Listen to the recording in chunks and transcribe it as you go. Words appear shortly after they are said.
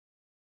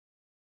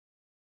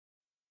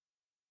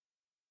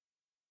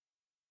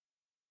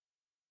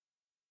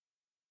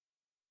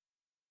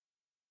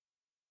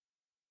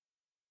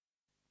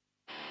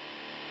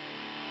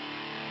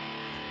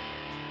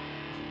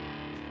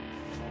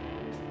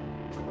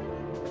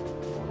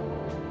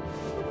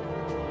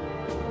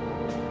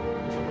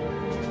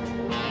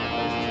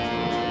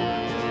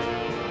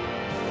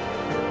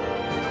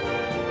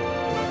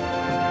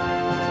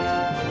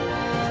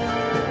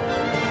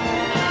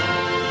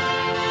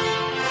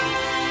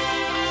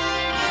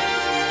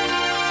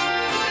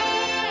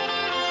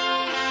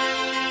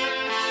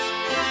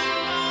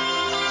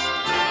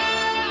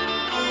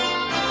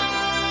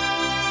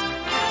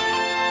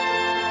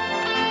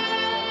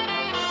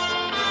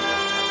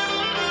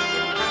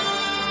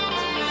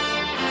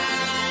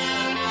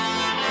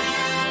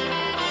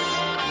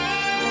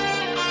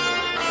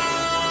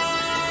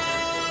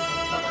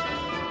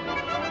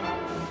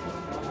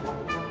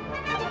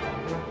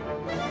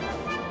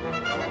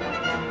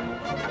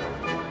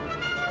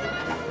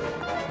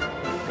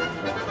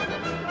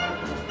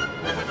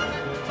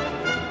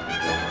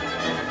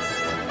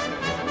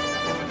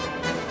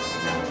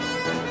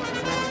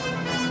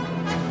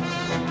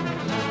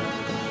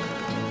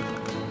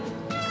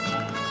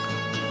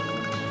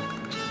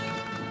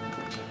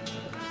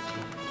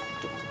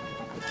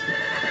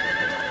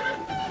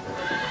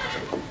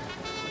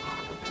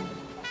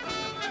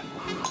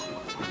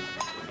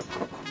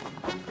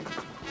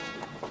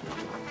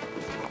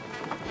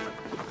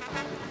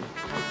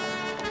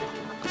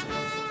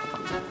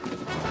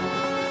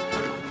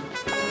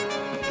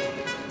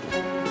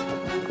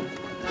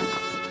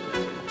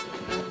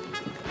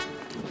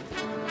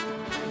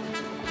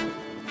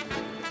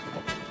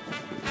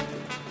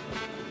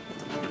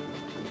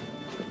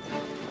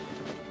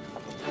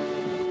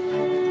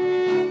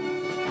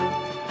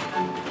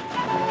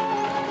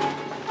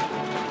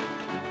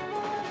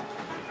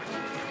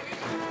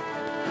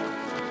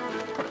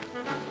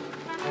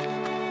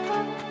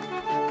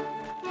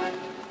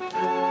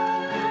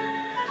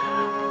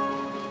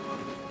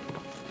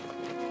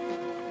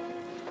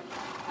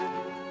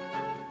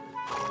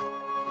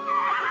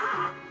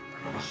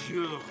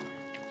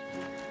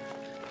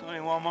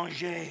Donnez-moi à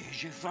manger,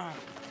 j'ai faim.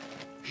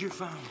 J'ai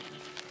faim.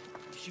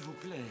 S'il vous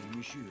plaît,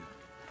 monsieur.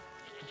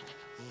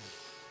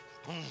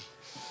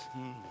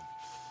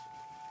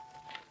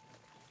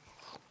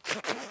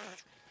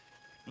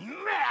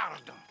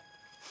 Merde!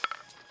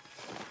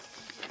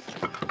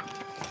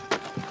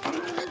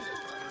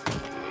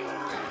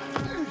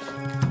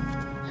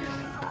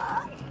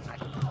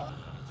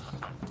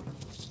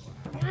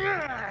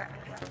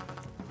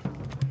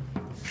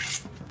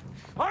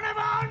 En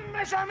avant,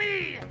 mes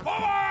amis!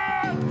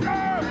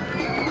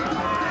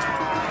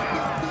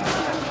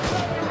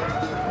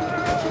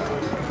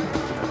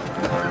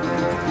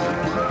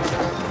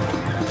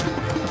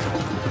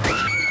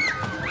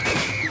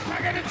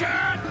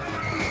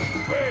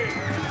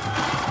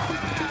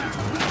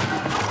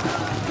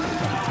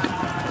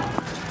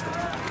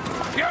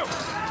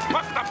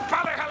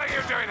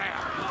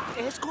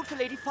 Escort for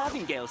Lady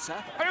Farthingale, sir.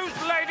 Who's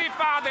Lady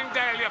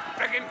Farthingale, you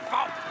friggin'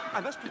 fop? I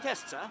must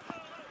protest, sir.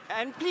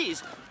 And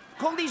please,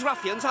 call these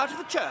ruffians out of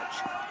the church.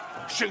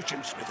 Shoot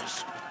him,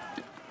 Smithers.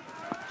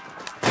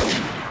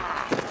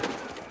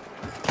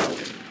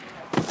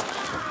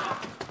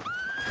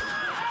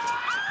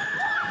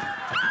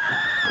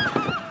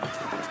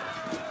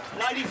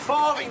 Lady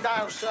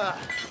Farthingale, sir.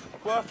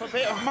 Worth a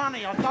bit of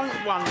money, I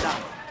don't wonder.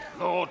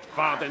 Lord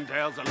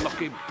Farthingale's a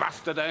lucky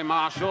bastard, eh,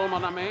 Marshal,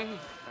 mon ami?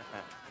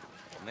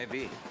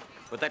 Maybe.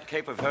 But that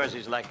cape of hers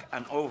is like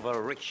an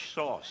over-rich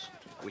sauce,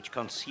 which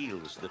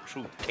conceals the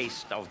true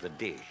taste of the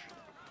dish.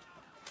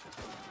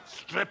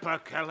 Strip her,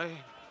 Kelly.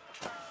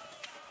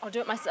 I'll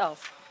do it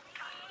myself.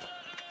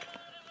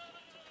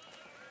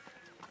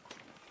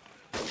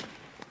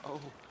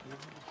 Oh,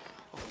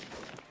 no.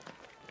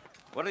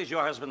 What is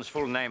your husband's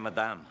full name,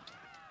 madame?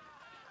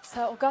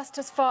 Sir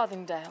Augustus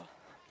Farthingale.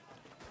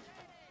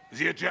 Is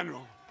he a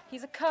general?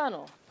 He's a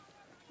colonel,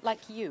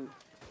 like you.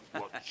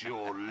 Watch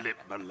your lip,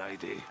 my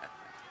lady.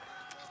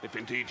 If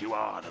indeed you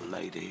are the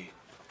lady.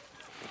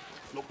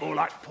 Look more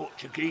like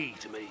Portuguese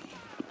to me.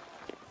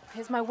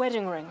 Here's my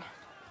wedding ring.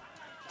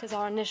 Tis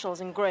our initials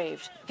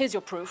engraved. Here's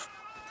your proof.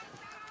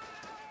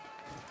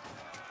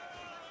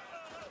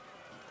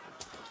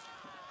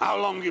 How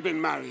long you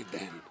been married,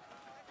 then?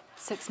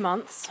 6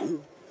 months.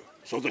 Ooh,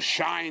 so the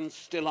shine's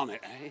still on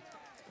it, eh?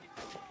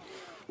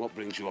 What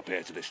brings you up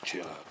here to this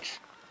church?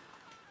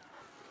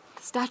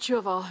 The statue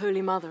of our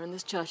Holy Mother in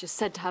this church is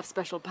said to have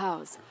special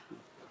powers.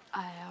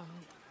 I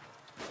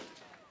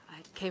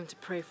came to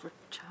pray for a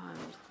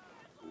child.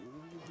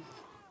 Ooh.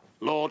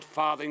 Lord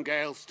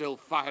Farthingale still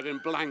firing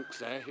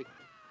blanks, eh?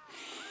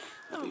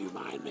 Never you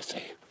mind,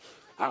 missy.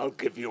 I'll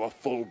give you a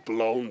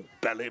full-blown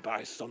belly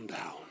by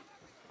sundown.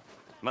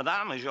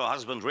 Madame, is your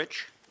husband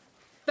rich?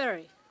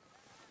 Very.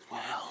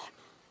 Well,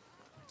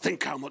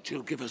 think how much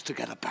he'll give us to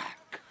get her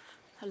back.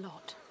 A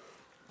lot.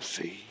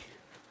 See?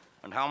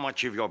 And how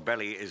much of your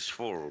belly is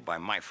full by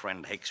my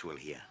friend Hickswill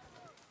here?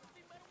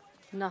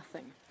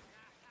 Nothing.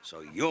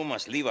 So you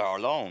must leave her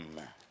alone,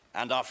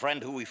 and our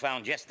friend who we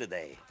found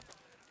yesterday,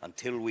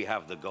 until we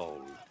have the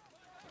gold.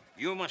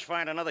 You must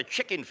find another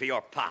chicken for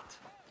your pot.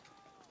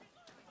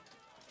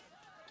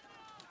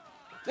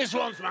 This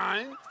one's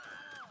mine.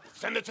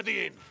 Send it to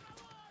the inn.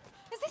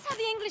 Is this how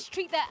the English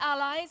treat their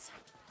allies?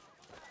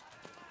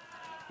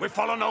 We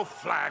follow no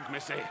flag,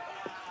 missy.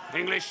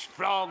 English,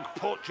 frog,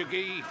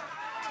 Portuguese.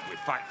 We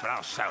fight for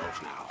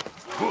ourselves now.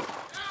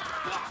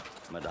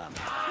 Madame,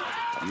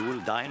 you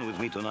will dine with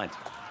me tonight.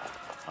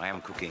 I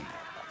am cooking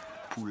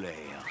poulet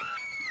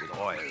with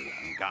oil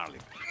and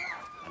garlic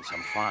and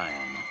some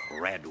fine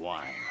red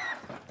wine.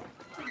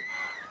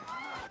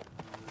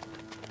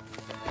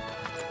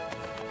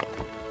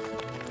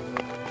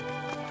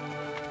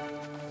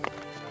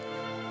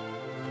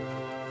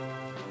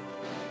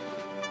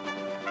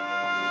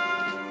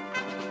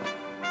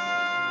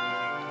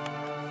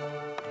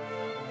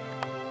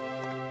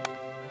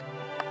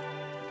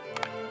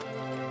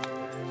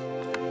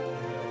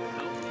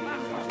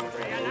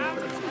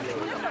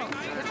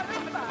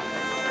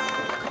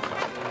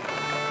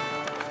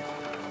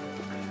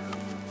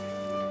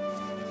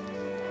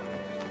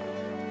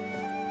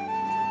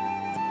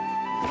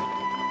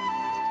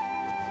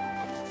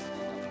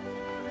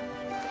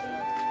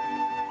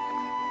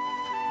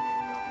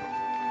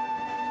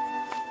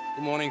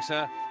 Good morning,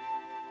 sir.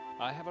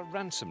 I have a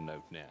ransom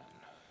note, Nan.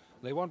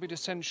 They want me to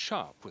send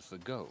Sharpe with the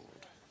gold.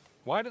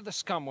 Why do the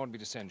scum want me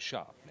to send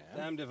Sharpe, Nan?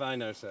 Damned if I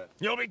know, sir.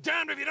 You'll be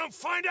damned if you don't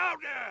find out,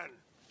 Nan!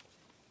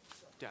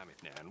 Damn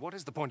it, Nan. What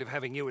is the point of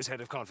having you as head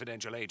of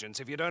confidential agents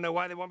if you don't know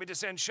why they want me to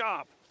send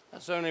Sharpe?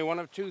 That's only one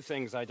of two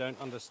things I don't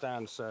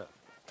understand, sir.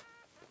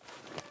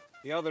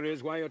 The other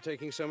is why you're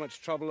taking so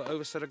much trouble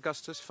over Sir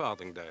Augustus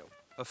Farthingdale,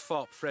 a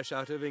fop fresh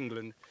out of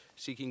England,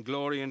 seeking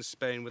glory in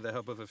Spain with the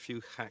help of a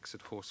few hacks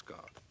at horse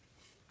guard.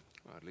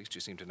 Well, at least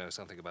you seem to know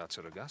something about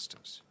Sir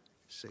Augustus.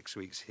 6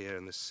 weeks here,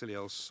 and the silly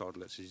old sod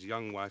lets his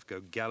young wife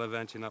go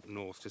gallivanting up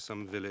north to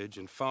some village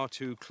and far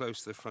too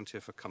close to the frontier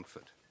for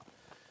comfort.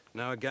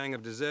 Now a gang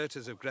of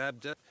deserters have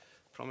grabbed her,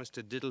 promised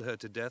to diddle her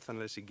to death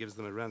unless he gives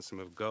them a ransom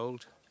of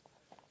gold.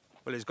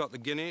 Well, he's got the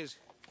guineas.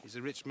 He's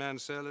a rich man,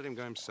 sir. Let him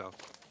go himself.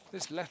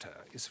 This letter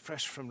is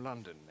fresh from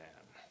London, Nan.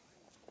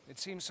 It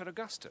seems Sir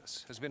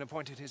Augustus has been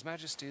appointed His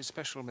Majesty's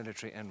Special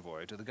Military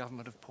Envoy to the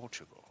government of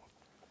Portugal.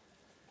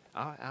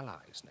 Our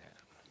allies, Nan.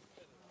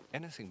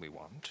 Anything we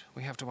want,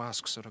 we have to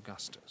ask Sir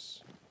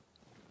Augustus.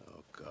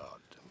 Oh,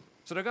 God.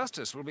 Sir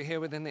Augustus will be here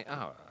within the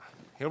hour.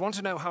 He'll want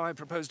to know how I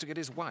propose to get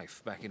his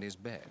wife back in his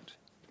bed.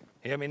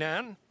 Hear me,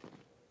 Nan?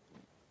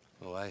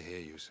 Oh, I hear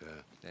you,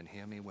 sir. Then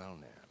hear me well,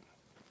 Nan.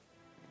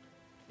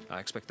 I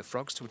expect the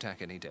frogs to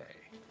attack any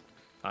day.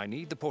 I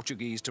need the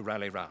Portuguese to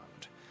rally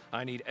round.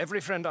 I need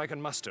every friend I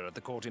can muster at the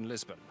court in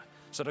Lisbon.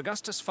 Sir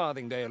Augustus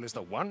Farthingdale is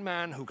the one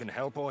man who can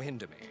help or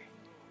hinder me.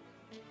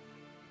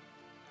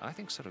 I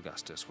think Sir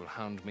Augustus will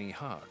hound me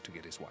hard to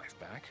get his wife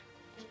back.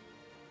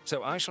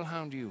 So I shall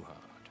hound you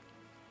hard.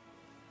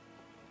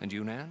 And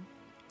you, Nan?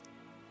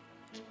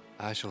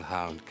 I shall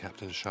hound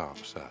Captain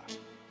Sharpe, sir.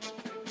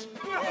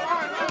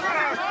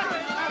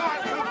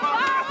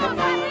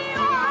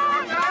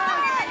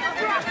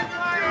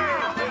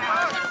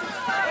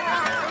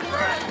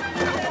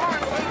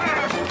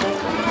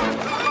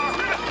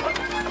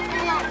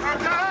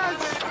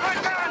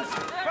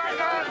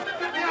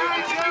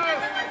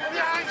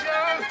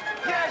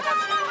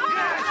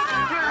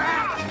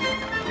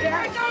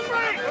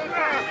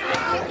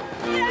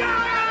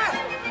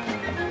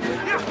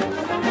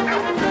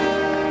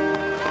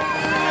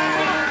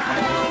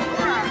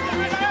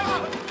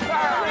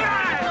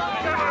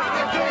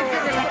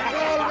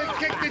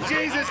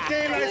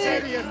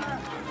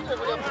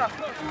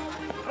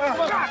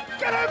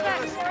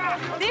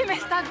 Dime,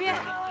 ¿estás bien?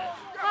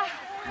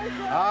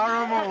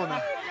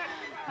 Ramona,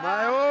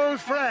 my old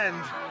friend.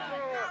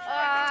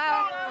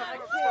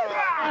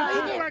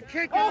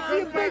 Off,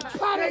 you big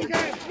fatty!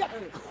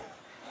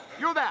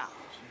 You there,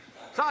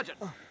 Sergeant.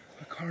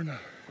 Colonel.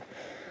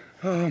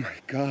 Oh, my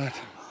God.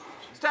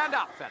 Stand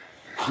up,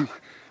 fella.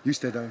 You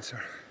stay down,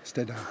 sir.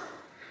 Stay down.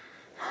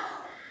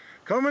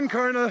 Coming,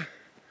 Colonel.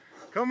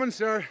 Coming,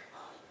 sir.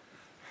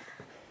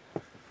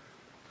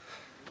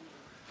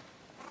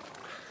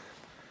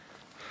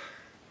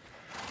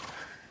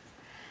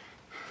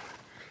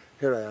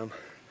 Here I am.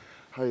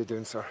 How are you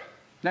doing, sir?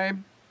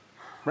 Name?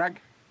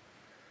 Rank?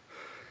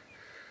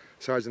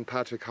 Sergeant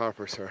Patrick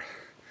Harper, sir.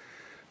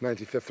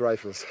 95th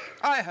Rifles.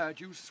 I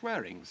heard you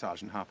swearing,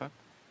 Sergeant Harper.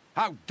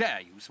 How dare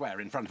you swear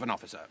in front of an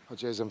officer? Oh,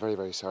 Jays, I'm very,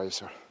 very sorry,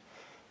 sir.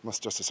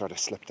 Must just have sort of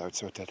slipped out,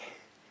 so it did.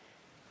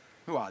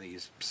 Who are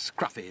these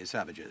scruffy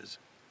savages?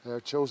 They're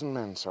chosen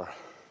men, sir.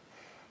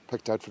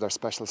 Picked out for their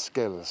special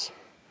skills.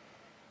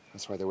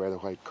 That's why they wear the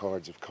white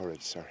cords of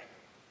courage, sir.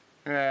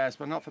 Yes,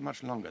 but not for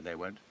much longer, they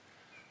won't.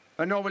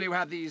 Nor will you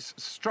have these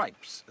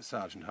stripes,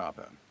 Sergeant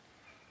Harper.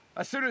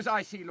 As soon as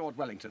I see Lord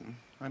Wellington,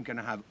 I'm going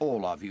to have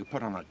all of you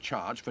put on a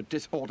charge for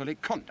disorderly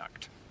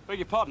conduct. Beg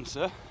your pardon,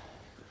 sir.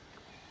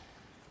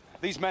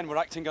 These men were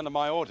acting under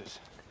my orders,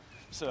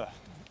 sir.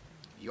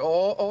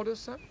 Your orders,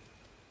 sir?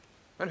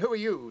 And who are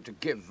you to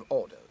give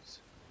orders?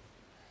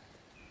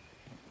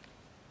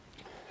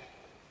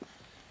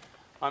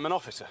 I'm an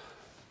officer,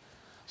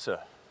 sir.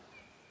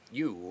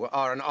 You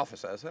are an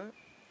officer, sir?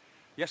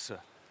 Yes, sir.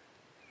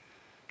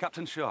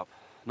 Captain Sharpe,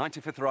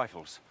 95th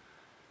Rifles,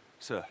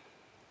 sir.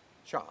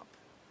 Sharpe.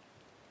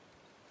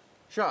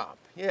 Sharpe,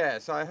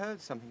 yes, I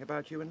heard something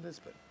about you in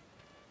Lisbon.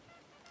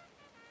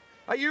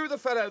 Are you the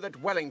fellow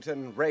that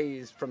Wellington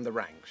raised from the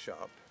ranks,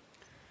 Sharpe?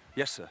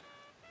 Yes, sir.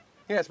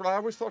 Yes, well, I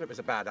always thought it was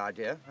a bad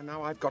idea, and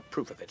now I've got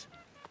proof of it.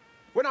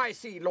 When I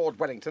see Lord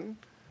Wellington,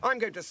 I'm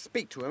going to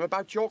speak to him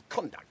about your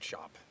conduct,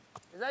 Sharpe.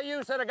 Is that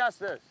you, Sir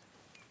Augustus?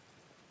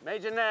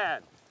 Major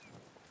Nan,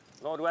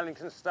 Lord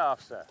Wellington's staff,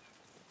 sir.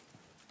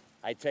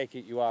 I take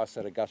it you are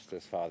Sir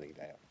Augustus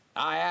Farthingdale.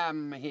 I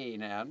am he,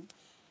 Nan.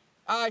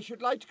 I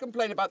should like to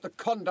complain about the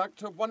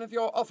conduct of one of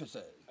your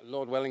officers.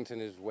 Lord Wellington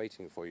is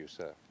waiting for you,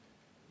 sir.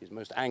 He's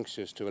most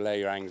anxious to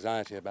allay your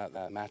anxiety about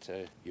that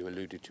matter you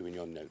alluded to in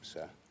your note,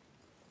 sir.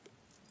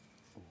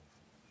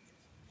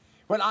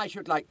 Well, I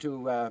should like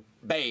to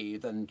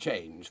bathe and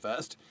change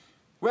first.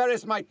 Where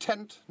is my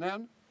tent,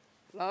 Nan?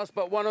 Last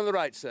but one on the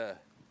right, sir.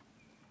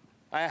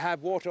 I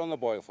have water on the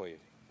boil for you.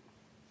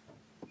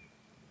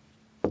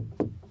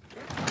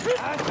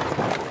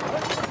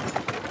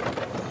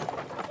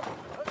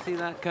 See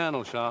that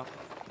colonel, Sharpe?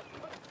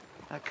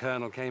 That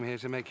colonel came here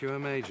to make you a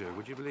major.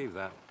 Would you believe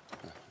that?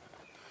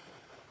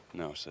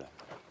 No, sir.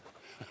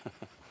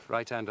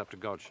 Right hand up to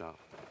God, Sharpe.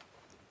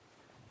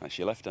 That's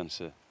your left hand,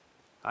 sir.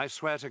 I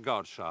swear to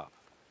God, Sharpe.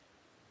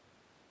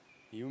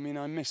 You mean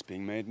I miss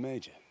being made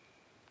major?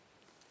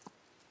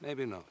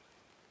 Maybe not.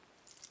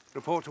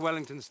 Report to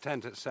Wellington's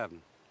tent at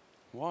 7.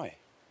 Why?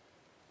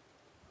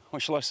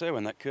 What shall I say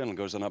when that colonel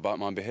goes on about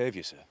my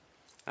behaviour, sir?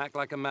 Act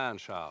like a man,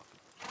 Sharpe.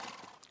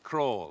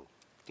 Crawl.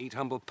 Eat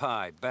humble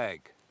pie.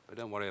 Beg. But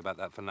don't worry about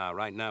that for now.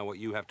 Right now, what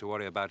you have to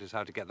worry about is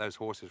how to get those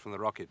horses from the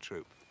rocket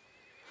troop.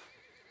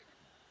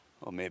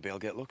 Well, maybe I'll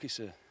get lucky,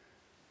 sir.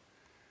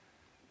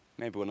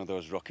 Maybe one of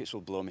those rockets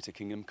will blow me to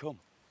Kingdom Come.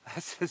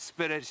 That's the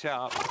spirit,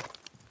 Sharpe.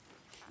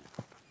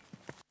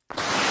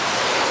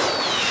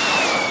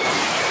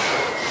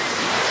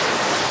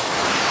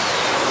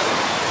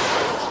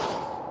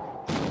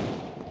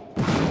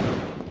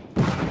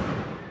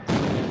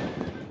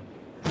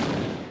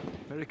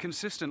 Very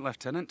consistent,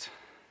 Lieutenant.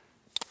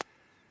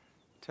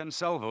 10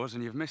 salvos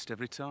and you've missed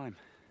every time.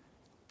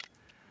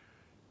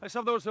 Let's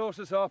have those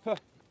horses, Harper.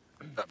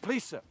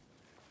 Please, sir.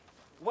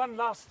 One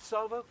last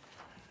salvo.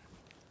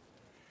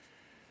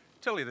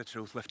 Tell you the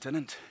truth,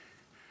 Lieutenant.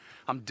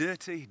 I'm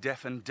dirty,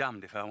 deaf and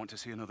damned if I want to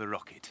see another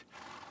rocket.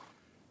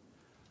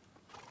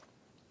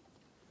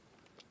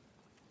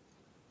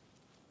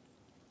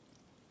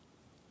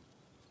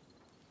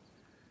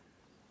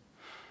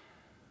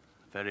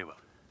 Very well.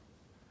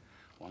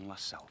 One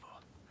last salvo.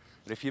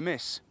 But if you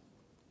miss,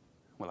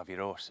 we'll have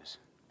your horses.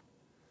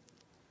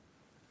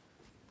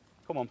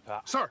 Come on,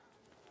 Pat. Sir!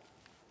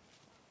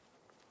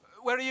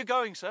 Where are you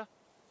going, sir?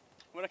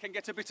 Where I can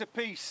get a bit of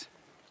peace.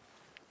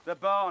 The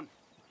barn.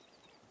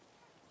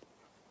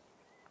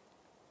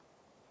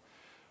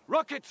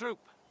 Rocket troop!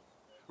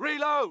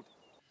 Reload!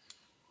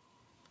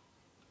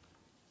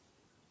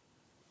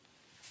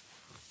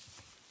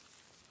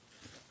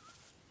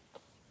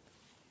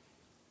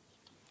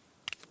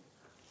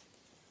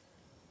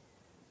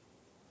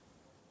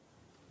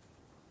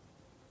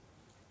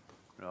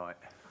 Right.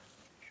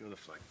 Show the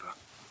flag, Pat.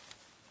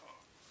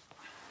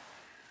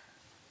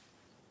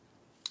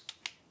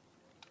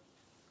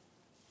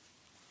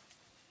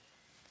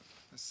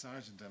 The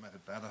sergeant I met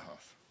at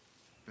Badajoz,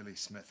 Billy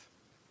Smith.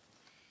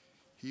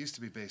 He used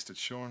to be based at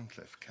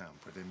Shorncliffe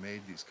camp where they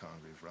made these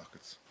Congreve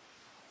rockets.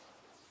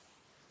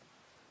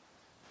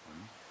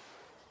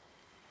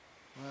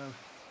 Well,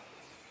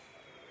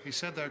 he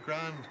said they're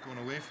grand going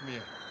away from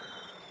you.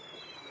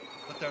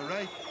 But they're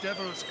right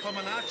devils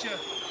coming at you.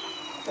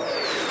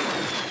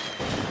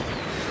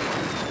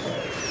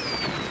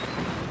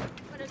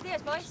 Buenos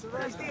dias, boys.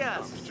 Buenos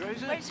dias.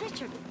 Where's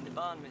Richard? In the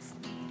barn, miss.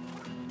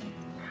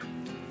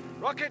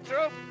 Rocket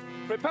troop,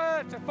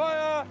 prepare to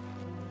fire!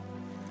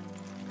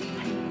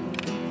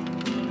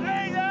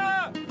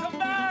 Laser! Come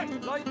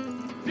back! Light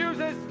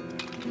fuses!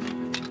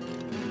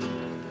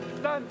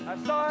 Stand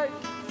aside!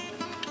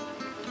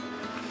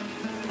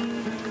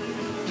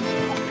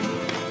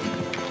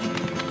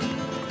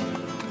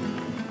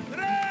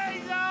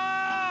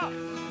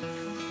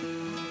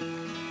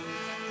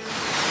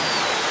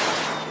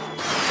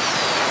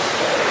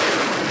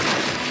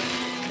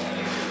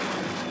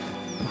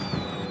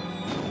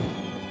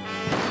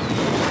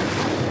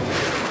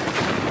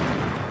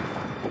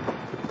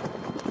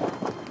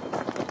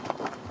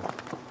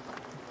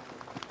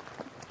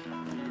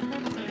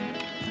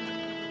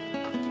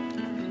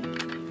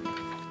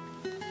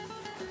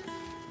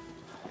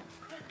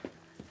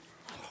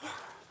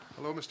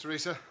 Hello, Miss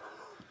Teresa.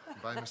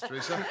 Bye, Miss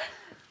Teresa.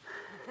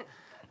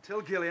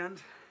 Tell Gilliand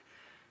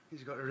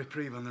he's got a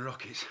reprieve on the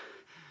rockets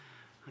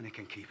and he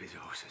can keep his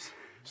horses.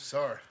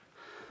 Sir.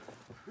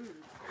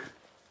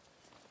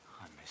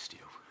 I missed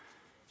you.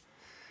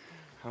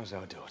 How's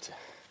our daughter?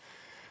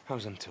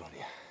 How's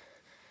Antonia?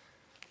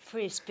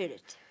 Free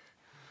spirit.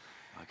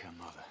 Like her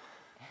mother.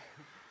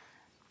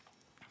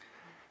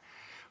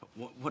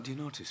 What do you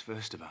notice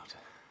first about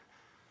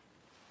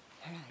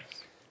her? Her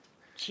eyes.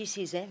 She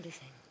sees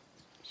everything.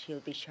 She'll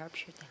be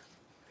sharpshooter.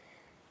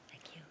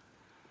 Like you.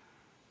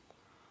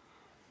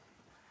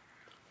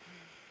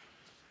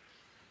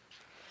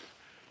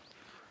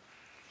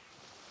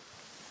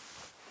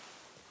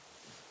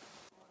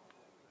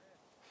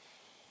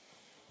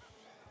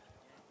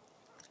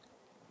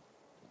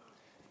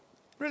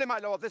 Really, my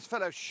lord, this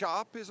fellow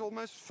Sharpe is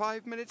almost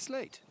 5 minutes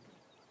late.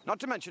 Not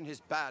to mention his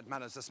bad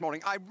manners this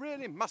morning. I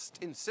really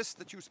must insist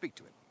that you speak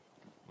to him.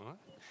 What?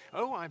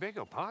 Oh, I beg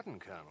your pardon,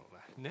 Colonel.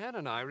 Nan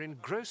and I are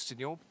engrossed in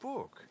your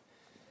book.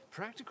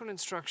 Practical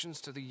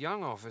instructions to the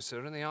young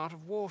officer in the art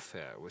of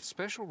warfare, with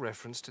special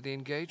reference to the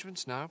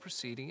engagements now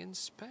proceeding in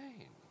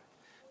Spain.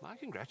 My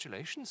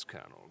congratulations,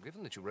 Colonel.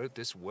 Given that you wrote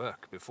this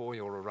work before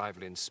your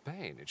arrival in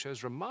Spain, it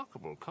shows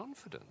remarkable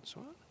confidence,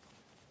 what?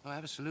 Oh,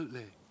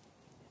 absolutely.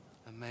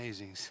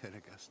 Amazing, Sir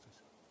Augustus.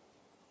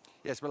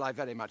 Yes, well, I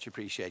very much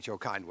appreciate your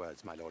kind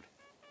words, my lord.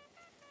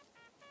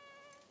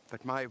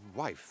 But my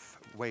wife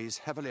weighs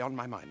heavily on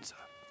my mind, sir.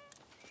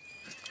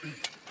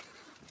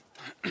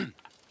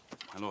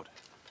 My lord.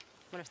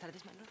 Buenas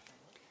tardes, my lord.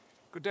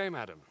 Good day,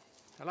 madam.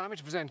 Allow me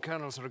to present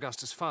Colonel Sir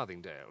Augustus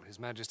Farthingdale, His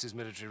Majesty's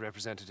military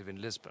representative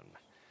in Lisbon.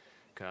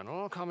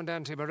 Colonel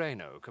Comandante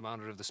Moreno,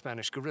 commander of the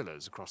Spanish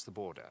guerrillas across the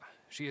border.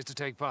 She is to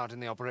take part in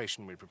the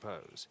operation we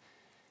propose.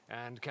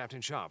 And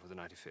Captain Sharpe of the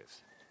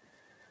 95th.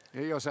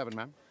 Here, your servant,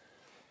 ma'am.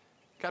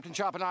 Captain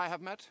Sharpe and I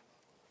have met.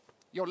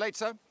 You're late,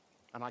 sir,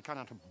 and I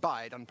cannot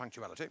abide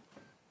unpunctuality.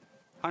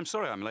 I'm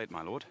sorry I'm late,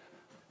 my lord.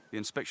 The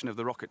inspection of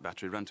the rocket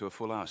battery ran to a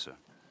full hour, sir.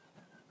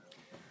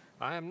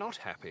 I am not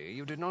happy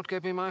you did not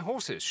give me my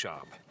horses,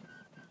 Sharpe.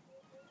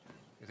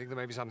 You think there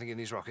may be something in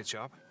these rockets,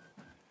 Sharpe?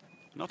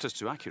 Not as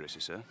to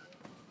accuracy, sir,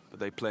 but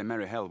they play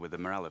merry hell with the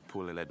morale of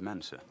poorly led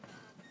men, sir.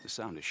 The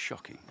sound is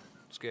shocking.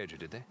 Scared you,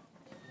 did they?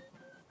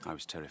 I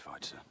was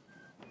terrified, sir.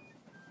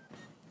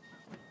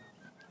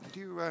 Do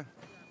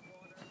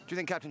you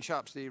think Captain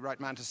Sharpe's the right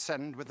man to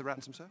send with the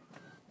ransom, sir?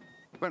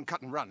 Won't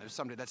cut and run if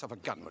somebody lets off a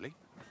gun, will he?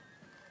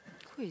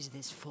 Who is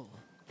this for?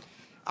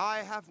 I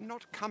have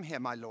not come here,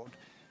 my lord,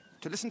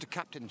 to listen to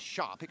Captain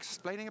Sharpe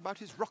explaining about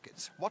his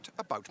rockets. What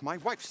about my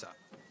wife, sir?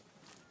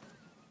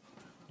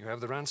 You have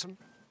the ransom?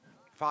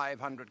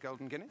 500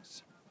 golden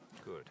guineas.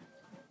 Good.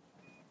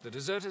 The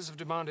deserters have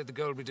demanded the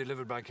gold be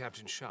delivered by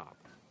Captain Sharpe.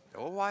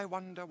 Oh, I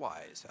wonder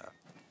why, sir.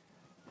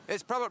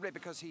 It's probably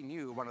because he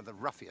knew one of the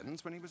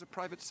ruffians when he was a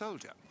private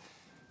soldier.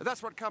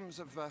 That's what comes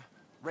of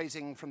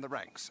raising from the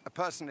ranks.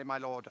 Personally, my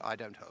lord, I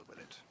don't hold with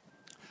it.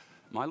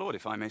 My lord,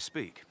 if I may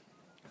speak.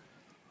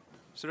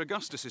 Sir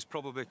Augustus is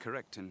probably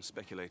correct in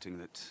speculating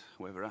that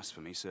whoever asked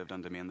for me served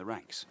under me in the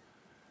ranks.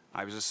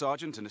 I was a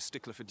sergeant and a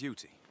stickler for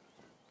duty,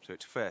 so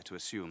it's fair to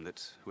assume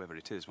that whoever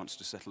it is wants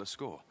to settle a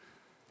score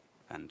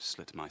and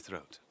slit my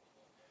throat.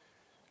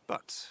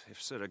 But if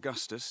Sir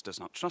Augustus does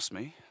not trust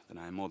me, then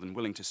I am more than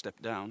willing to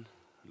step down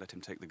and let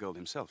him take the gold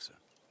himself, sir.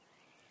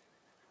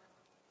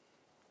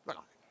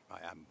 Well,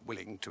 I am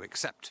willing to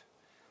accept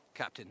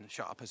Captain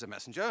Sharpe as a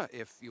messenger,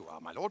 if you are,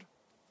 my lord.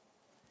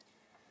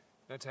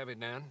 Let's have it,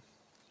 Nan.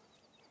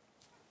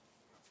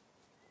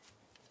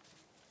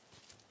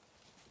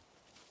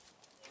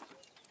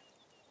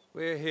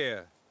 We're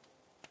here.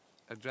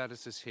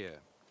 Adrastus is here.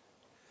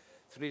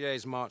 3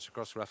 days' march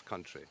across rough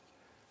country.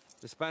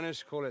 The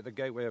Spanish call it the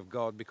Gateway of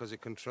God because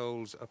it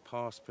controls a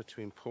pass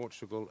between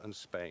Portugal and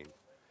Spain.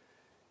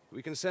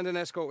 We can send an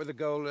escort with the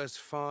gold as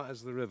far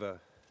as the river.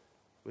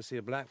 We'll see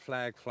a black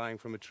flag flying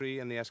from a tree,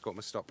 and the escort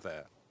must stop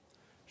there.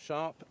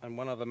 Sharpe and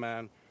one other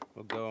man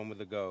will go on with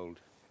the gold,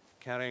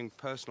 carrying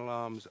personal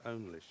arms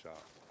only,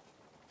 Sharpe.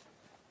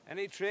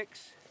 Any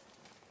tricks?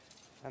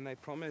 And they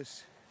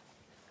promise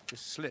to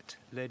slit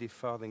Lady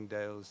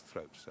Farthingale's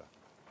throat, sir.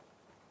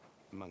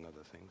 Among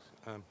other things.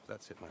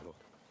 That's it, my lord.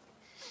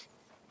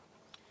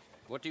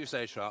 What do you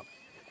say, Sharpe?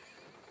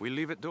 We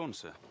leave at dawn,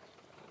 sir.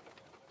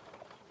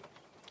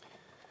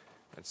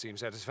 That seems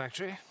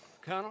satisfactory,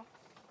 Colonel.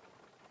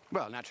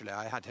 Well, naturally,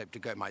 I had hoped to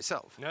go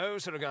myself. No,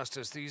 Sir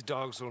Augustus. These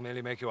dogs will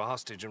merely make you a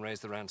hostage and raise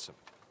the ransom.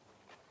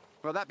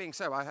 Well, that being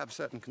so, I have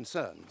certain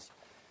concerns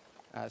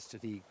as to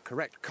the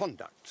correct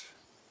conduct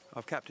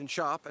of Captain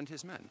Sharpe and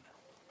his men.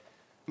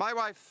 My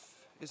wife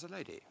is a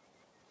lady.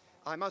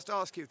 I must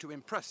ask you to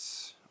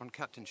impress on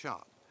Captain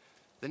Sharpe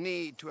the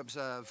need to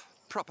observe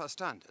proper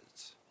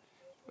standards,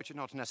 which are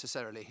not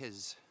necessarily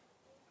his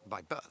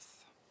by birth.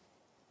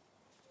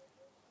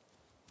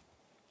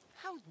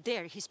 How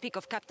dare he speak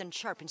of Captain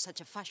Sharpe in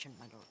such a fashion,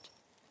 my lord?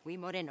 We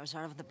Morenos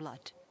are of the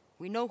blood.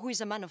 We know who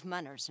is a man of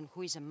manners and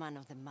who is a man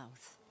of the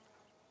mouth.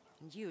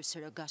 And you,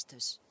 Sir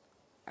Augustus,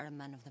 are a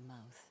man of the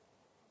mouth.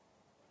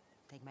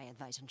 Take my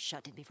advice and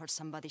shut it before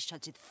somebody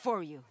shuts it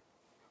for you.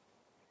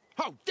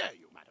 How dare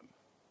you, madam?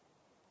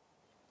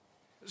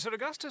 Sir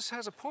Augustus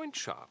has a point,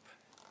 Sharpe.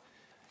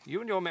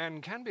 You and your men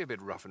can be a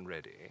bit rough and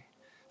ready.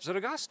 Sir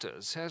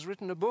Augustus has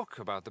written a book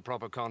about the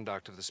proper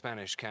conduct of the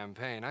Spanish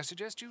campaign. I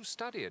suggest you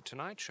study it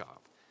tonight,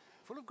 Sharpe.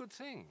 Full of good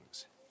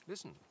things.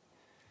 Listen.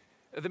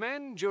 The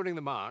men during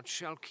the march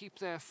shall keep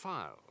their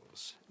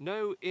files.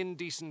 No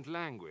indecent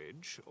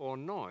language or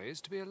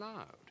noise to be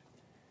allowed.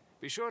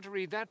 Be sure to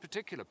read that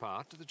particular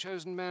part to the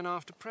chosen men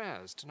after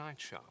prayers tonight,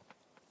 Sharpe.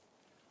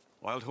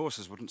 Wild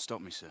horses wouldn't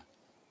stop me, sir.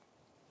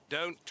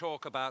 Don't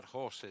talk about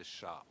horses,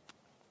 Sharpe.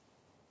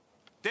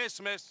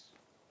 Dismiss.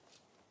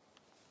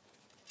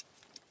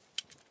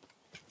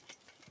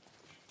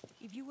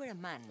 If you were a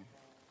man,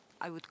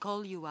 I would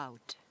call you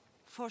out,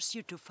 force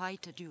you to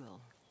fight a duel,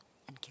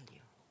 and kill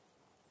you.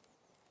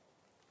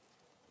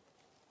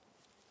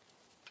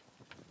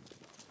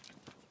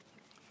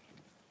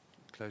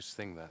 Close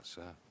thing, that,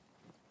 sir.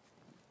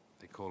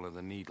 They call her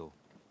the Needle.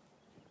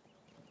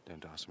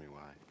 Don't ask me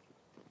why.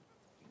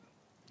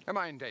 Am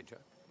I in danger?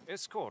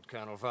 Escort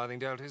Colonel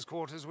Farthingale to his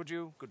quarters, would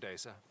you? Good day,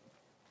 sir.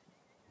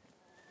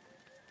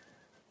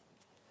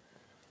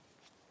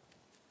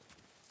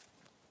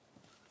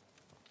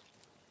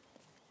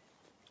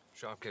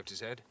 Sharpe kept his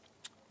head.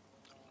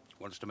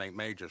 Wants to make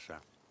major, sir.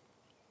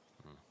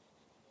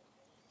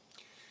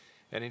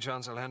 Any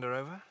chance I'll hand her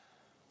over?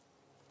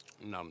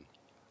 None.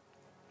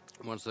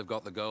 Once they've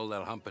got the gold,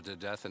 they'll hump her to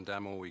death, and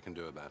damn all we can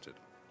do about it.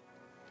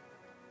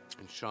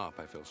 And Sharpe,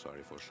 I feel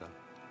sorry for, sir.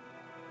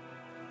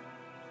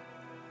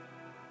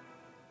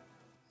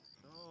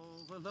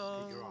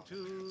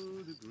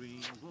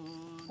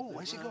 Oh,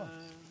 where's he gone?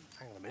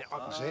 Hang on a minute, I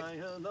can see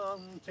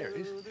it. There it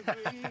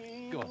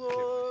is. Go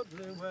on,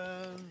 Cliff.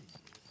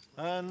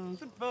 And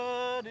the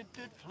bird it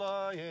did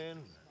fly in,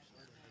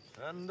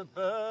 and the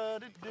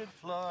bird it did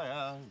fly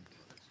out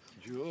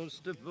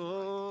just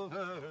above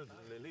her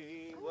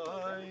lily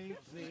white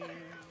knee.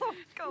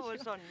 ¿Cómo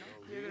son,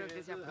 no? Yo creo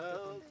que se ha puesto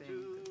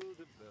contento.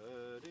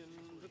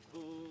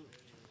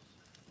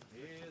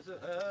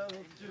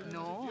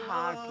 No,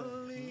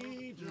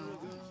 Harpe. No.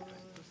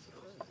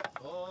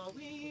 For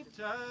we've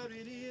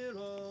tarried here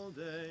all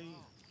day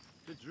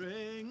to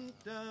drink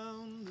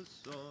down the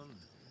sun.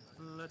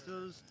 Let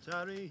us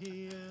tarry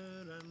here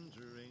and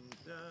drink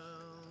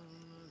down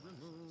the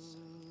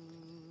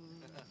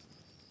moon.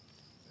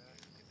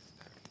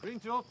 Green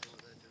tops.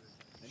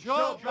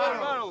 Short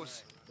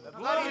barrels. The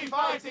bloody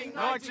fighting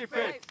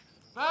 95th.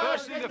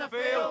 First in the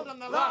field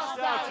and the last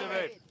out of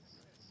it.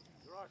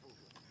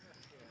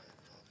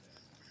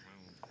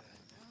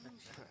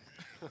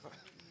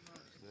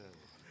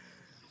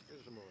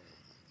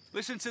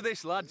 Listen to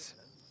this, lads.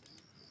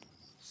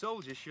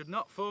 Soldiers should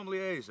not form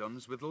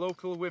liaisons with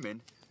local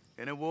women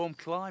in a warm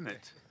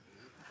climate.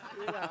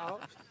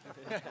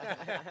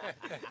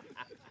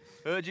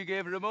 Heard you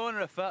gave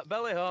Ramona a fat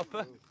belly,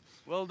 Harper.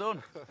 Well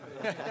done.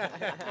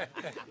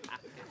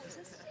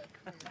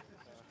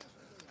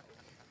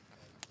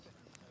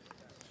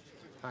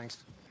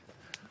 Thanks.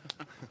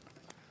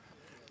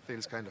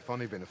 Feels kind of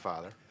funny being a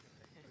father.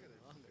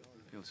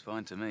 Feels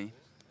fine to me.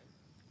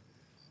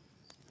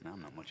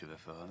 I'm not much of a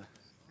father.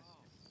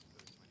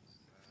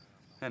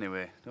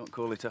 Anyway, don't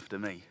call it after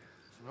me.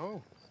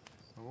 No,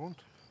 I won't.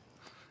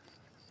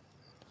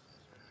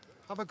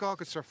 Have a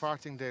gawk at Sir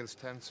Farthingdale's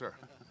tent, sir.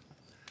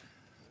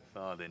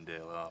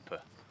 Farthingdale,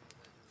 Harper.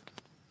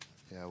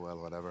 Yeah, well,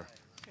 whatever.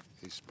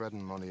 He's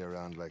spreading money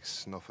around like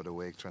snuff at a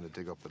wake, trying to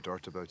dig up the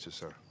dirt about you,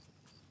 sir.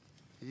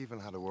 He even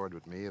had a word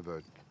with me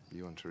about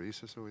you and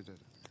Teresa, so he did.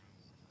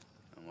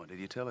 And what did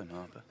you tell him,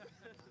 Harper?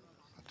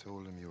 I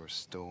told him you were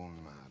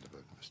stone mad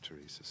about Miss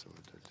Teresa, so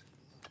I did.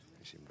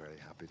 He seemed very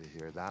happy to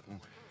hear that, and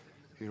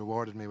he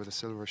rewarded me with a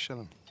silver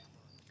shilling.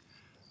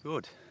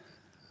 Good.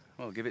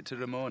 Well, give it to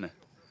Ramona.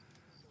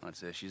 I'd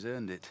say she's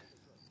earned it.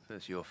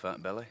 First your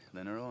fat belly,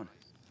 then her own.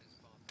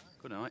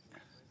 Good night.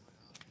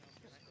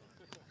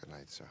 Good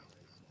night, sir.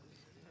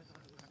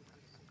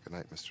 Good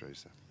night, Miss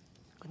Teresa.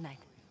 Good night.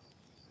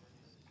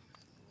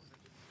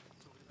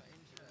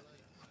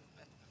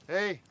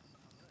 Hey,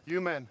 you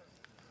men.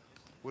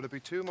 Would it be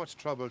too much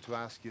trouble to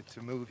ask you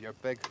to move your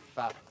big,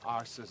 fat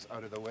arses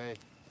out of the way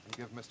and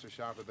give Mr.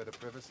 Sharpe a bit of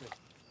privacy?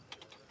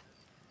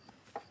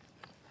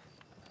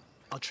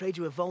 I'll trade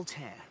you a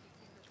Voltaire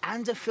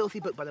and a filthy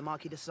book by the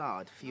Marquis de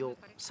Sade for your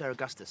Sir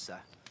Augustus, sir.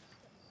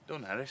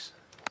 Done, Harris.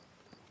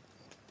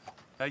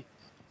 Hey,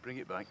 bring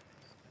it back.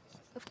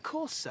 Of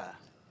course, sir.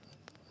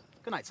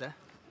 Good night, sir.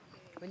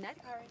 Good night,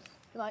 Harris.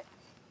 Good night.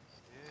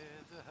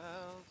 Here's a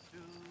health to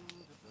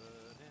the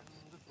bird in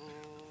the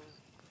bush.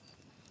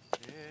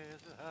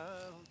 Here's a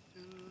health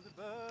to the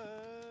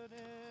bird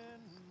in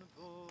the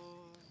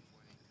bush.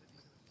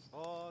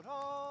 For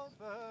all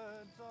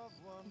birds of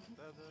one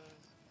feather,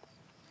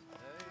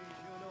 they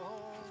should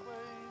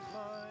always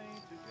lie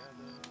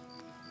together.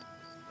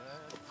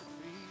 Let the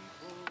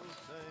people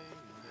say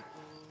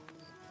little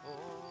or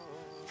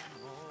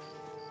more.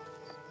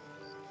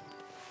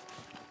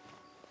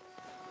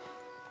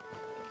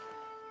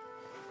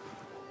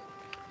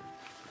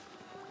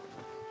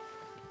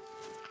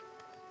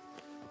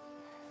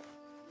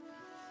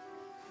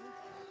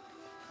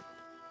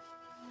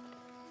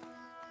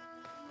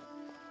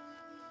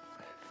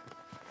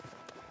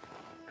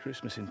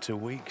 Christmas in 2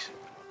 weeks.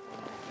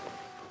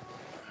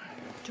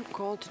 Too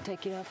cold to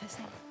take it off,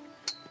 isn't it?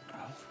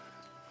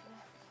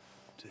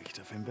 Take it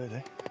off in bed,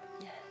 eh?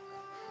 Yeah.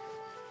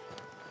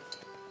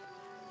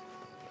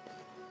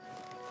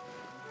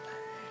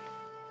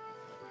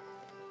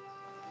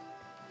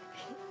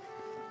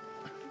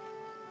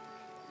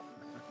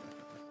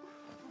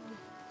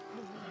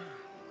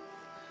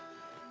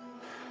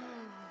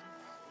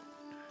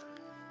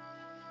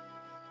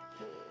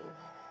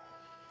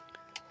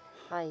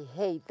 I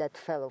hate that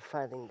fellow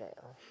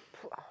Farthingdale.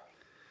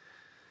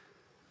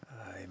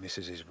 He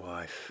misses his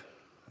wife,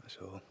 that's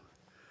all.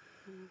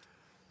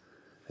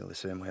 Feel the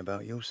same way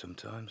about you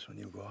sometimes when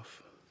you go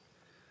off.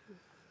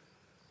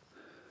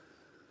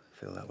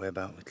 Feel that way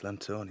about little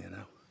Antonia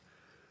now.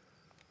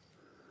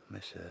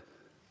 Miss her.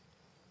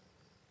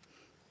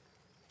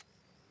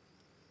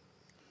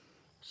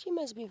 She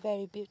must be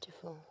very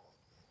beautiful.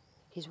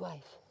 His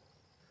wife.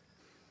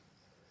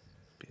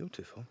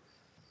 Beautiful?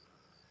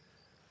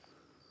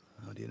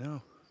 How do you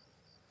know?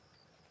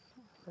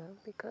 Well,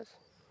 because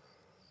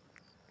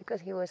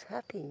he was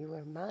happy you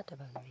were mad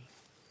about me.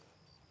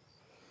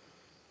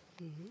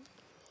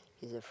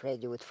 He's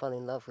afraid you would fall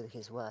in love with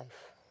his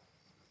wife.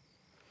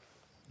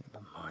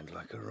 Your mind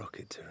like a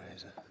rocket,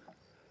 Teresa.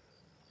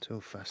 Too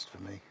fast for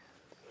me.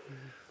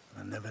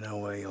 I never know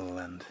where you'll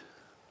land.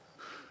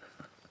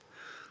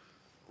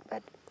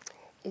 But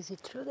is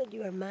it true that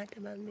you are mad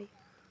about me?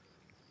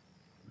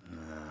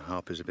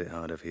 Harper's a bit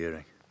hard of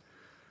hearing.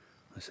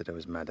 I said I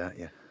was mad at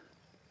you.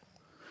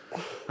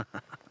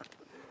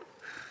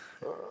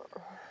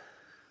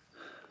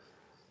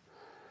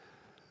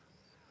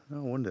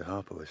 No wonder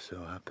Harper was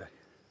so happy.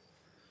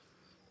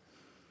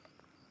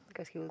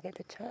 Because he will get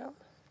a child?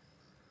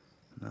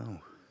 No.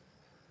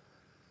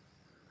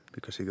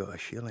 Because he got a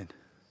shilling.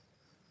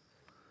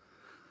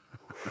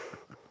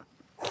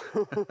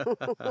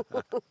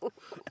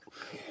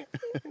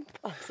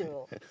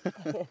 Impossible.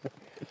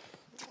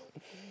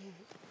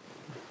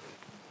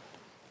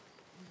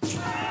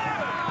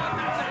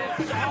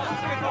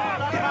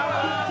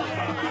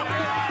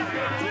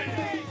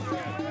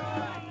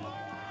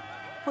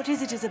 What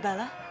is it,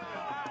 Isabella?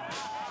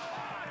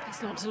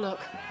 Best not to look.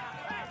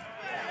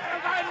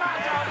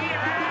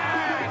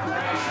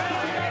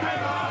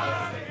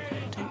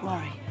 Don't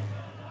worry.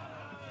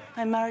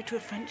 I'm married to a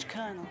French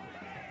colonel.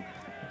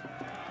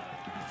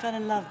 I fell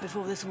in love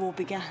before this war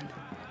began.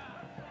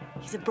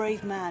 He's a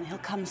brave man. He'll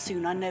come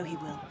soon. I know he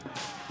will.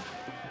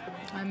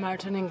 I'm married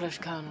to an English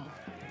colonel.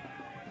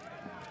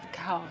 A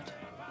coward.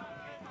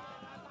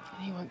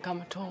 And he won't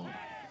come at all.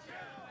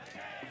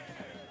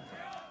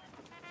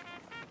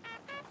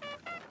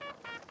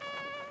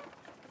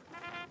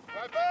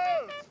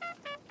 Rifles!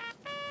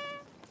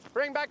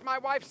 Bring back my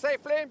wife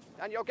safely,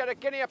 and you'll get a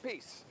guinea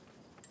apiece.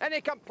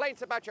 Any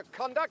complaints about your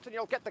conduct, and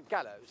you'll get the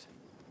gallows.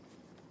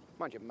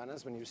 Mind your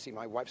manners when you see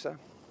my wife, sir.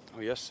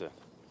 Oh, yes, sir.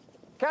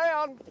 Carry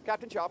on,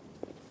 Captain Sharpe.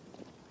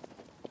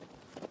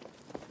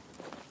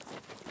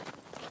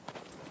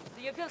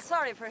 Do you feel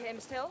sorry for him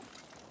still?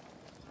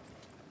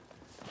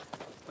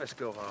 Let's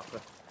go,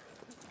 Harper.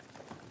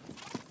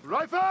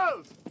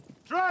 Rifles!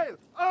 Trail!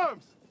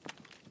 Arms!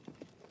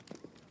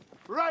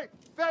 Right!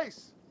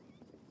 Face!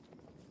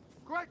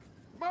 Quick!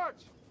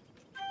 March!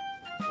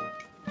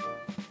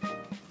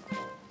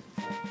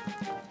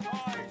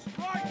 Eyes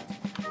right!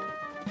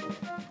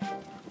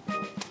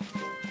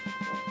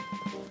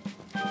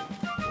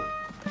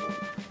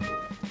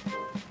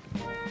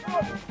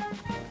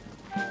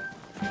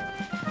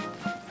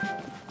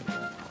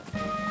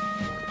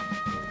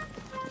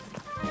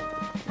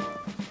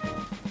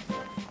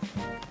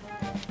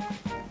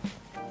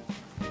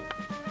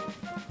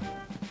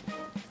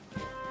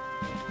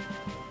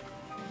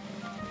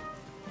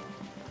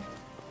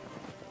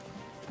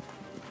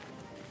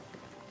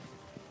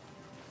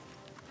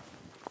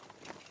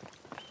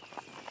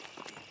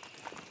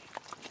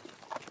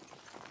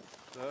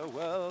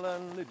 Farewell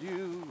and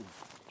adieu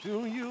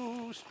to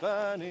you,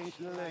 Spanish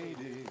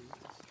ladies.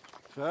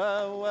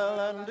 Farewell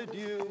and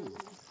adieu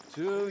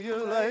to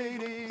you,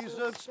 ladies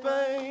of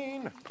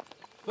Spain.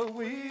 For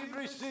we've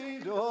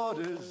received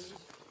orders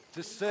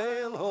to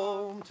sail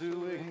home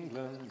to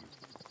England.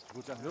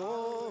 But I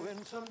know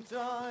in some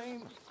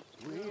time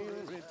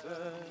we'll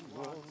return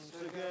once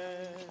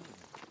again.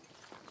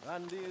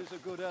 And here's a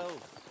good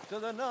health to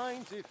the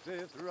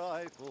 95th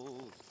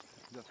Rifles,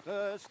 the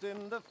first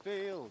in the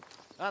field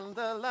and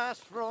the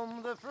last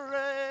from the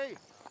fray,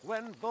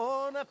 when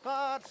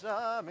Bonaparte's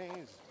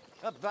armies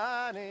are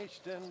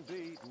banished and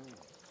beaten.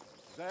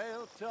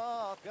 They'll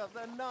talk of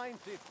the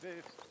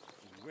 95th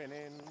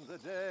winning the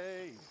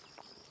day.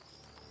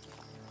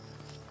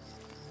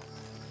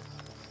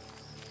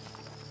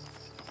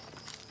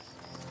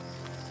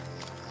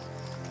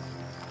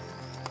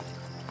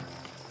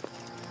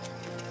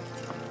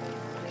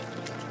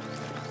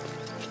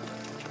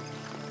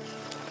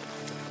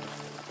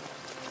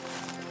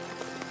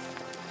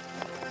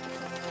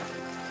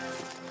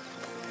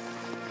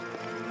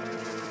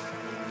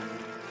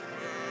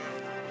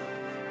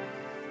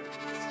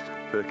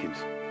 Perkins.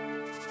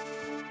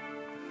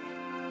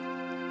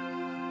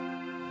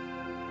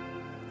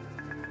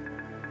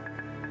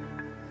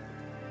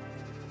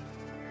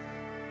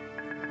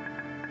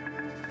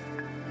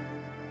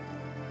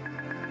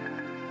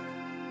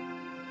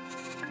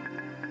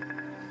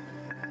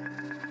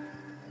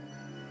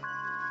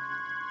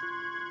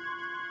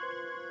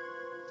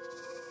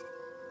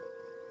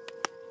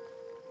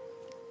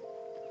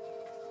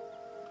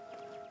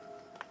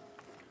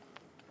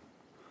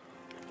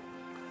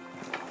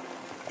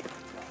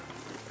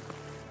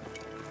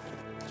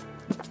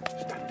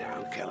 Stand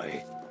down,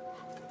 Kelly.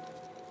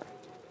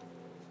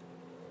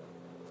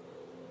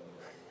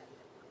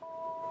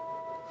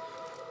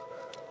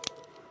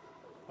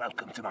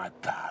 Welcome to my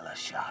parlor,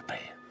 Sharpe.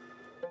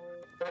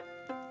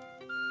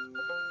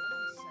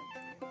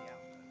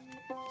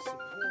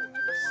 Support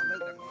or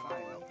smoke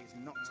fire is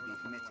not to be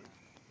permitted.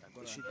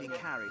 It should be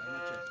carried.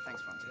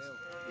 Thanks, Francis.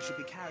 It should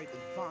be carried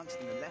advanced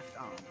in the left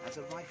arm as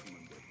a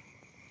rifleman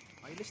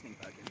would. Are you listening,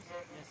 Perkins?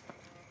 Yes.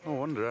 No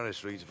wonder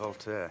Harris reads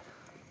Voltaire.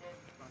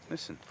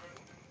 Listen.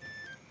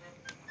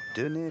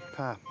 Donnez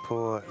pas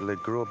pour les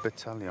gros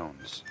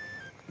bataillons,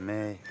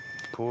 mais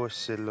pour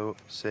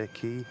ceux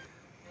qui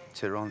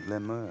tirent les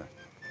murs.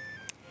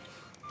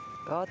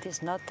 God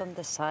is not on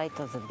the side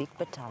of the big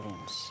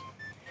battalions,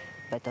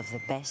 but of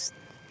the best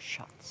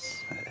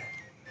shots.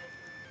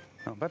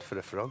 Not bad for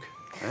a frog,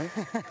 eh?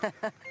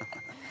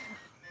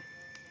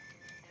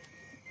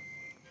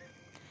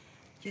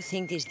 You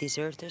think these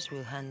deserters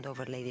will hand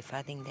over Lady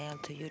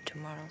Faddingdale to you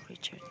tomorrow,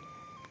 Richard?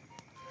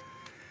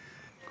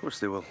 Of course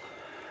they will.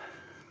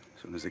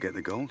 As soon as they get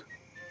the gold.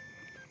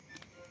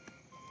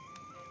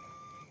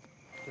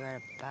 You are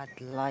a bad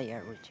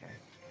liar, Richard.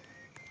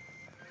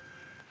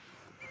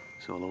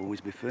 so I'll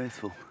always be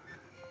faithful.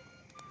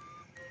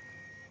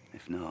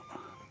 If not,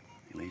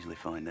 you'll easily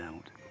find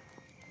out.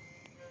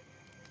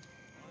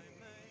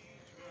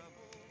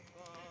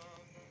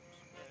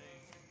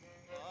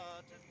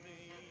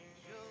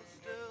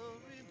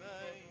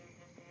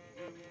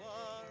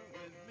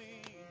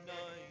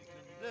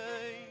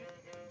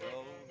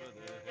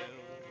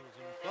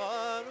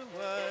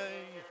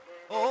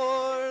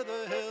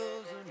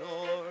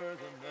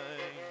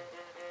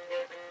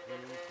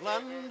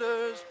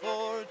 Flanders,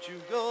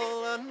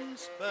 Portugal and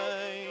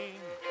Spain,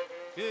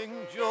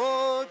 King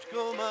George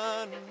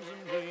commands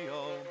and we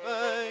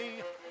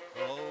obey,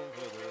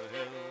 over the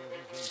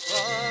hills and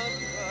far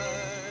away.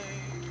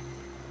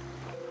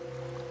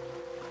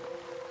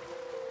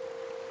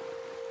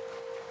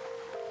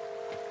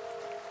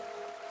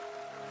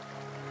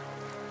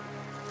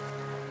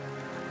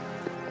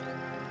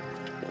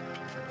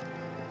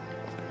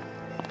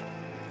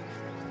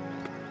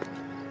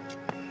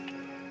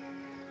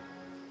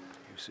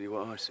 You see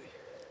what I see?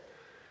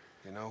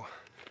 You know,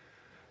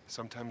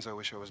 sometimes I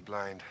wish I was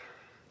blind.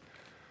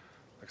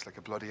 Looks like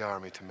a bloody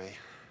army to me.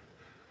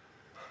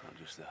 Not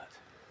just that.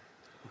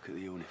 Look at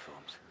the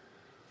uniforms.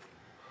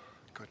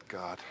 Good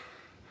God.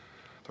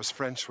 There's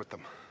French with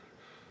them.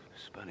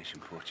 Spanish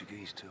and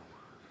Portuguese, too.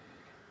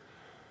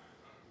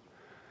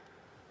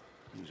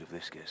 News of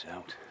this gets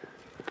out,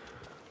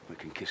 we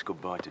can kiss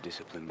goodbye to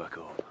discipline back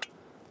home.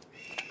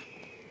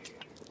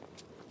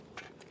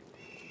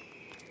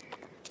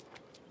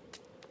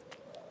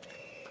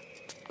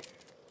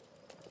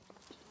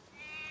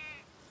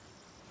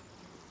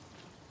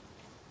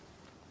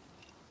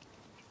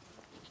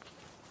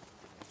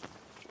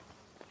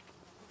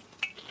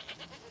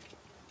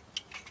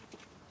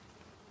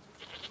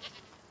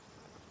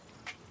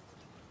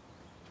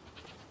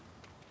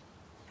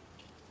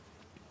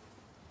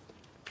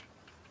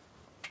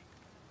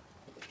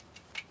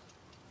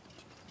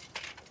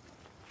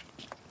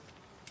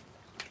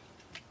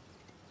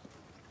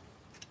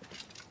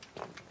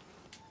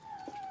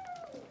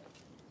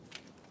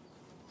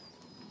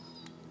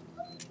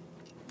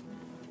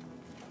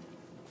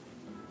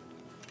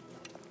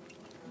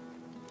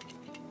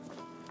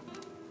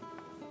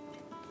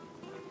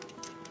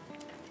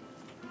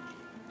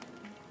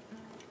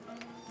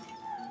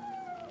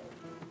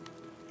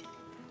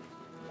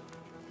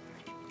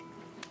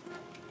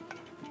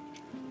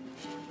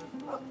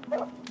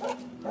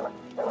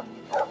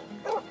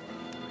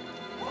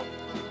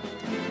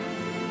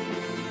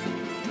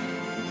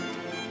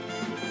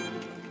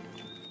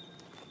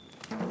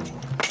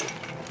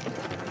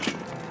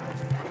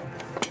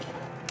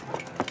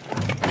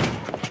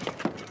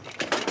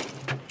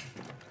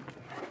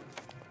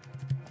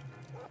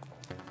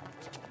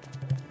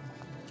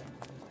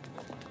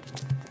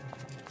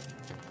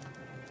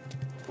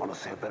 Want to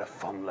see a bit of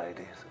fun,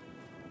 ladies?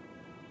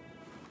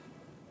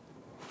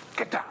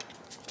 Get down.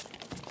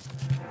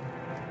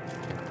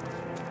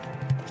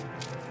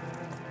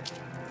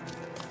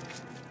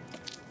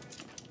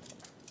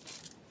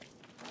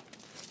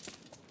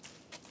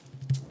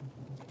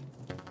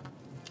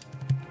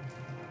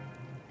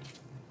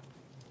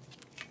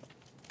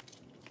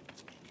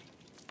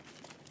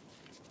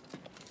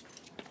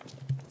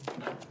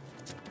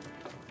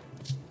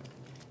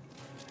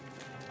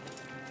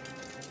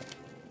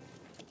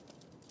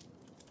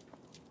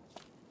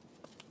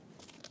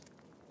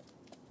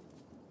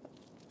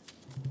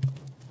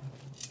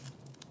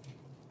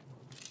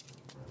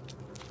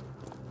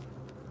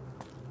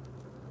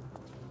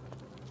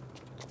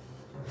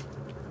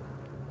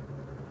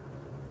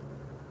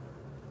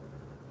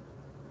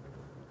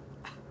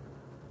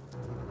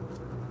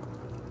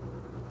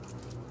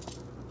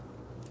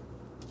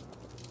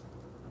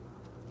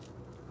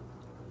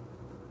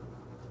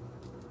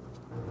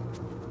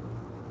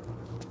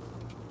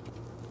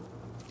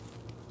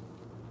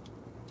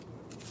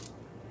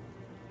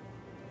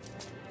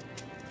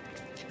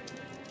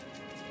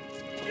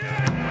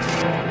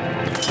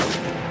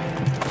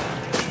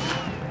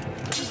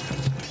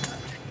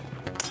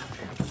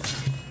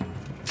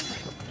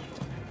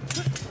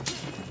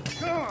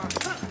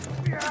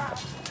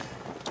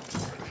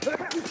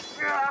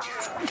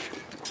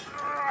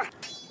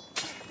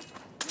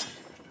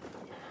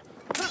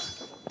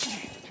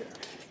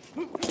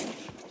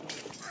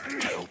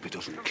 I hope he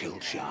doesn't kill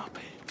Sharpe.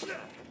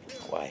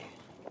 Why?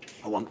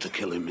 I want to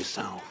kill him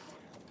myself.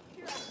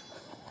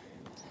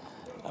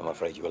 I'm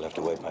afraid you will have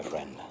to wait, my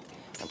friend,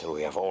 until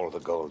we have all the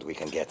gold we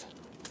can get.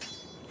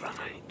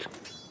 Right.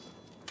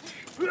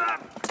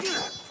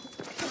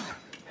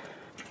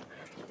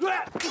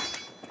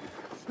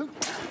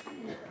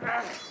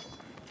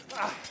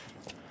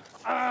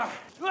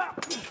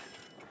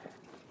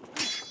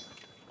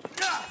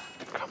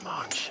 Come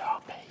on,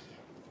 Sharpe.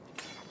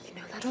 You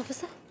know that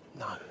officer?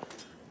 No,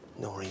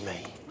 nor he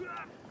me.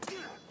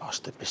 I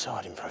stood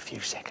beside him for a few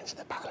seconds at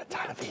the Battle of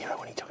Talavera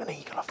when he took an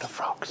eagle off the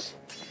frogs.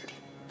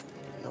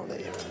 Not that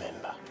you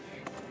remember.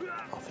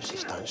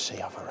 Officers don't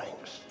see other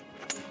ranks.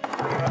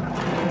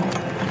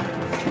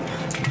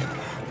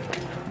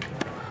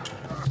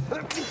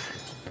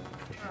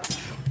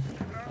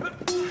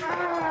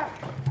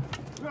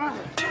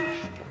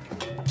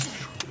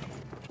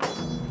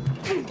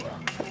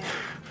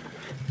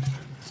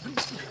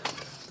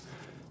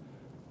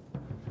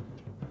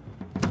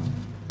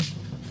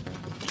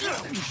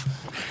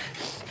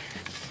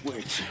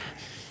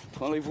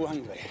 Parlez-vous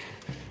anglais?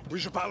 Oui,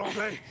 je parle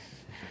anglais.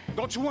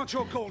 Don't you want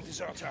your gold,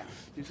 deserter?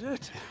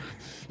 Deserter?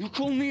 You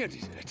call me a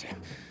deserter?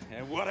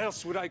 And what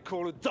else would I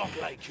call a dog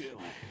like you?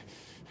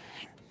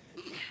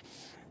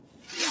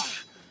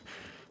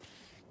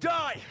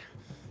 Die!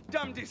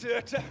 Damn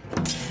deserter!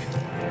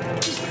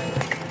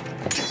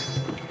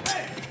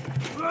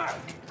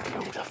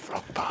 You the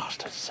frog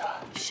bastard, sir.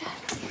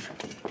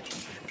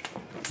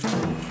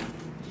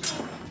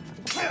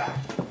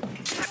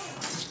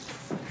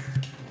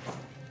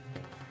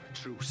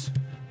 Truce.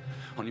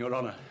 On your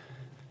honor.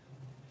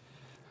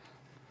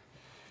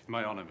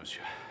 My honor,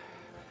 monsieur.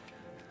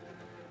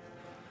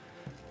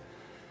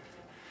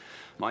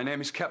 My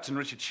name is Captain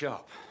Richard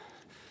Sharpe.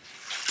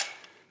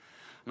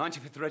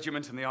 95th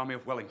Regiment in the Army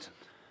of Wellington.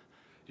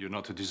 You're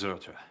not a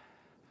deserter.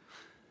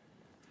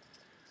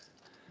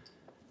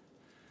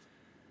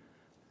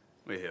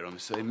 We're here on the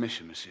same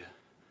mission, monsieur.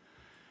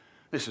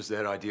 This was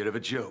their idea of a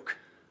joke,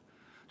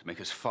 to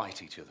make us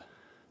fight each other.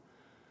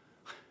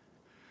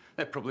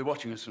 They're probably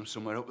watching us from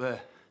somewhere up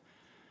there.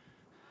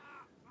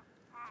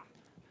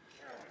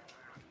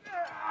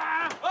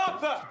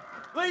 Harper!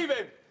 Leave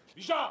him!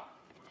 Jean!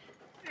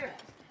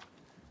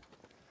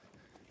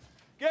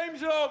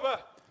 Game's over.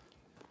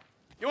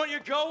 You want your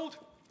gold?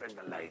 Bring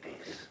the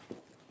ladies.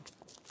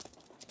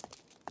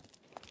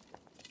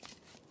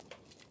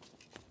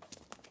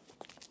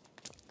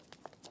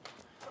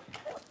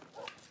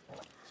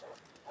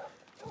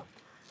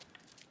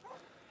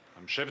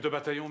 I'm chef de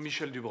bataillon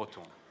Michel du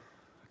Breton.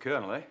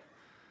 Colonel, eh?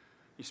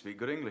 You speak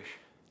good English.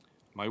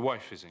 My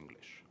wife is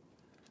English.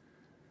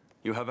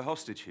 You have a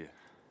hostage here.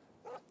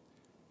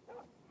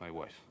 My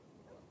wife.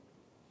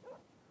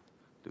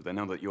 Do they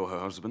know that you're her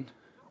husband?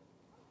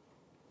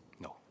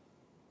 No.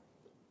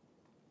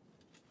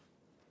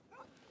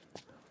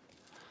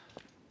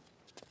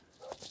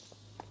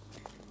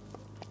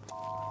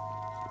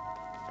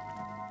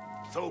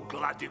 So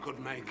glad you could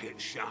make it,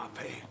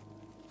 Sharpe.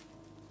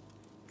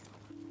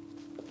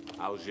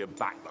 How's your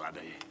back,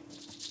 laddie?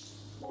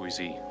 Who is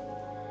he?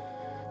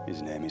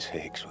 His name is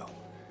Hakeswell.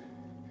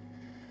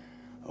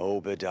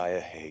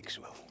 Obadiah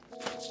Hakeswell.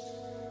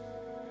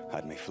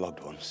 Had me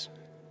flogged once.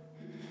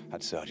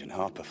 Had Sergeant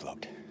Harper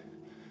flogged.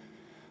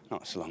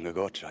 Not so long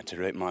ago, tried to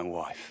rape my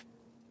wife.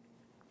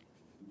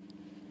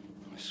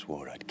 I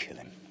swore I'd kill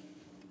him.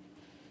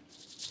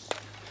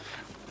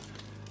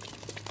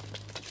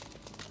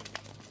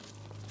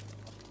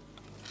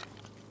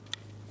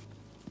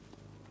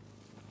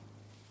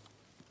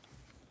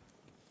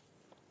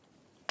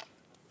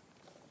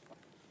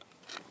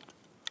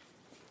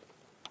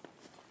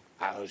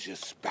 How's your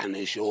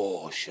Spanish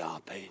oar,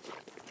 Sharpe?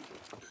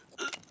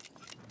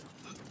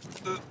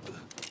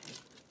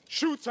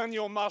 Shoot and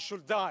your marshal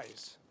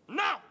dies.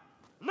 No!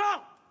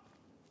 No!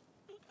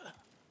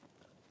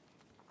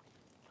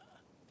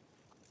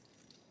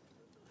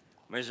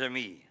 Mes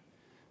amis,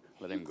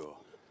 let him go.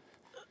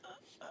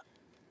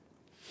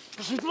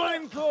 Let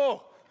him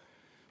go!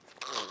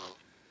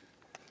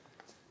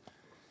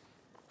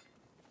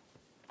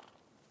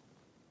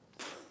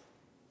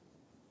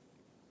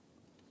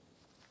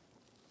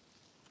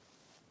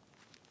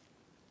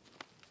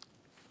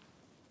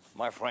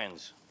 My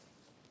friends,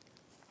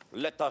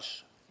 let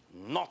us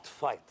not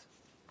fight.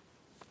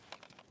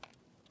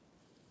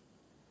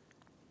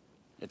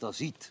 Let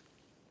us eat.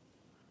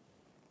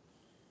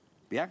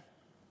 Bien?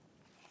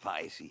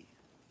 Pas ici.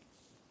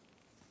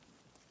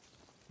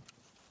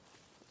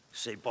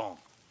 C'est bon.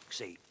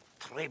 C'est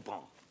très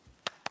bon.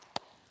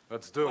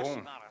 That's De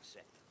Ron.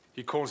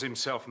 He calls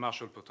himself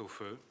Marshal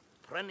Pot-au-Feu.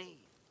 Prenez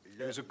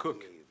He was a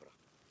cook.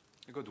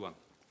 A good one.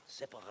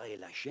 Séparez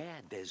la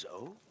chair des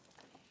os.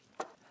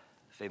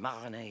 Fait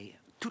mariner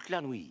toute la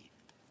nuit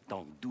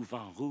dans du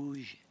vin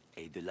rouge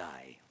et de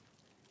l'ail.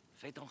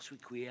 Faites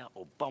ensuite cuire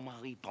au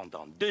bain-marie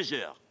pendant 2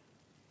 heures.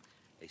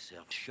 Et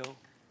serve chaud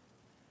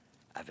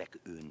avec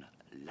une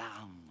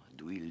larme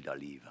d'huile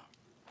d'olive.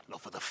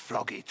 Enough of the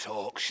floggy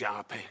talk,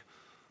 Sharpe.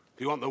 If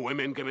you want the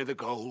women, give me the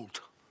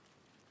gold.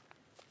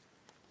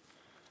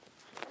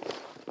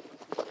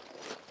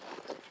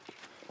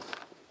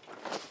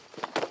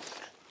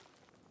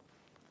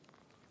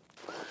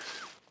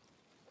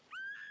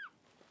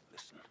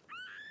 Listen.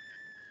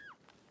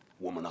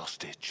 Woman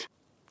hostage.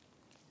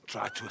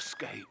 Tried to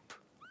escape.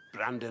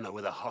 Branding her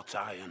with a hot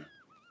iron.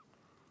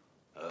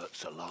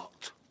 Hurts a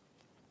lot.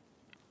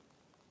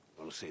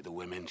 Want to see the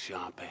women,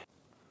 Sharpe?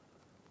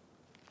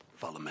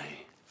 Follow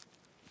me.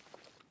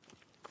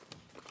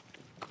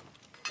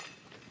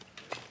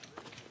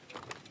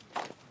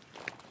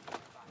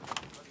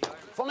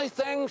 Funny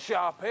thing,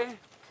 Sharpe.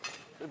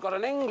 We've got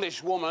an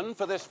English woman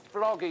for this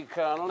floggy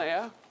colonel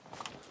here,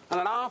 and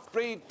an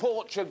half-breed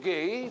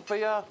Portuguese for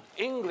your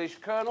English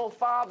Colonel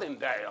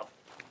Farthingale.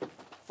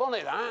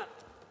 Funny, that.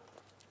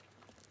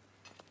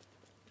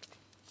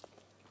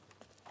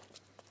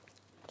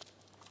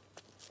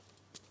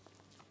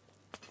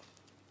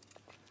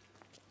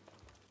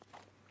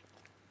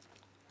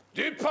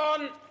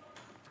 Dupont!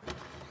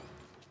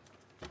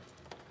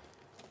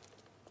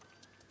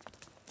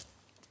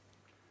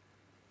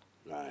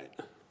 Right.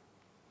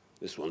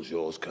 This one's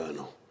yours,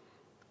 Colonel.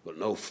 But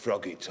no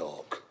froggy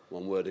talk.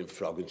 One word in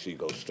frog and she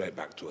goes straight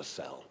back to her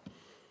cell.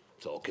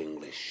 Talk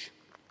English,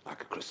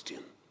 like a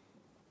Christian.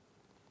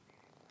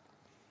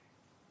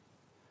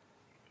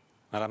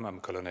 Madame, I'm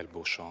Colonel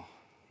Beauchamp.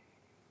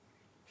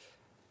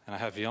 And I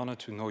have the honor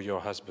to know your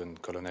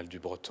husband, Colonel du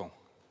Breton.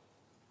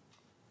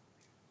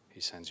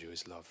 He sends you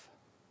his love.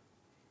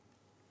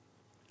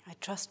 I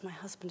trust my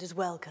husband is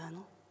well,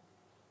 Colonel.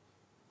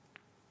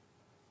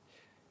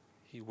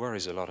 He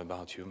worries a lot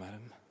about you,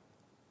 madam.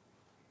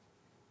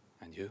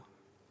 And you?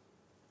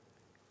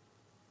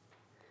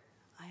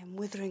 I am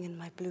withering in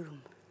my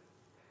bloom.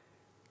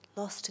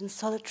 Lost in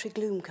solitary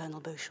gloom, Colonel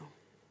Beauchamp.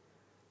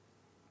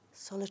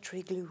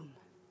 Solitary gloom.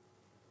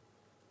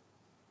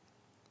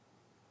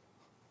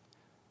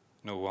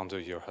 No wonder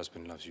your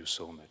husband loves you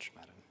so much,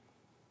 madam.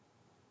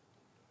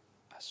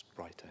 As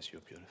bright as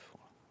you're beautiful.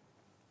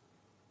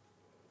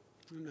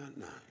 Isn't that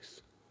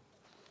nice?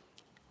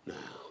 Now,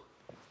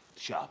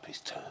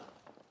 Sharpe's turn.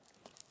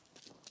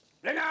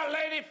 Ring out,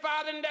 Lady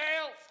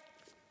Farthingale!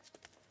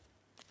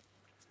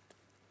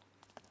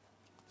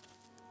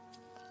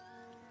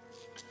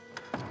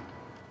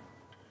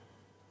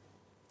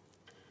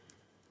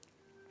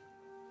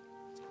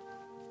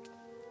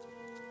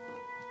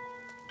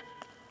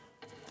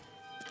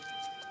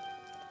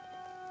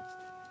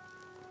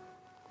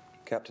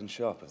 Captain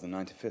Sharpe of the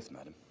 95th,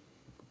 madam.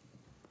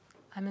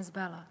 I'm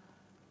Isabella,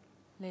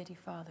 Lady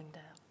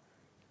Farthingale.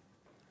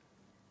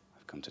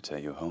 I've come to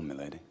take you home,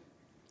 milady.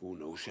 Oh,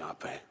 no,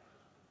 Sharpe.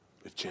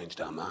 We've changed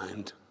our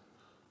mind.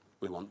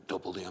 We want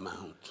double the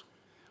amount.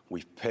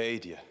 We've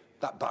paid you.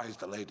 That buys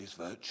the lady's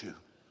virtue,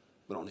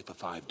 but only for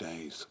 5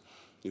 days.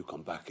 You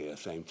come back here,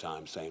 same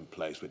time, same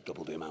place, with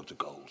double the amount of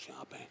gold,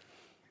 Sharpe.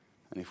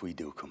 And if we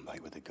do come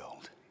back with the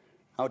gold,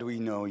 how do we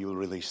know you'll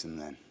release them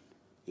then?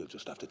 You'll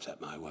just have to take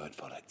my word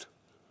for it.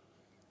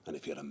 And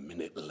if you're a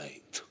minute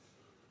late,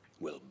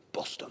 we'll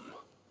bust them.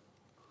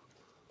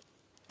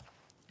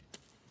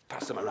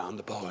 Pass them around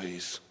the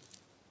boys.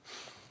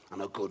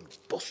 And a good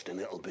busting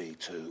it'll be,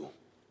 too.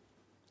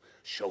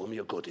 Show them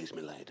your goodies,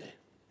 milady.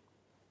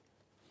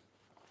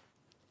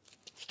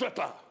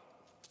 Stripper!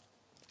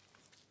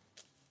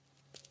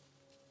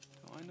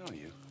 Oh, I know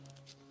you.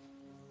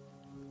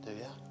 Do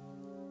ya?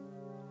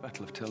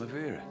 Battle of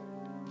Talavera.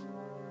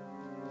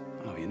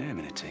 I'll have your name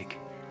in a tick.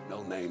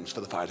 No names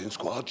for the fighting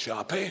squad,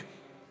 Sharpe.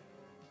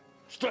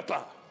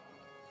 Stripper!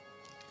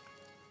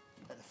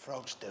 Let the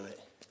frogs do it.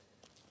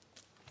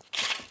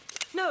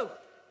 No!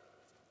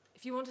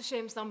 If you want to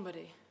shame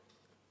somebody,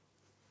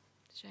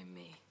 shame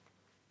me.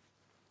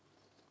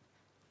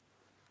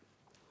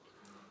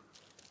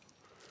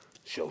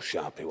 Show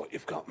Sharpe what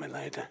you've got,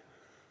 milady.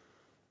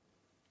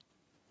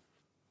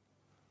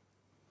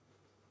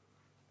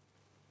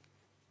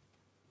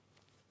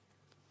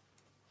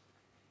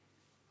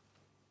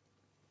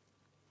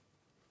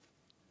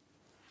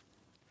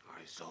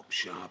 Eyes up,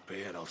 Sharpe,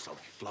 or else I'll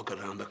flog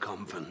around the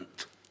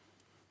convent.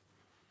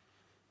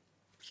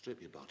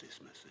 Strip your bodice,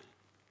 missy.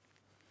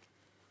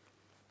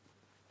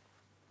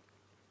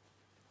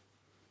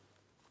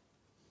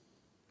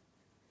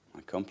 My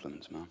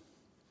compliments, ma'am.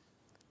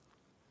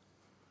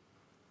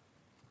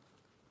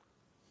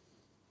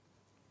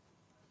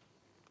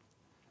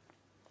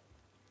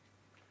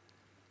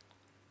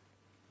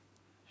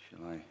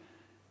 Shall I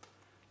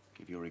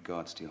give your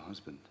regards to your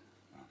husband,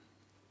 ma'am?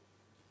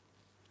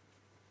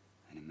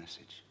 Any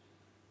message?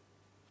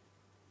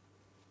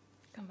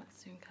 Come back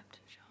soon, Captain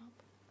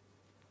Sharpe.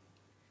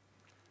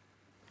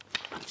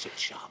 That's it,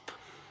 Sharpe.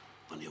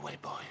 On your way,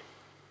 boy.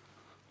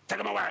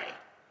 Take him away!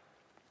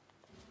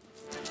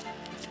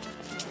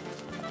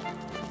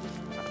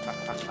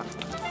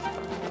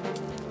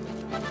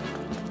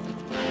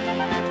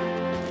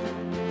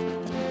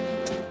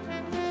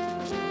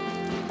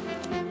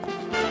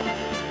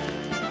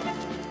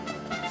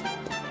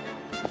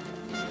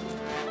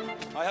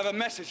 I have a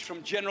message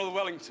from General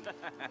Wellington.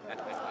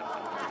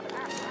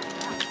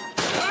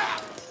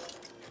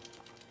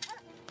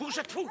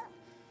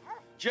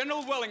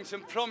 General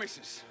Wellington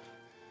promises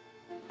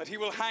that he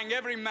will hang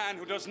every man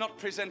who does not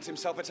present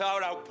himself at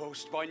our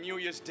outpost by New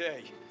Year's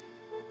Day.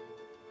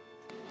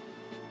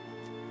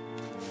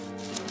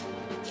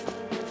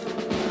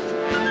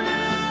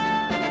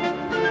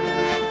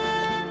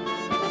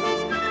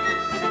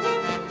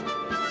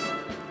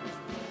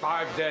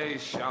 "5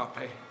 days,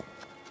 Sharpe.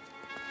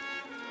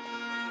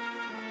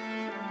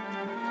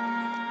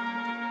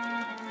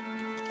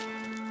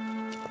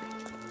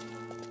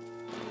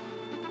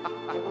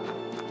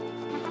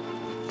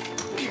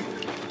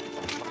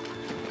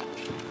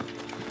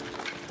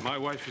 My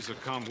wife is a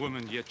calm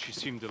woman, yet she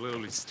seemed a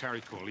little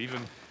hysterical.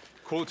 Even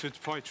quoted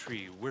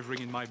poetry,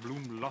 withering in my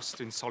bloom, lost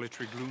in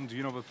solitary gloom. Do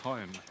you know the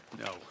poem?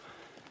 No.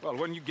 Well,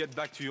 when you get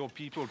back to your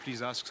people,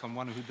 please ask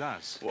someone who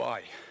does.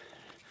 Why?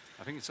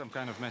 I think it's some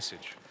kind of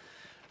message.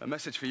 A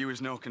message for you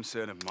is no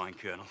concern of mine,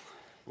 Colonel.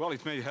 Well,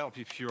 it may help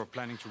if you're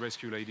planning to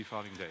rescue Lady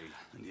Farthingale.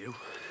 And you?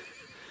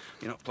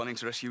 You're not planning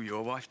to rescue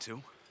your wife,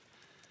 too?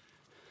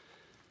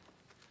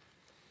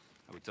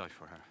 I would die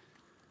for her.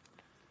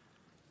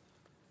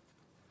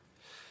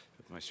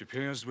 My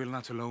superiors will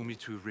not allow me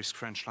to risk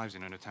French lives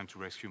in an attempt to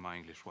rescue my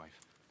English wife.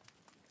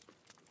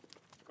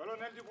 Colonel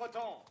du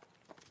Breton.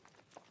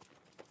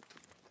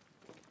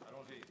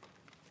 Allons-y.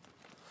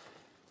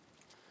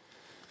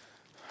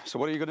 So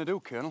what are you going to do,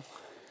 Colonel?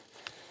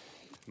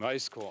 My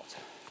escort.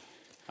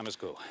 I must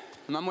go.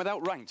 A man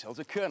without rank tells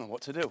a colonel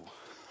what to do.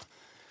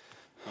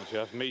 Don't you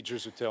have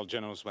majors who tell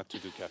generals what to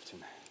do, Captain?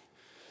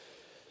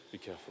 Be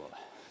careful.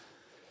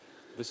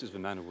 This is the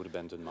man who would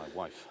abandon my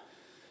wife.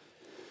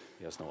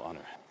 He has no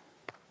honor.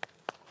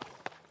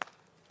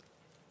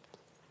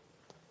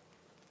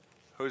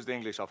 Who's the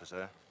English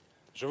officer?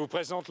 Je vous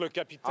présente le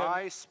capitaine.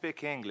 I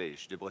speak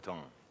English, de Breton.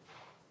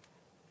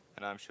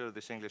 And I'm sure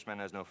this Englishman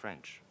has no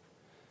French.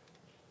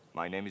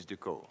 My name is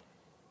Ducot.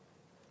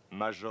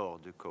 Major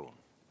Ducot.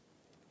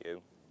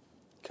 You?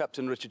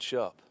 Captain Richard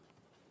Sharpe.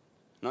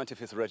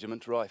 95th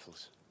Regiment,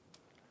 Rifles.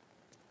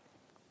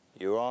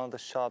 You are the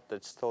Sharpe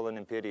that stole an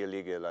Imperial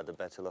Eagle at the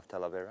Battle of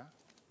Talavera?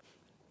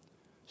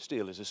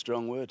 Steal is a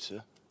strong word,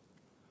 sir.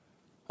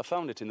 I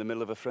found it in the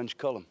middle of a French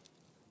column.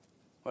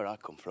 Where I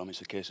come from,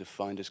 it's a case of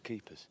finders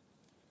keepers.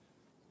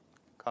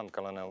 Come,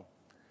 Colonel.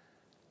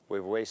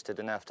 We've wasted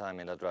enough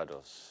time in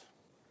Adrados.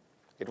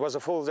 It was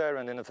a fool's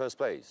errand in the first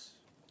place.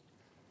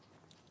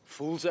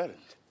 Fool's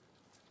errand?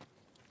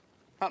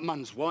 That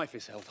man's wife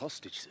is held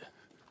hostage, sir.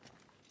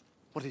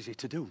 What is he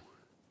to do?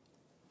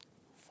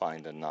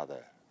 Find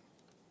another.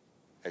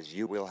 As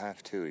you will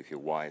have to if your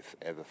wife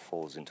ever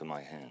falls into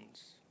my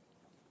hands.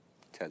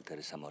 Tell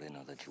Teresa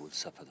Moreno that she will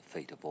suffer the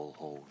fate of all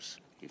whores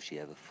if she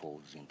ever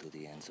falls into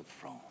the hands of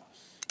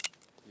France.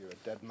 You're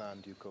a dead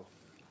man, Duco.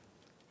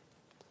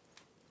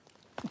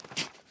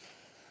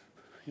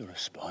 You're a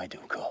spy,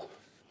 Duco.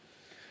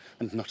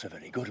 And not a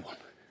very good one.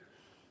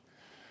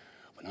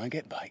 When I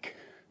get back,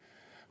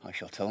 I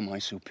shall tell my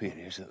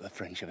superiors that the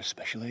French have a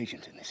special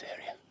agent in this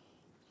area.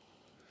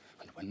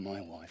 And when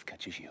my wife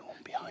catches you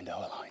behind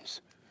our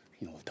lines,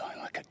 you'll die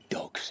like a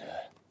dog, sir.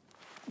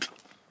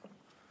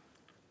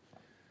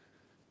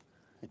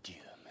 Adieu,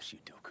 Monsieur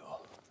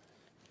Ducot.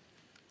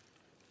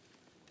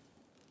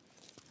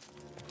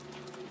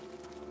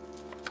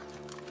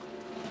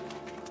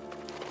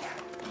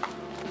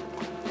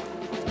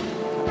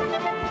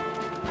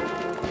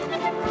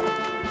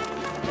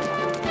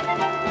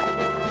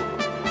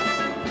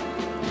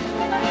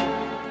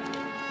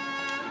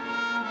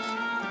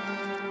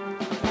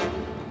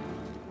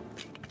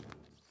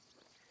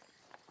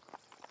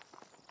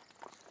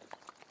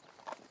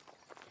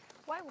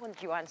 Why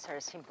won't you answer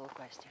a simple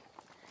question?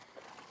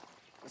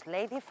 Is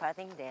Lady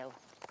Farthingale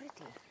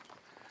pretty?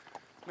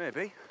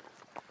 Maybe.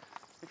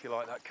 If you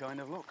like that kind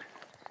of look.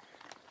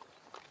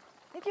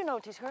 Did you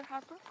notice her,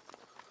 Harper?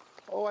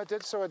 Oh, I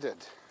did, so I did.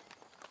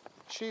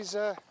 She's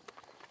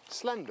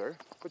slender,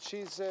 but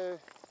she's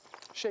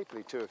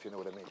shapely too, if you know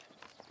what I mean.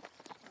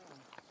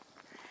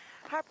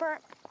 Harper,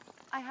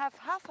 I have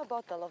half a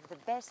bottle of the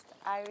best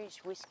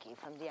Irish whiskey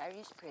from the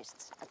Irish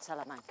priests at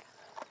Salamanca.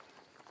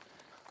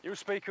 You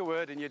speak a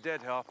word and you're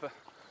dead, Harper.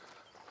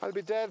 I'll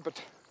be dead,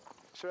 but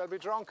sure I'll be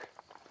drunk.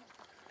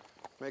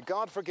 May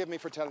God forgive me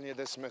for telling you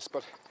this, miss,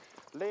 but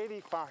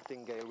Lady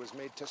Farthingale was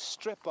made to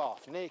strip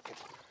off naked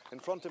in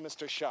front of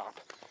Mr.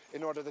 Sharpe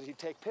in order that he'd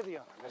take pity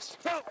on her, miss.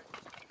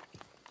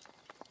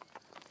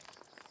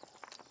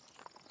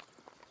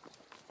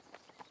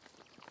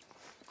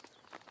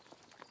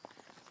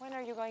 When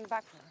are you going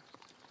back for her?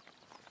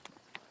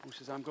 Who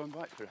says I'm going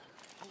back for her?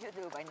 You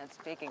do by not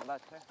speaking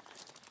about her.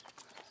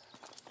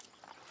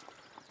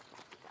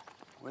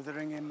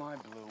 Withering in my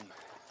bloom,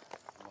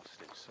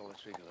 lost in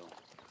solitary gloom.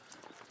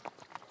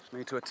 It's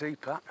me to a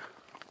teapot.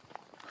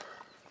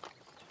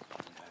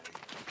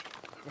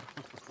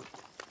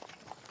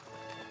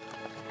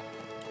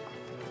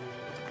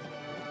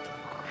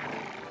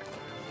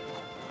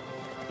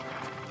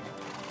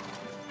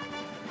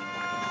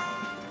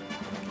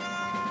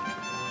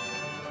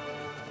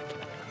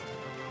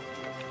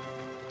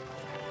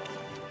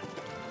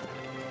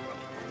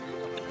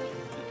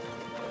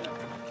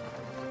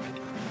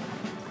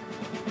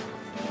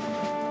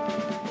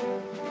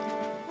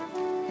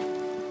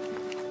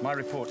 My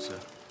report, sir.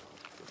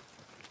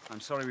 I'm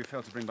sorry we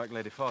failed to bring back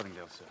Lady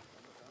Farthingale, sir.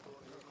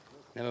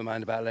 Never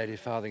mind about Lady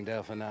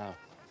Farthingale for now.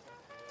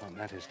 What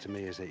matters to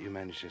me is that you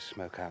managed to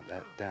smoke out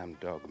that damn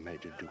dog,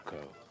 Major Ducot.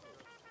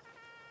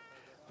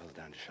 Well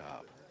done,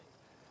 Sharpe.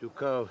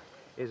 Ducot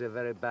is a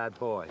very bad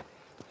boy.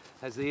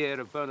 Has the ear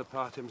of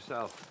Bonaparte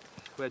himself.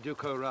 Where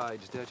Ducot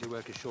rides, dirty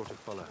work is sure to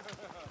follow.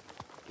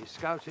 He's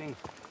scouting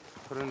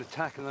for an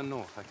attack in the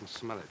north. I can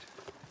smell it.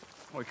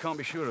 Well, we can't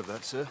be sure of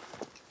that, sir.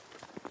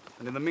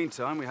 And in the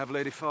meantime, we have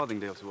Lady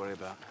Farthingale to worry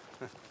about.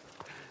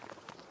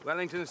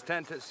 Wellington's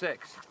tent at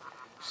 6.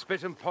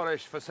 Spit and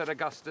polish for Sir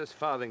Augustus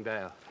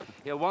Farthingale.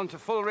 He'll want a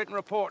full written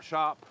report,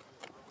 Sharpe.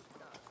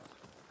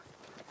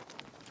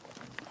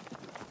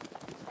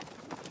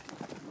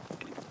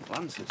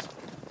 Lancers?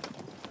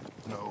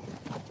 No.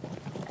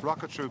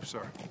 Rocket troops,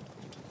 sir.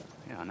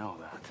 Yeah, I know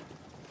that.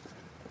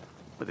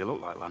 But they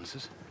look like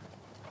lancers.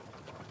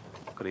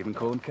 Could even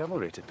call them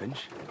cavalry to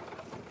pinch.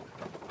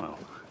 Well,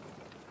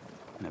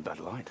 in a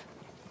bad light.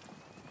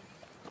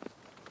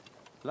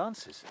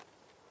 Lances?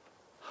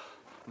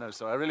 No,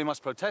 sir, I really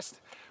must protest.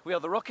 We are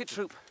the rocket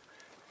troop,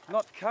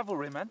 not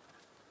cavalrymen.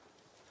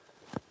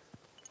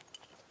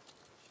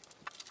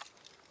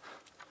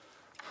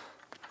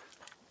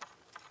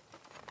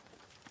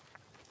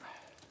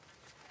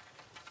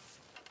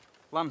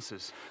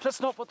 Lancers. That's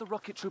not what the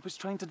rocket troop is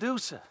trained to do,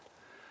 sir.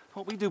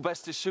 What we do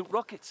best is shoot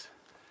rockets.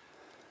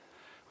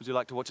 Would you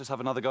like to watch us have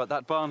another go at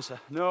that barn, sir?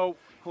 No.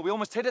 Well, we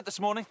almost hit it this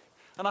morning,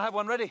 and I have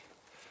one ready.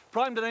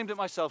 Primed and aimed at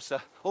myself,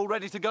 sir. All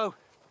ready to go.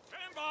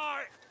 Stand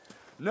by!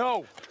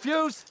 No.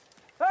 Fuse!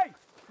 Hey!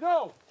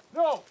 No!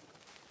 No!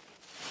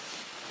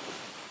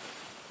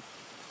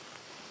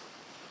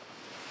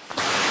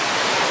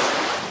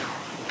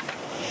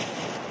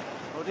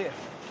 Oh, dear.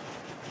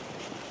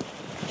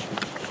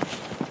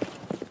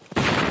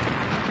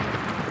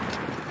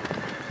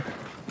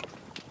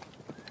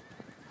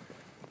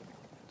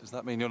 Does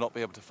that mean you'll not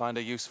be able to find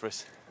a use for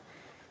us,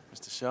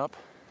 Mr. Sharpe?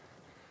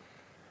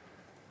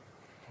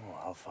 Oh,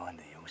 I'll find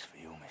a use for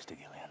you, Mr.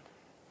 Gillian.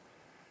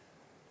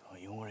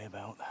 Don't you worry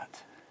about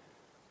that.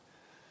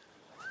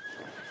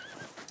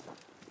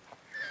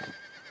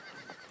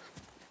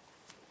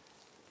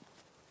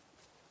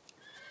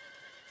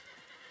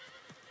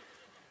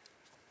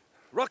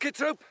 Rocket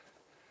troop,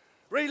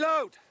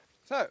 reload!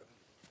 So,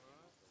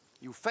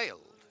 you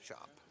failed,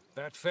 Sharpe.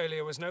 That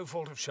failure was no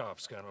fault of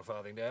Sharpe's, Colonel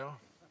Farthingdale.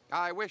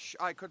 I wish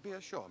I could be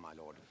as sure, my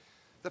lord.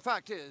 The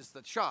fact is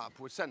that Sharpe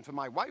was sent for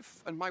my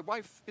wife, and my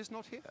wife is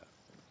not here.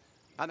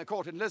 And the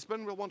court in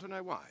Lisbon will want to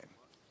know why.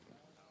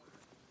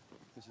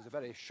 This is a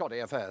very shoddy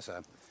affair,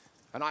 sir,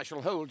 and I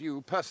shall hold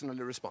you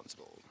personally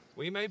responsible.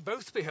 We may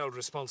both be held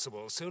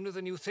responsible sooner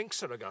than you think,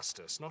 Sir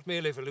Augustus, not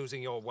merely for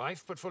losing your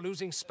wife, but for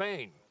losing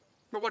Spain.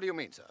 But what do you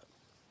mean, sir?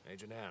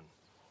 Major Nan.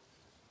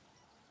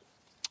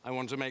 I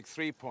want to make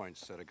 3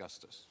 points, Sir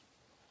Augustus.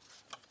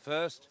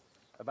 First,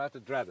 about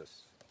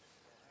Adradas.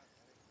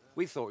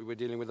 We thought we were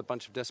dealing with a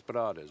bunch of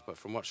desperados, but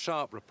from what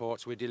Sharpe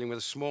reports, we're dealing with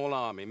a small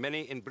army,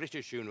 many in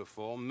British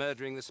uniform,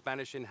 murdering the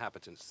Spanish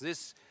inhabitants.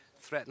 This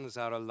threatens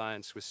our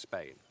alliance with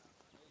Spain.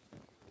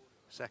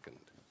 Second,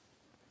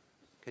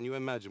 can you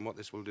imagine what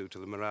this will do to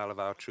the morale of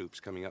our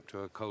troops coming up to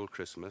a cold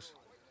Christmas?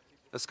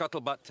 The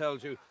scuttlebutt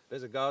tells you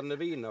there's a Garden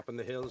of Eden up in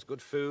the hills,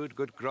 good food,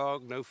 good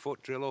grog, no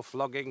foot drill or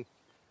flogging.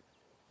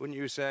 Wouldn't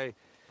you say,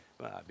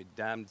 well, I'd be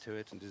damned to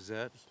it and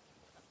desert?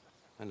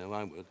 I know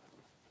I would.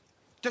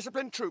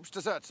 Disciplined troops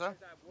desert, sir?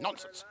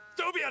 Nonsense.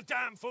 Don't be a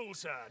damn fool,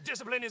 sir.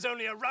 Discipline is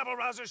only a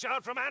rabble-rouser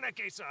shout from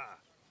anarchy, sir.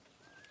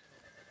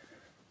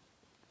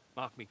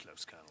 Mark me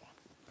close, Colonel.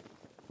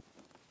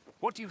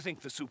 What do you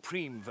think the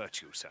supreme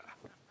virtue, sir?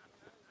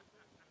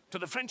 To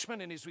the Frenchman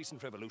in his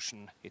recent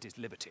revolution, it is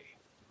liberty.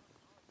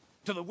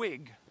 To the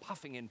Whig,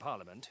 puffing in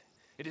Parliament,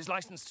 it is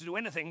licensed to do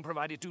anything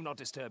provided do not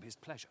disturb his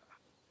pleasure.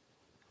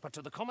 But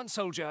to the common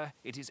soldier,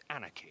 it is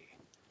anarchy,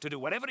 to do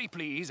whatever he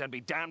please and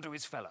be damned to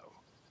his fellow.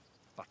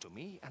 But to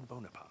me and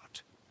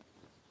Bonaparte,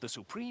 the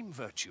supreme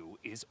virtue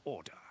is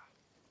order.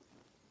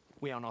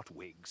 We are not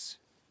Whigs.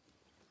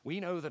 We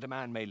know that a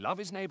man may love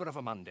his neighbor of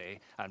a Monday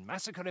and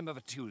massacre him of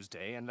a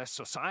Tuesday unless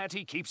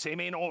society keeps him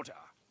in order.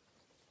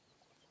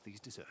 These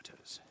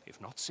deserters, if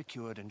not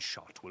secured and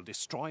shot, will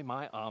destroy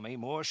my army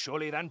more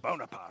surely than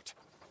Bonaparte.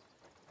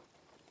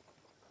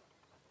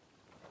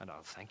 And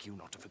I'll thank you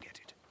not to forget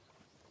it.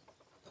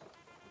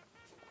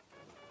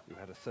 You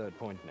had a third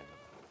point now.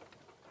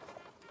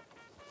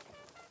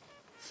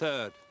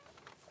 Third,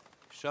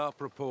 Sharpe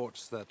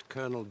reports that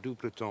Colonel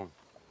Dubreton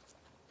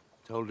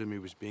told him he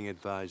was being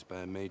advised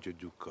by a Major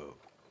Ducos.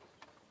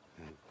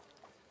 And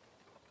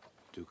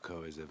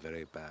Ducos is a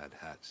very bad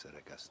hat, Sir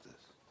Augustus.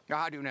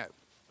 How do you know?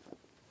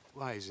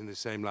 Why, he's in the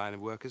same line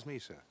of work as me,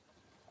 sir.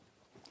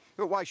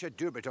 Well, why should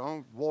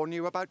Dubreton warn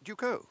you about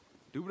Ducos?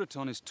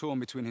 Dubreton is torn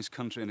between his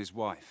country and his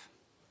wife.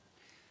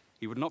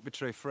 He would not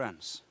betray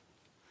France,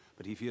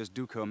 but he fears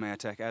Ducos may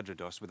attack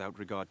Adrados without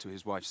regard to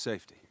his wife's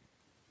safety.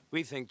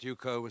 We think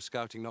Ducos was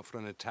scouting not for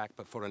an attack,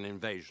 but for an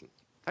invasion.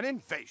 An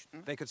invasion?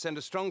 They could send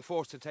a strong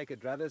force to take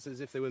Adradas as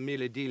if they were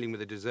merely dealing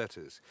with the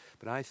deserters.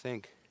 But I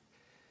think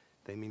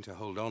they mean to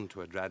hold on to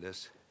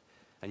Adradas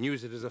and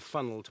use it as a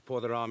funnel to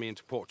pour their army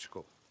into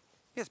Portugal.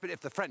 Yes, but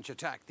if the French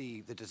attack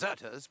the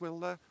deserters,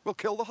 we'll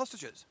kill the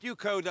hostages.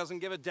 Ducos doesn't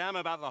give a damn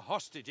about the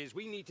hostages.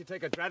 We need to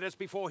take Adradas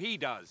before he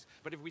does.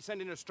 But if we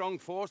send in a strong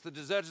force, the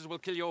deserters will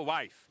kill your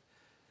wife.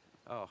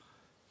 Oh,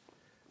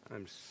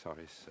 I'm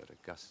sorry, Sir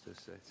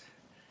Augustus. It's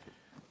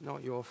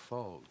not your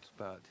fault,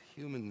 but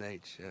human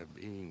nature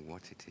being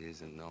what it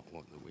is and not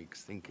what the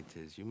Whigs think it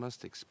is, you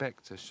must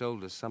expect to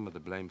shoulder some of the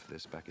blame for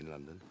this back in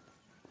London.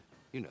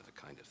 You know the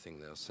kind of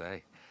thing they'll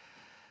say.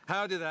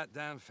 How did that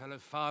damn fellow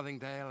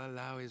Farthingdale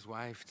allow his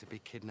wife to be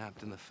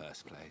kidnapped in the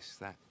first place?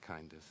 That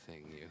kind of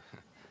thing,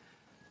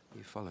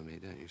 you follow me,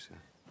 don't you, sir?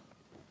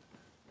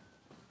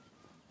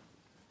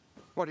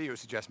 What do you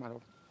suggest, my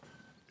lord?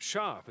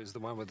 Sharpe is the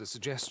one with the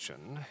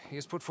suggestion. He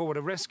has put forward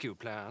a rescue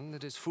plan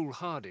that is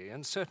foolhardy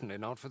and certainly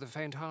not for the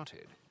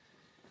faint-hearted.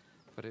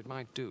 But it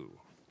might do.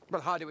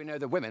 Well, how do we know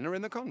the women are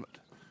in the convent?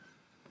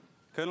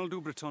 Colonel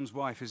Dubreton's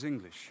wife is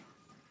English.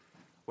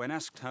 When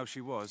asked how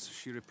she was,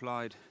 she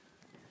replied,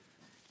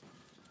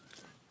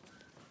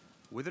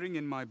 Withering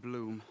in my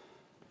bloom,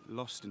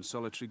 lost in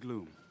solitary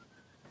gloom.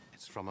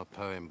 It's from a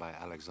poem by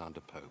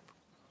Alexander Pope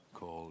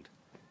called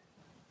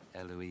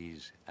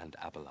Eloise and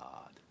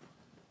Abelard.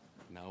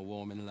 Now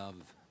warm in love,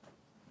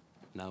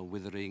 now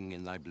withering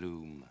in thy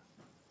bloom,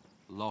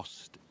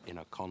 lost in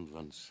a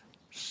convent's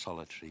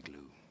solitary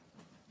gloom.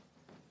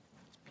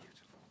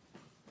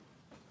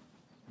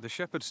 The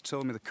shepherds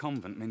told me the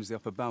convent means the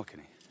upper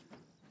balcony.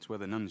 It's where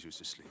the nuns used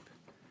to sleep.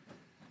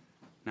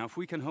 Now, if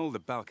we can hold the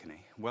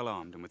balcony, well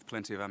armed and with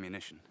plenty of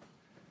ammunition,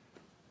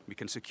 we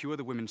can secure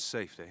the women's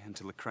safety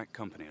until the crack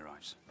company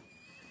arrives.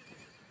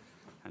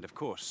 And of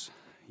course,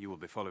 you will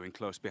be following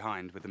close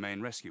behind with the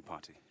main rescue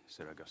party,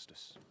 Sir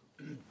Augustus.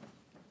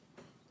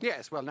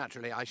 Yes, well,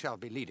 naturally, I shall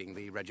be leading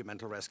the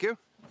regimental rescue.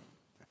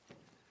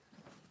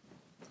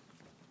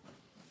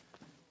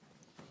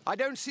 I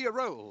don't see a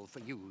role for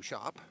you,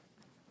 Sharpe.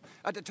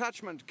 A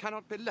detachment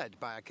cannot be led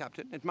by a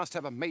captain. It must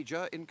have a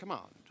major in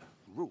command.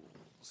 Rules.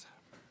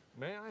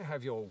 May I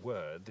have your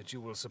word that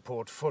you will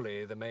support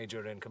fully the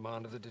major in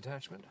command of the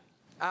detachment?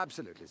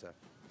 Absolutely, sir.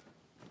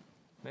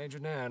 Major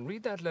Nan,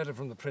 read that letter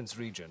from the Prince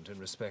Regent in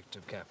respect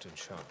of Captain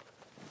Sharpe.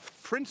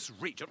 Prince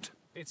Regent?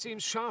 It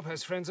seems Sharpe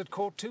has friends at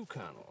court too,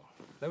 Colonel.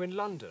 Though in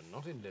London,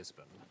 not in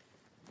Lisbon.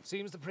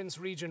 Seems the Prince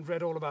Regent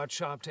read all about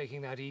Sharpe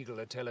taking that eagle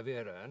at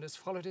Talavera and has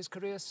followed his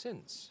career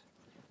since.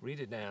 Read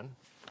it, Nan.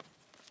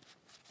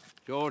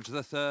 George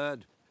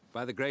III,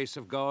 by the grace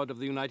of God of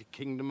the United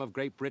Kingdom of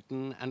Great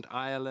Britain and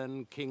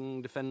Ireland,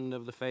 King, Defender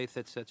of the Faith,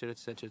 etc.,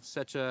 etc.,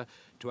 etc.,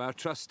 to our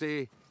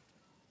trusty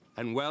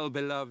and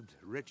well-beloved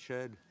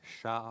Richard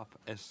Sharpe,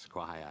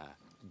 Esquire,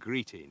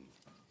 greeting.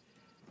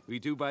 We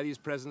do by these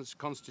presents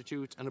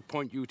constitute and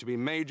appoint you to be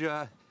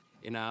major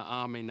in our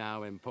army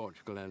now in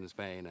Portugal and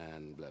Spain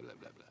and blah, blah,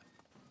 blah, blah.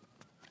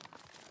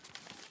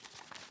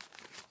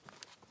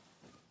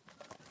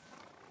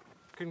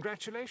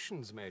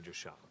 Congratulations, Major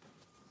Sharpe.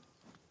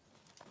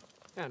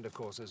 And, of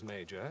course, as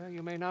Major,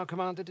 you may now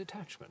command the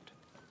detachment.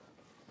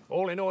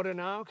 All in order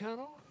now,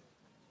 Colonel?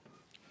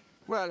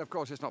 Well, of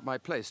course, it's not my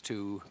place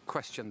to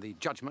question the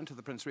judgment of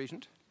the Prince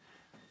Regent.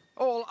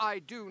 All I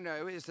do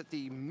know is that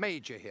the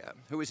Major here,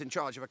 who is in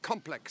charge of a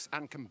complex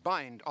and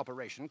combined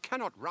operation,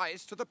 cannot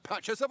rise to the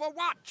purchase of a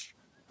watch.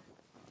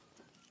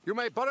 You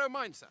may borrow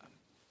mine, sir.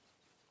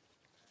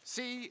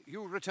 See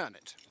you return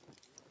it.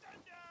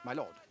 My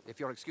lord, if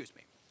you'll excuse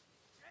me.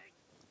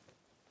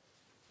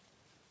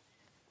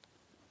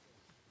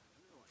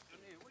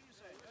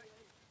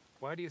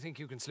 Why do you think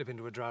you can slip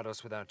into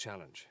Adrados without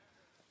challenge?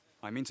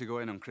 I mean to go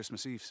in on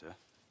Christmas Eve, sir.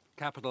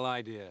 Capital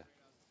idea.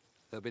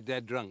 They'll be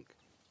dead drunk.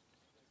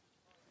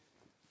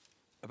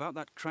 About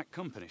that crack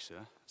company,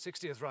 sir?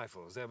 60th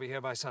Rifles. They'll be here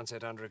by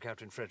sunset under a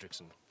Captain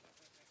Fredrickson.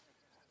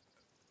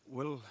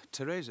 Will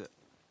Teresa,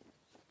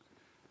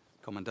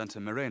 Commandante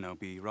Moreno,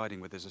 be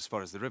riding with us as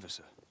far as the river,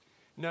 sir?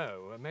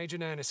 No. Major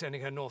Nairn is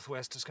sending her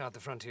northwest to scout the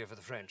frontier for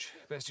the French.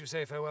 Best you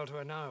say farewell to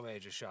her now,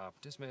 Major Sharpe.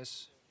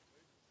 Dismiss.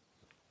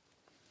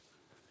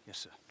 Yes,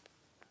 sir.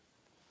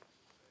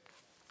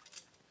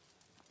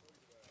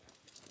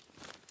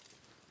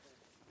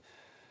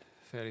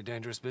 Fairly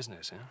dangerous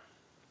business, eh?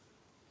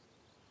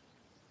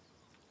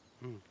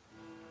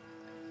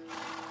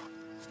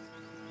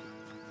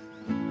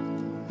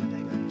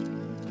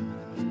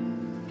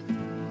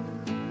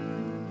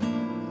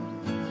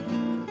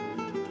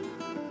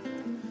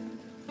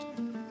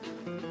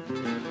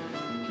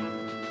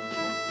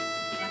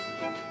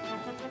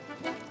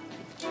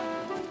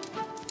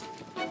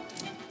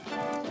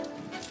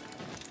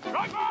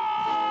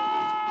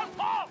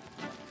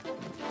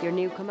 Your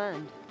new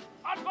command.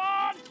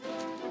 Advance!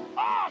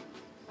 On!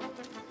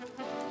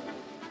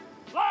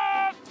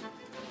 Left!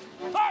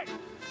 Right!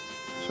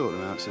 Sort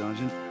them out,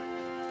 Sergeant.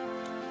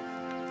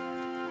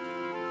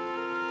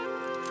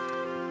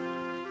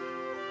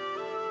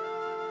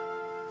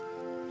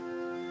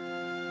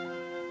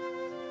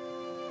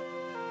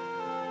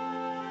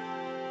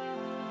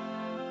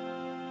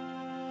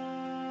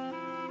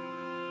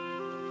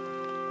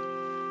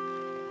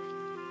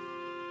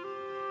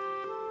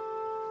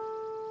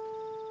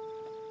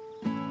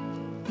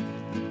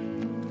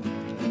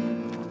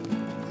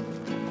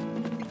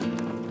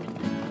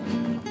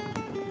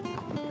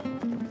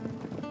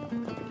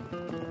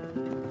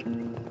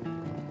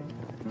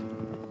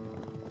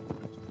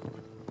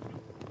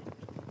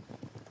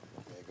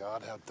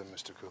 God help them,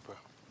 Mr. Cooper.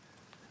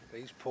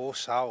 These poor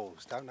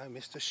souls don't know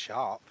Mr.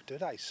 Sharpe, do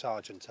they,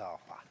 Sergeant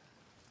Arthur?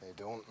 They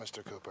don't,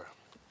 Mr. Cooper.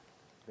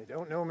 They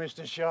don't know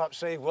Mr. Sharpe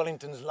saved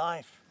Wellington's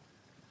life.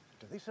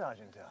 Do they,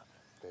 Sergeant Arthur?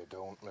 They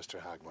don't,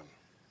 Mr. Hagman.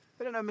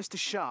 They don't know Mr.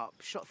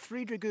 Sharpe shot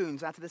 3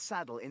 dragoons out of the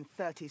saddle in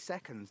 30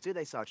 seconds, do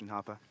they, Sergeant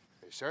Harper?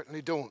 They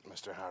certainly don't,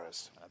 Mr.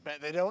 Harris. I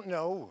bet they don't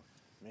know.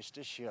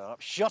 Mr.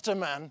 Sharpe shot a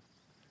man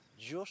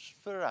just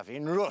for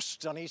having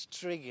rust on his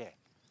trigger.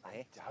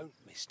 They don't,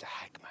 Mr.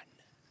 Hagman.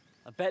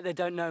 I bet they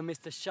don't know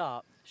Mr.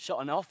 Sharpe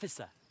shot an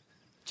officer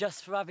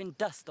just for having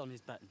dust on his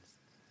buttons.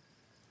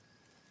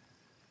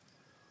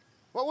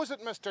 What was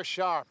it Mr.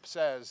 Sharpe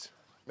says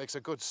makes a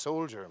good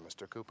soldier,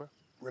 Mr. Cooper?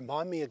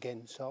 Remind me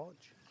again,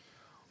 Sarge.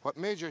 What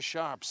Major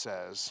Sharpe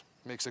says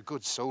makes a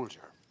good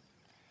soldier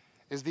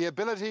is the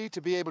ability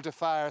to be able to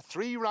fire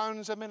 3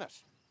 rounds a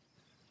minute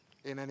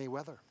in any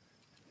weather.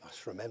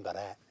 Must remember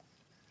that.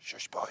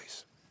 Shush,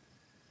 boys.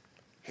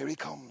 Here he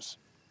comes.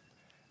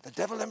 The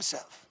devil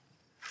himself.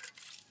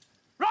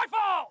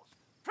 Rifles!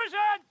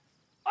 Present!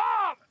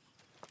 Arms!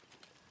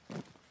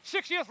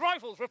 60th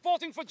Rifles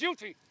reporting for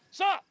duty.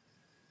 Sir!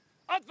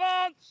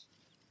 Advance!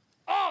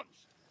 Arms!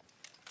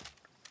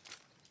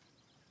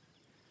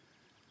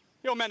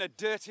 Your men are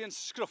dirty and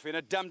scruffy and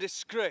a damn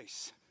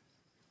disgrace.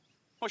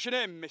 What's your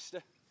name,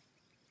 mister?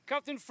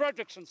 Captain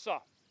Fredrickson, sir.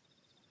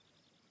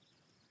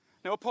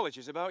 No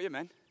apologies about your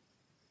men.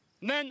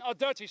 Men are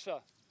dirty, sir.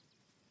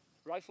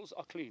 Rifles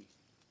are clean.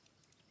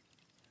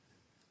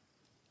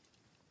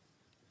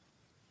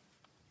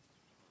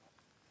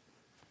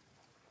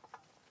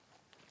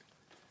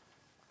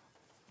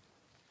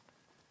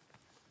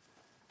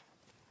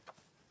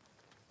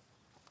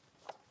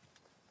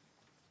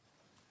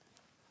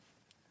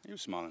 Are you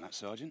smiling at,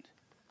 Sergeant?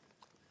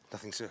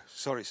 Nothing, sir.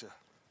 Sorry, sir.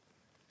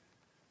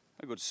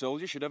 A good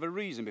soldier should have a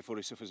reason before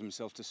he suffers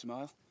himself to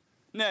smile.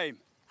 Name?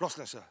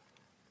 Rosner, sir. Do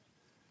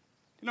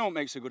you know what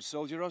makes a good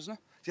soldier, Rosner?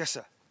 Yes,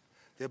 sir.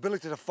 The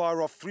ability to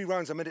fire off 3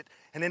 rounds a minute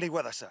in any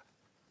weather, sir.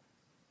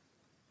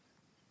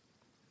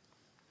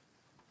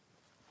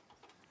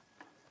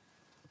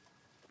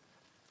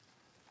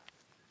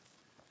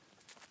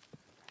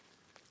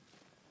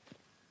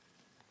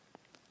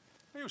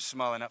 Are you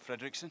smiling at,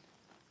 Fredrickson?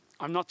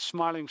 I'm not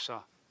smiling, sir.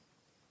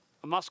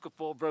 A musket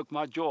ball broke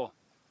my jaw.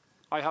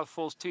 I have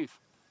false teeth.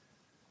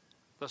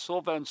 The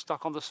sawbone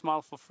stuck on the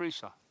smile for free,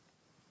 sir.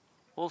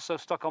 Also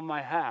stuck on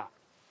my hair.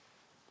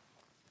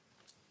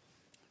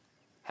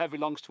 Hair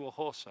belongs to a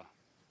horse, sir.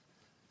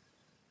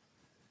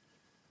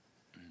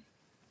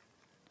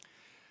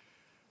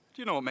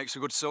 Do you know what makes a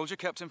good soldier,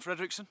 Captain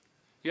Fredrickson?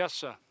 Yes,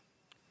 sir.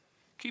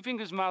 Keeping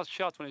his mouth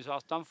shut when he's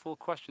asked dumb-fool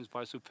questions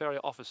by a superior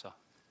officer,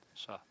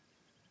 sir.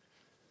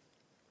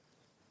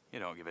 You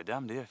don't give a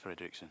damn, do you,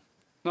 Fredrickson?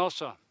 No,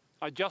 sir.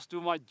 I just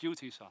do my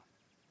duty, sir.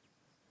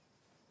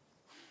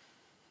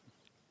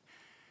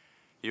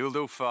 You'll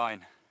do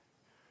fine.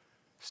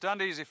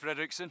 Stand easy,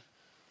 Fredrickson.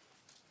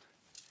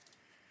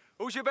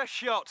 Who's your best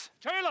shot?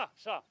 Taylor,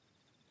 sir.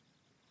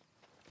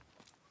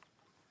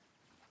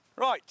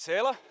 Right,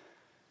 Taylor.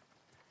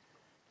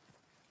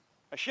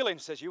 A shilling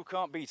says you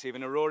can't beat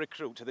even a raw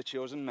recruit to the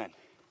chosen men.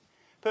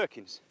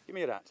 Perkins, give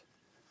me your hat.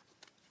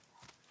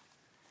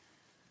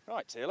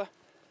 Right, Taylor.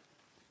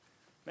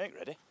 Make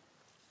ready.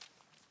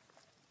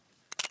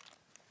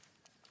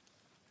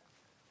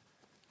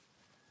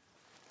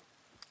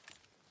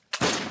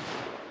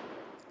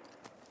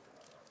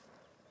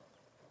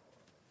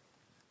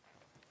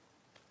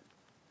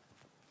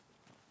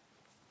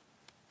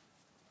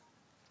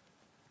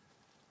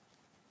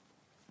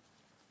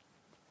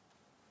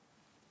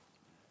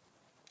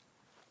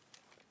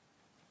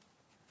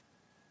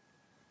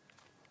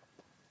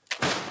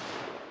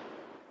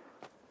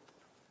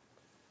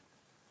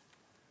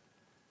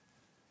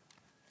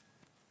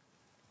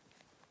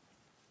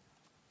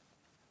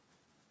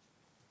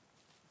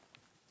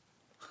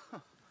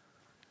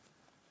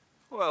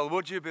 Well,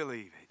 would you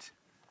believe it?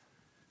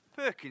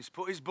 Perkins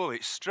put his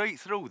bullet straight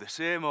through the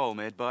same hole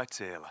made by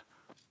Taylor.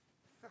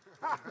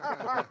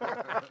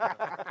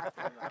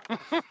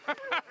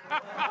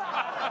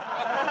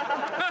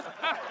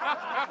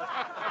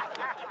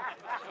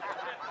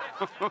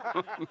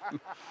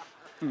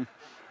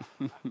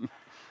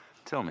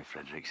 Tell me,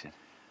 Fredrickson,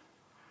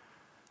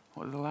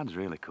 what do the lads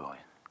really call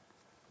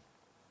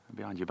you?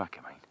 Behind your back,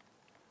 I mean.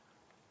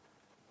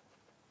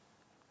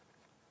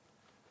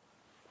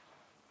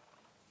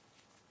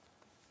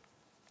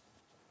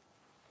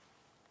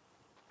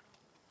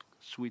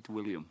 Sweet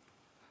William.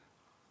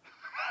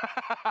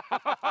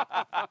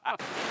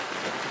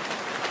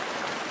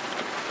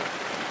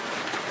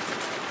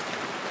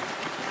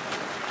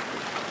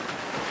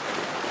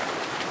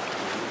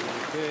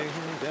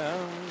 Came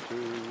down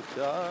to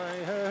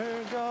tie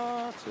her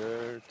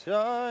garter,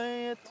 tie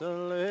it a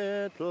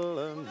little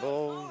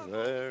above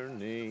their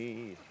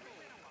knee.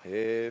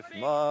 If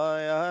my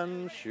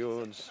hand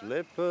should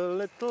slip a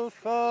little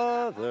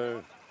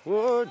farther,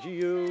 would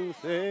you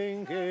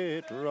think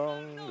it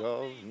wrong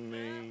of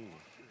me?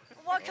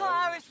 Why can't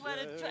Harris wear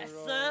a dress,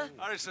 sir?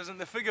 Harris hasn't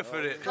the figure for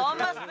it. I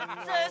must,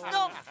 sir, it's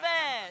not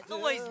fair. It's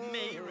always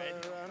me,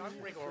 Red.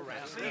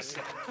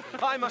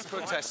 I must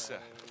protest, sir.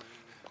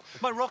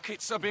 My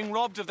rockets are being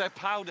robbed of their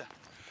powder.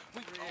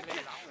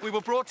 We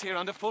were brought here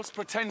under false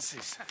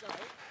pretenses.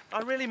 I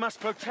really must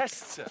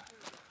protest, sir.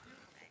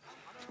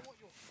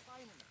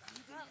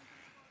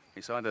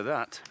 It's either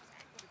that,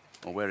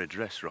 or wear a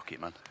dress,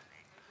 Rocket Man.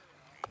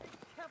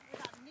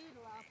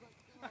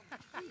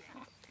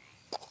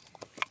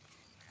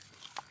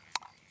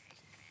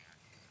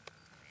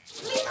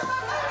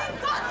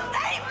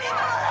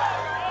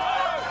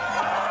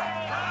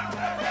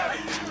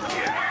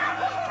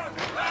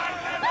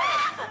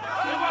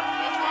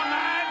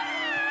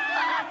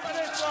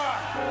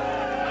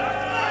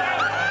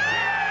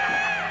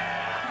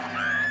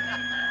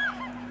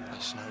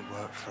 That's no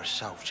work for a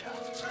soldier.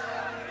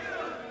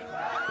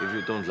 If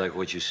you don't like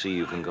what you see,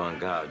 you can go on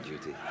guard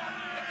duty.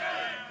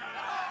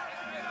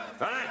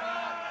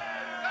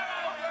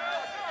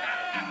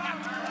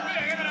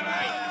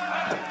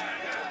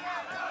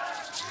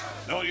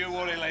 Don't you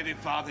worry, Lady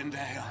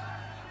Farthingale.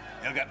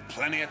 You'll get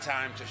plenty of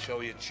time to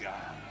show your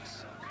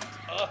charms.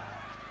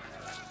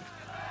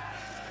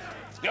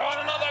 You want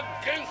another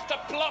goose to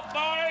plot,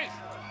 boys?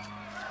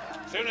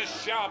 Soon as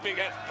Sharpe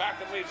gets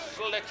back and we've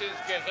slit his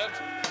gizzard,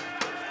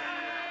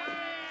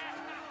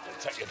 we'll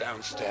take you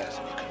downstairs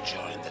and you can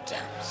join the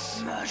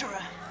dance.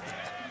 Murderer.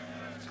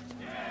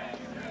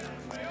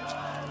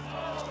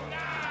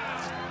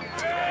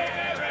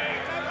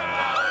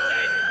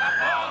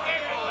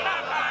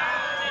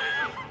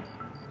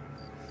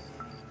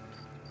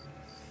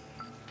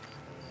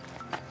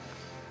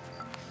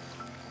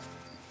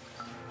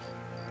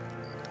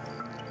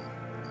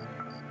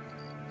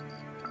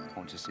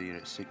 Want to see you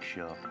at 6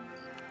 sharp.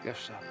 Yes,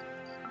 sir.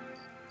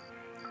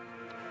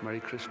 Merry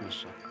Christmas,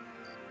 sir.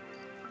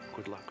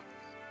 Good luck.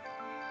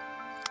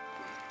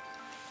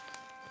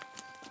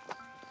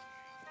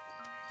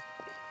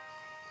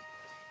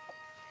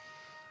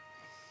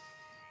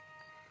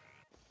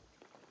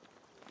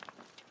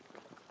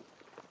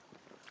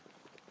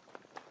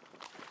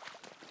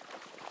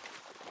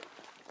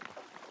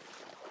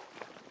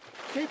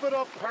 Keep it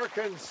up,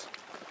 Perkins.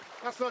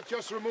 That's not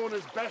just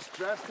Ramona's best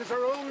dress, it's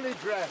her only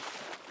dress.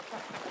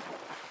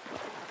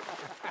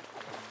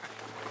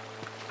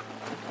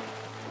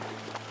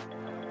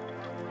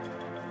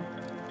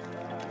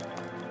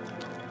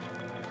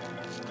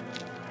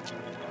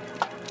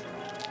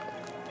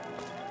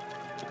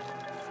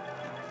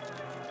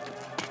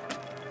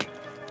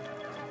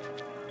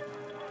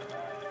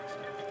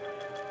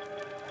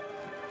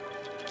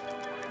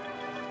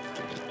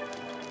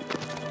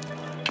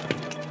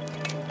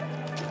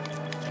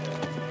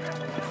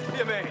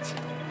 Here, mate.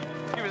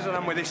 Give us a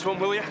hand with this one,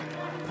 will you?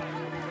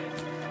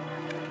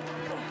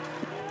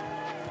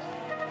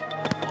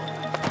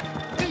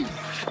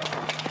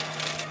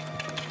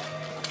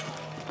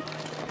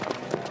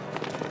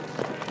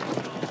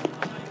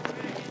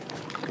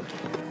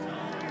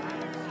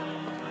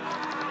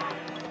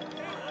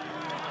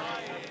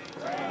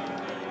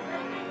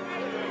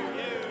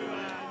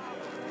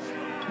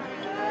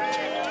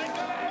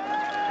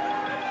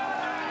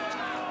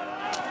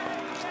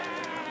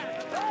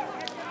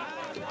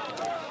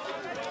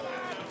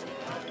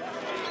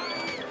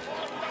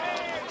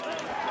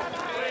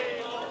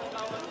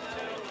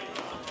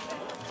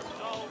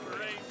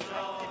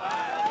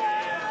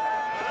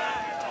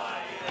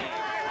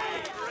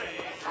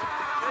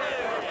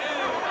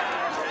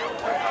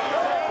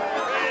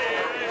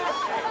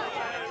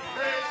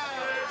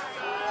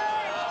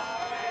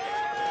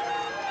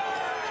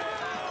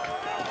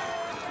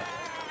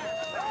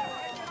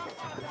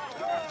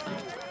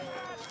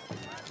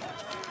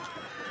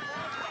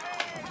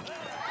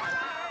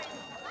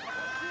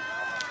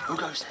 Who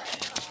goes there?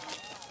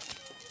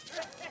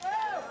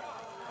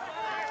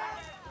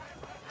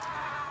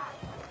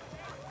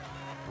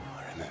 I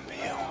remember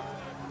you.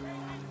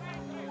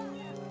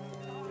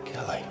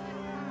 Kelly.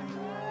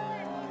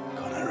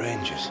 Connor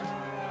Rangers.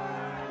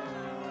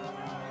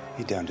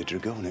 You down to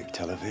Dragonic,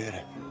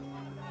 Talavera.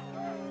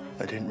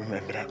 I didn't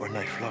remember that when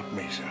they flogged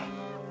me, sir.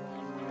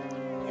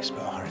 Yes,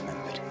 but I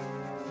remembered.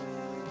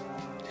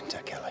 Didn't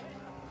I, Kelly?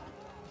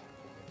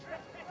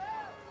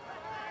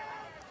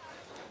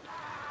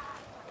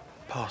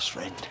 Past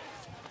friend.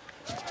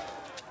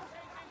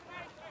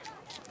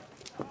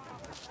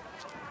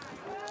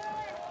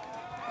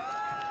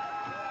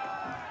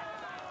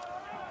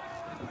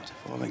 Where's it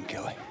falling,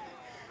 Kelly?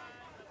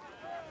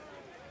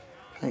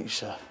 Thank you,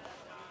 sir.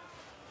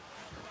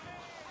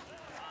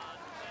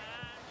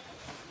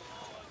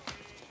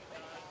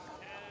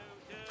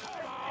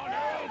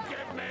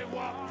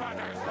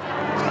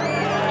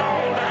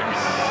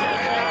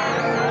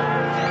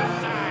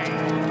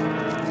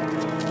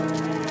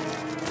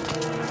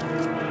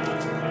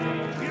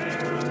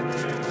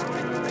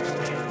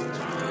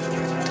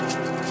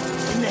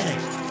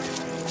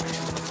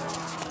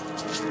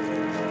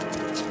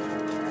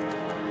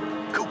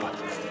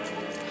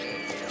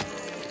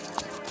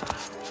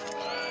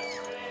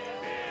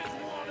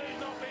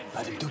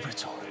 Madame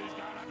Dubreton.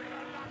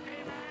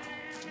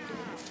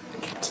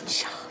 Captain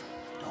Sharpe.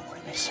 Don't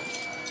worry, miss.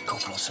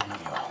 Corporal's son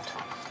of your own.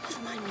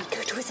 Never mind me.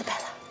 Go to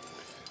Isabella.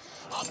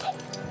 Up.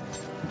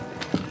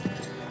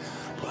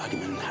 Put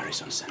Hageman and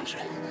Harris on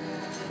sentry.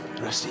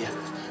 The rest of you,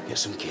 get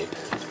some kit.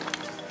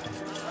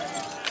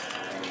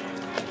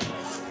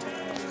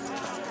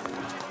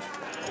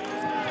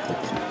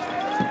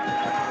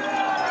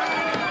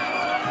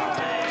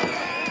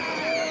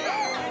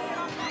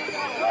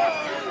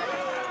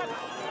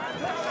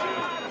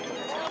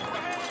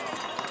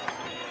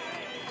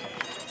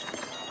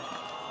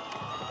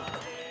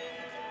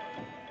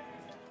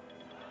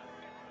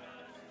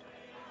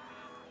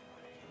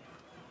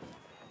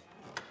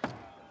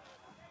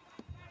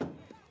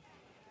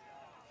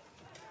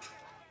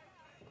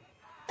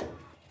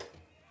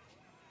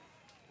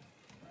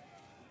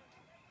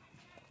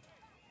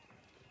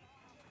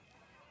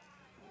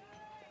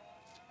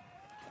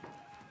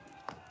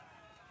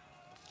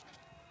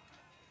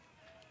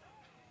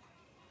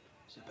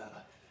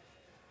 Isabella.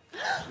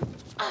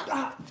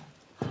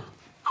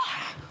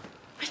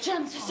 Richard,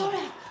 I'm so sorry.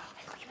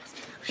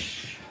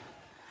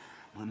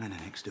 My men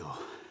are next door.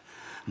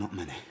 Not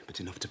many, but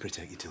enough to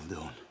protect you till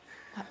dawn.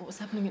 What's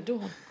happening at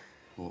dawn?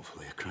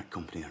 Hopefully a crack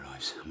company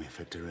arrives and we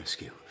effect a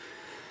rescue.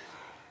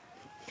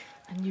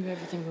 I knew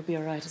everything would be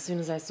all right as soon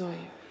as I saw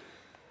you.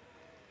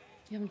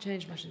 You haven't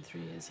changed much in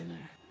 3 years, you know.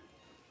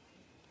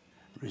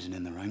 Risen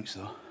in the ranks,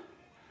 though.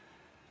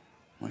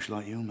 Much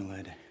like you, my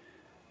lady.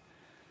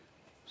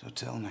 So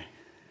tell me,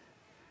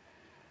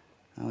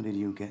 how did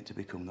you get to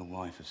become the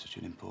wife of such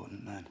an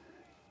important man?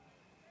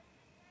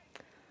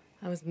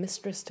 I was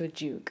mistress to a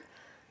duke.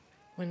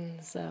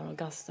 When Sir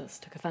Augustus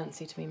took a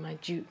fancy to me, my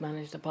duke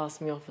managed to pass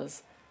me off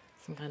as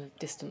some kind of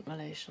distant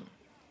relation.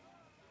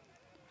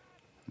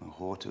 A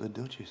whore to a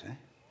duchess, eh?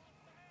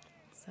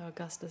 Sir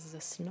Augustus is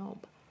a snob.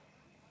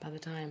 By the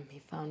time he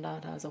found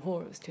out I was a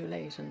whore, it was too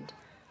late, and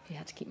he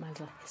had to keep my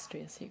little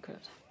history a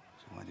secret.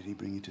 So why did he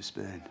bring you to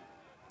Spain?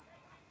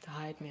 To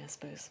hide me, I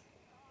suppose.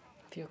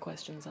 Fewer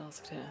questions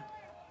asked here.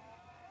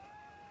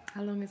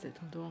 How long is it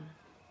till dawn?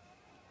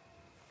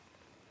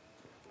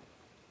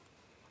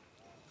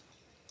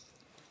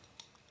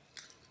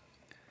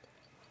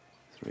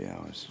 Three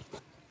hours.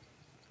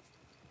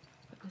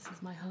 But this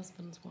is my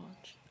husband's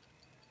watch.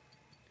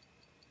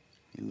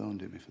 He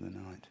loaned it me for the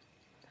night.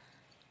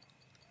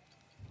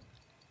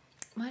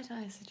 Might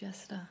I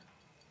suggest a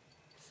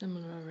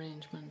similar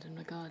arrangement in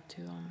regard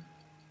to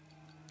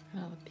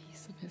another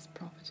piece of his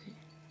property?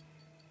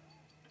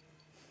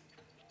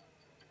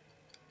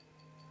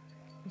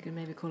 You could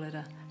maybe call it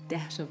a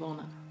debt of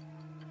honor.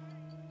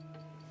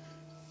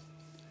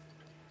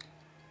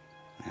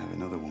 I have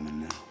another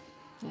woman now.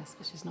 Yes,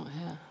 but she's not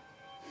here.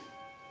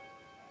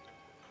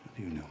 Have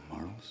you no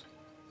morals?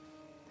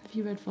 Have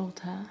you read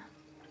Voltaire?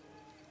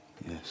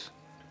 Yes.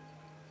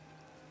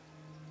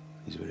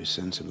 He's very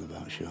sensible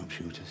about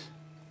sharpshooters.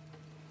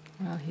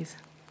 Well, he's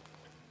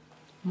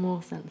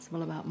more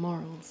sensible about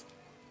morals.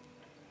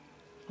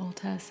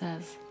 Voltaire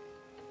says,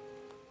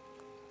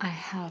 I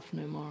have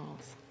no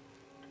morals,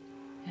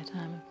 yet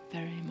I'm a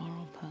very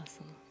moral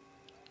person.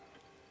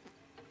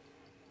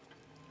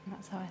 And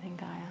that's how I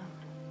think I am.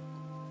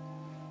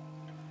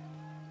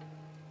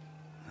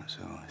 That's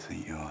how I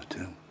think you are,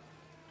 too.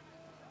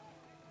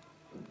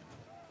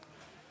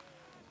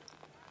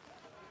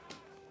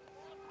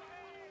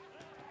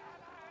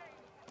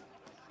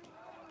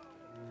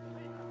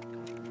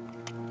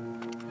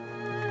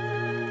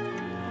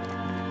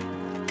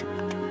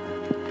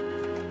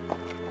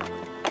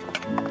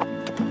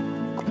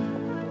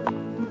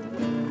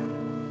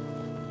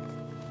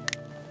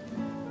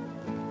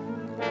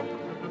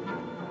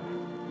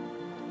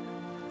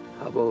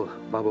 Hubble,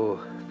 bubble,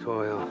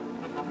 toil,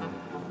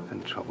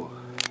 and trouble.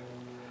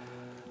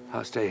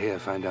 I'll stay here,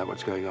 find out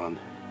what's going on.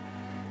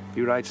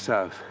 You ride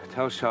south.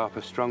 Tell Sharpe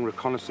a strong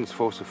reconnaissance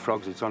force of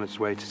frogs is on its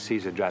way to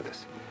seize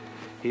Adradas.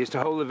 He is to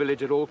hold the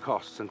village at all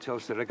costs until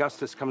Sir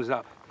Augustus comes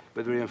up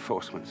with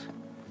reinforcements.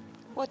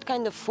 What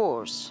kind of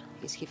force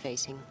is he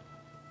facing?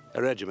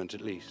 A regiment,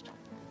 at least.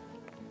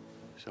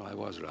 So I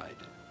was right.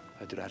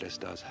 Adradas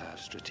does have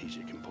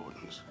strategic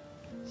importance.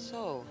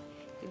 So,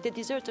 if the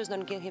deserters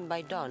don't kill him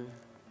by dawn,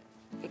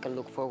 we can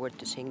look forward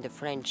to seeing the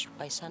French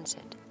by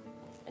sunset.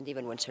 And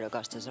even when Sir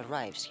Augustus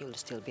arrives, he'll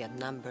still be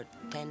outnumbered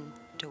 10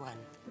 to 1.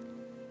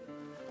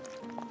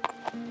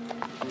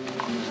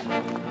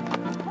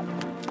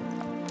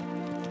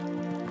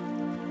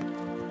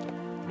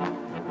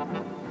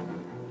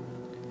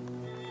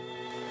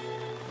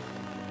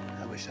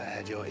 I wish I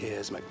had your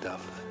ears,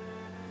 Macduff.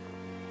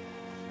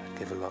 I'd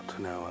give a lot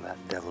to know what that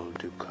devil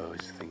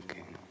Duclos is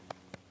thinking.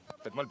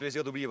 Faites-moi le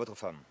plaisir d'oublier votre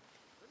femme.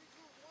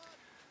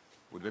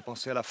 Vous devez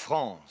penser à la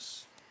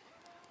France.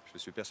 Je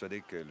suis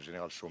persuadé que le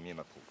général Chaumier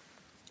m'approuve.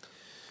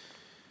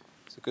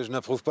 Ce que je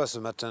n'approuve pas ce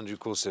matin,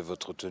 Duclos, c'est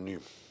votre tenue.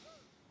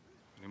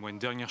 Donnez-moi une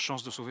dernière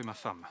chance de sauver ma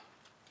femme.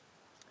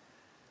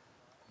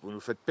 Vous nous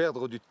faites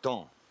perdre du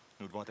temps.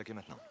 Nous devons attaquer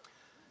maintenant.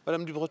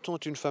 Madame du Breton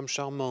est une femme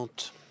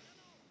charmante.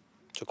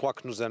 Je crois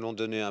que nous allons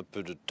donner un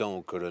peu de temps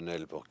au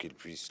colonel pour qu'il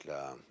puisse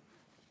la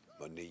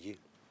monnayer.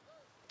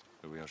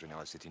 Oui, en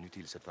général, c'est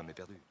inutile. Cette femme est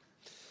perdue.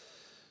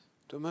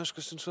 Dommage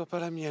que ce ne soit pas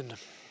la mienne.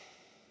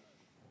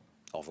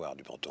 Au revoir,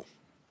 du Breton.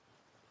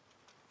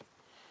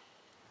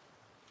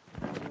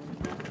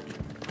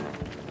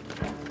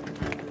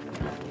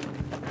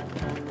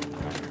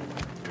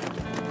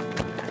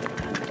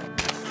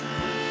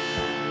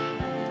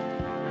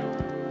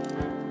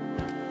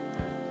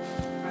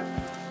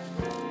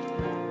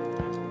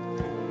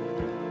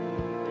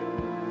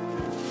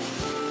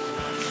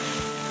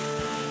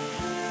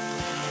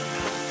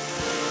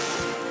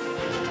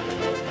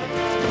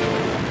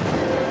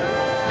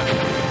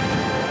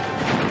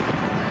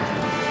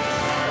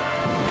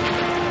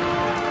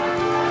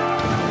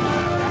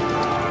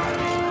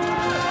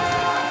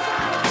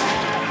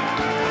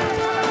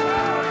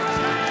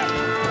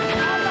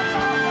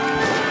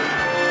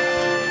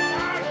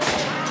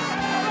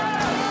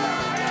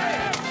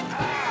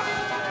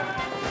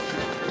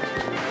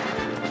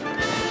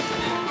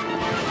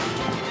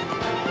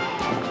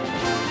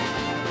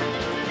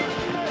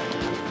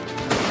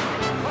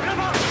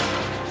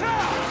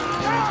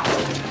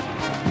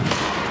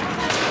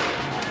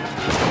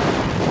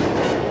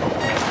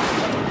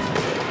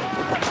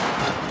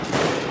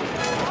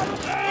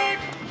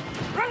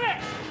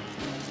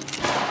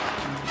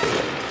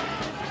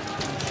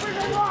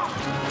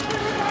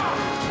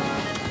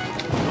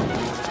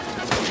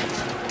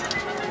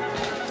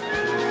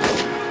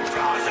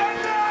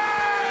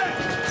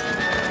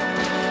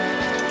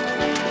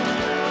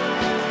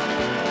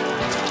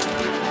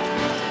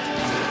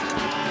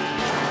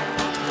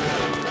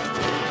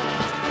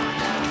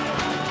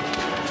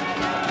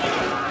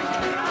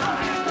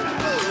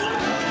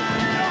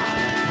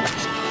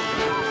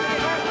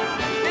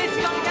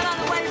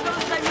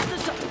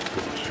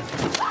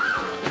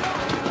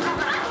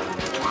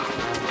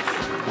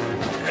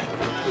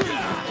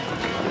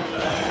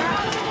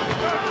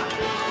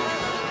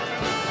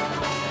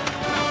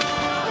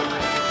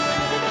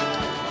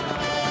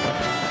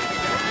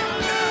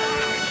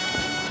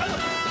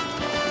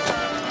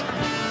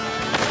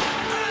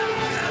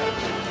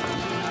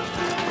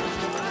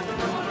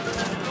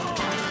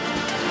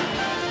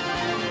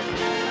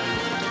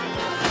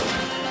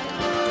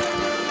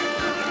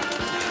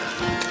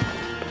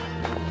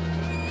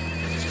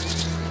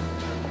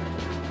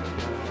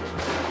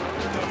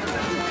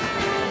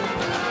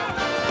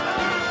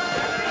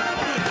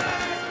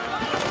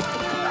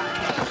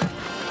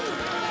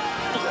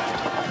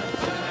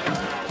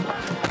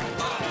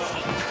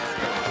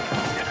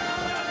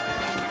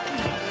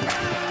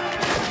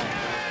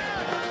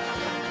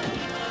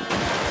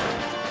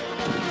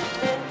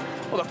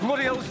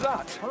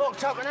 that? I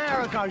locked up an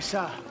hour ago,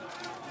 sir.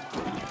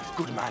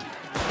 Good man.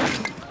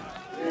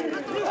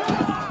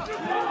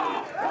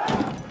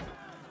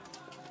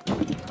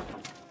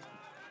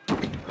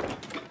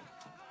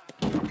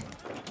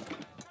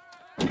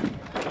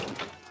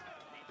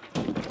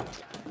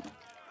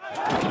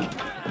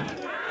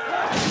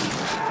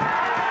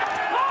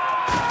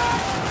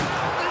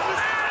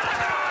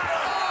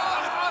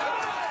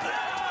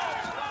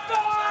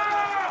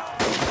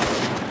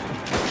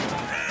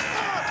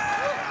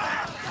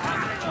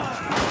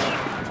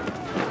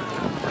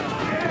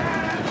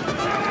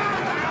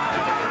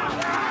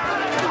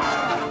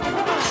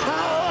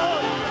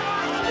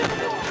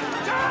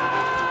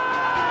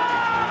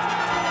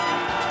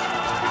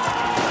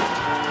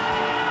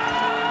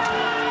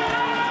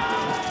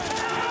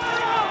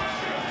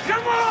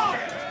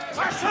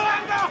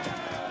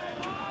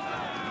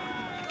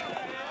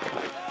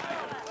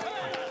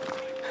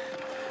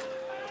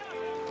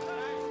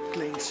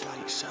 Clean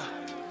slate, sir.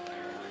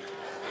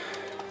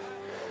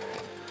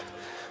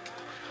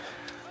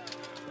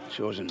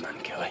 Chosen man,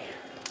 Kelly.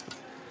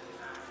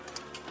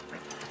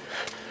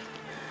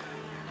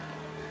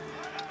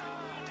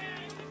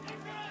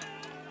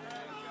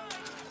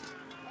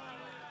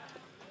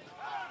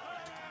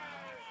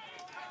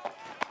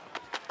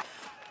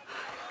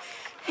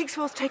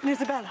 Hickswell's taken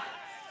Isabella.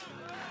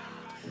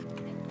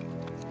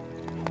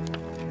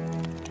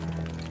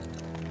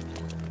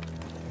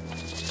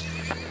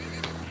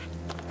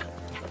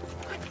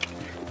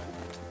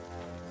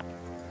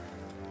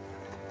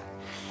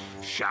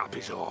 Sharpe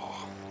is all.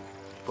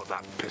 Put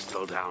that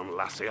pistol down,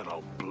 lassie, and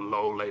I'll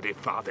blow Lady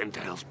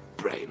Farthingale's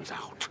brains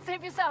out.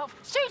 Save yourself.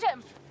 Shoot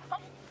him!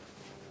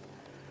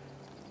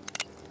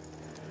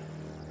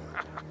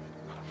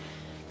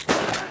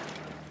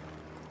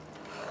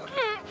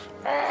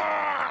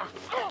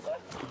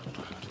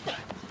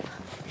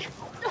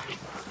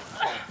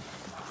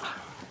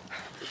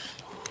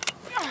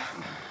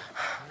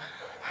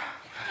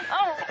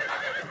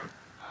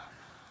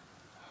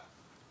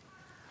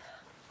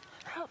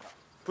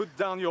 Put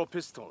down your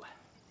pistol.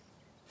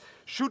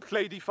 Shoot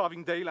Lady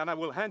Farthingale and I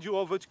will hand you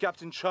over to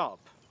Captain Sharpe.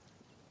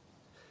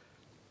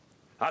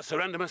 I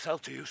surrender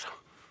myself to you, sir.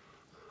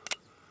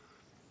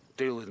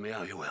 Deal with me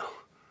how you will.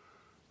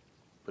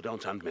 But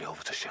don't hand me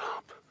over to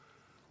Sharpe.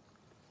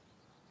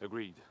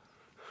 Agreed.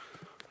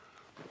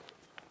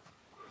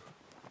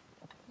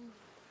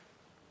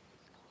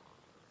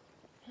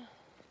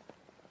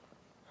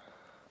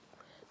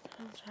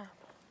 Sharpe.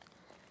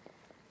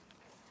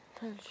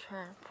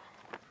 Sharpe.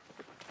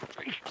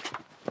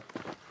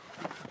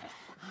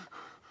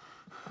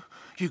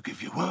 You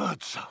give your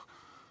word, sir.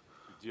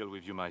 To deal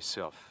with you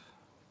myself.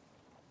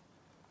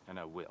 And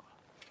I will.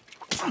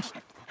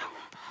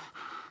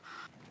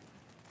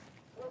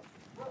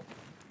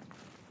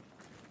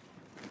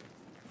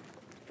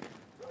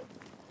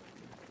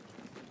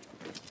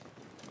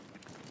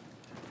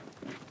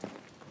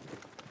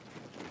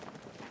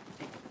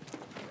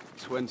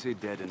 20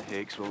 dead and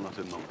Hickswell not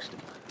amongst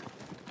them.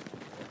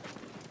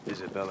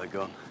 Isabella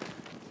gone.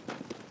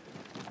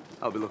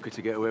 I'll be lucky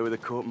to get away with a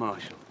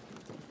court-martial.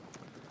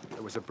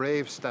 It was a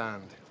brave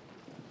stand.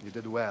 You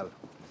did well.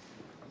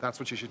 That's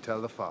what you should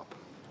tell the fop.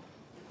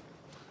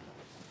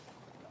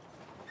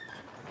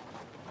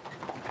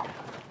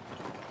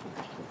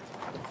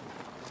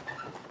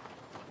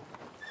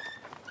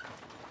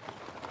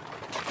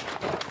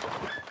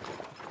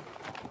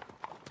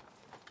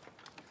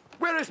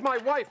 Where is my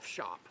wife,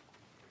 Sharpe?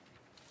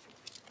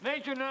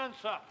 Major Nern,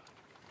 sir.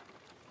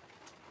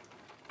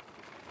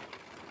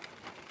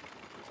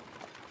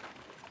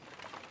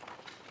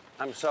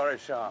 I'm sorry,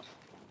 Sharpe.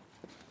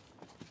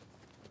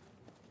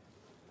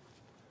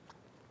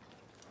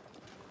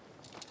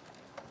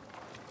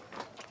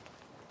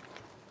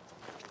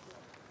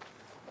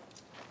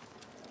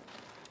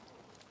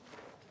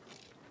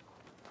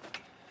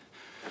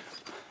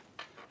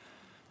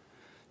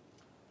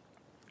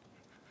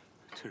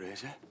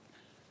 Teresa?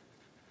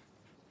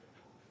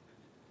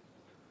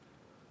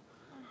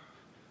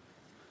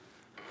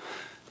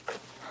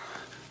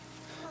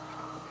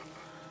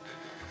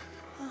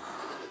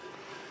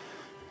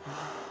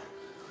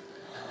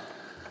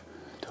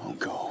 Don't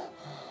go.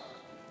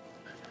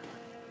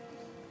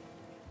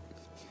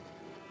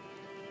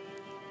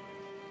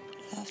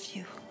 I loved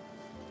you.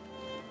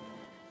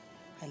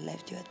 I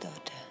left you a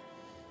daughter.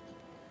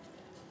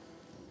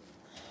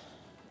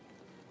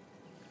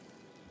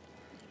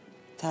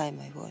 Time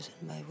I was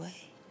on my way.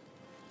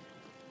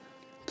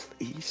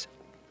 Please.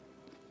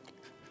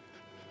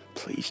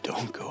 Please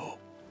don't go.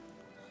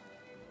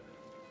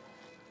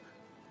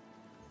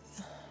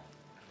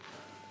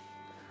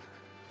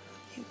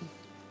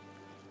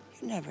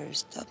 You never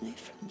stopped me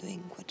from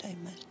doing what I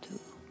must do.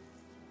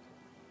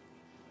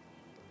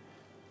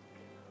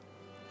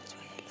 That's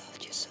why I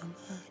loved you so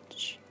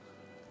much.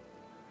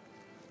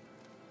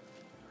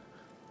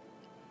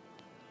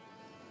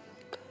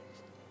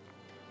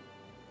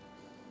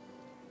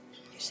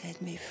 You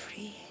set me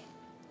free.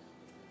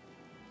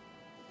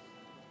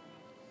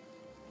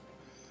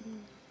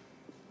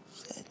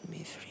 Set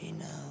me free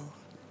now,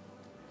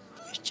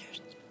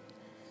 Richard.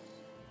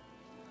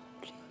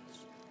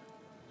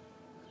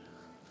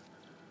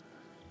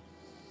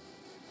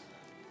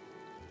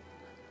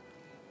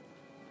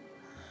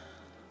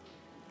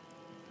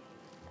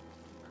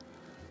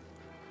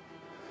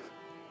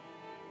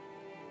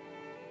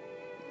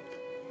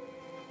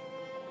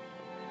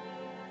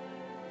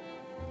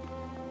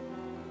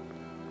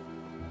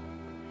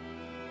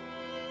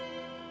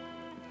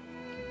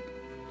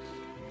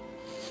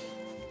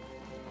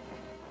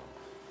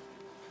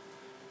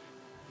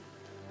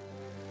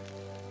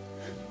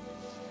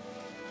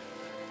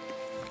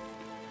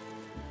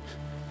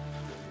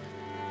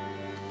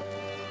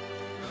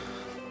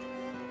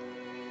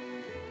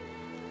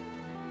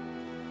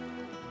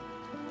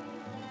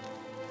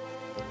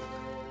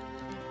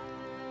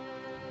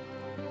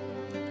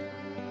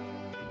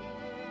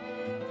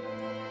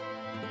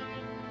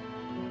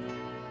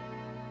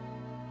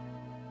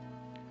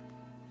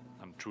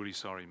 truly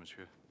sorry,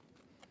 monsieur.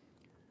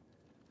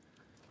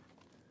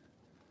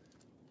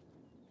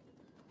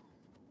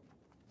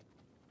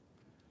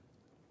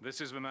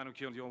 This is the man who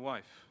killed your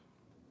wife.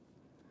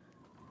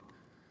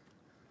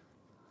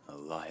 A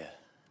liar,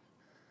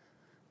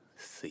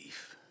 a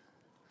thief,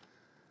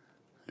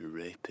 a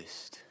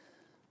rapist,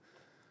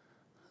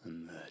 a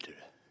murderer.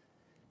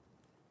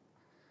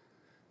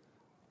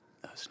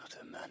 That's not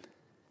a man.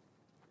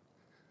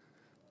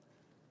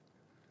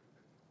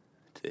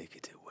 Take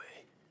it away.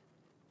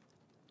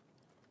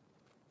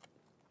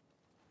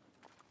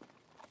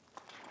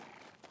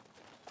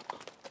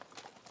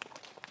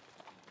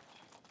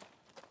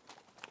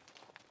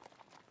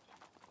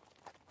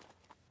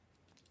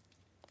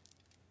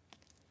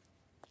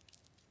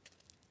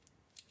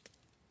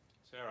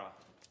 Sarah.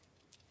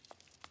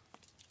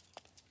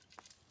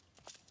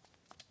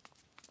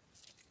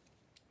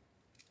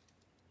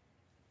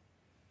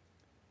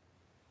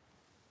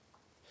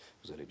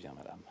 Vous allez bien,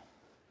 madame?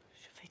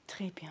 Je vais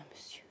très bien,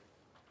 monsieur.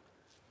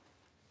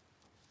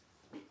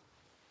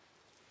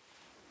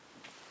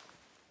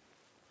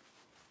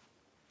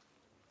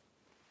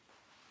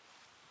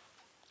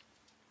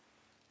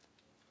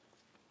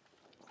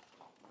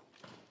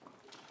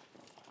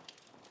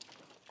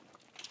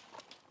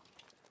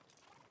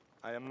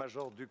 I am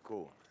Major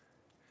Ducot,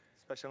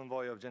 special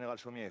envoy of General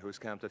Chaumier, who's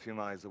camped a few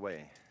miles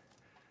away.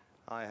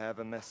 I have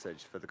a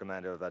message for the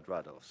commander of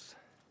Adrados.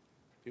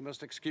 You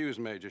must excuse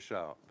Major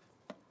Sharpe.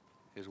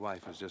 His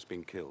wife has just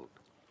been killed.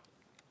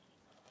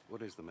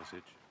 What is the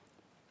message?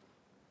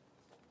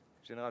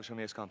 General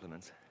Chaumier's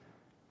compliments.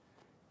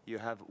 You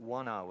have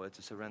 1 hour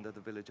to surrender the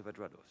village of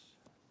Adrados.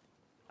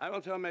 I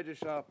will tell Major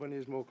Sharpe when he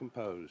is more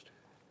composed.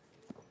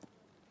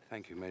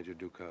 Thank you, Major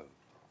Ducot.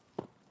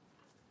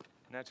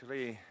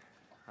 Naturally,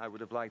 I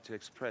would have liked to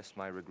express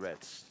my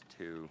regrets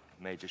to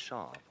Major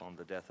Sharpe on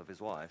the death of his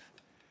wife.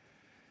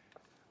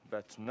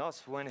 But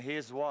not when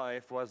his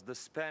wife was the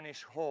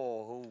Spanish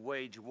whore who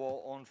waged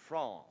war on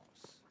France.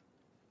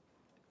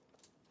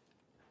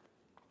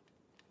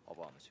 Au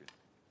revoir, monsieur.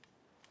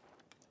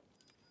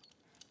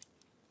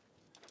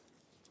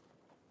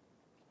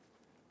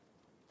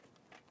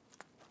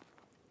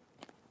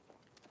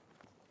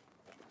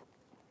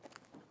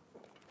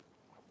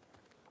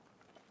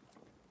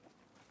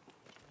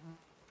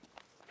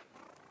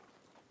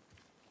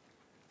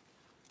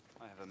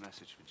 I have a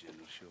message for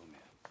General Chaumier.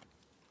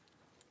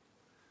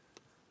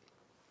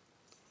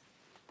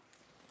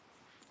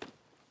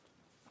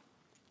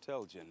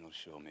 Tell General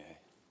Chaumier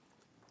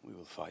we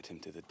will fight him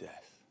to the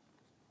death.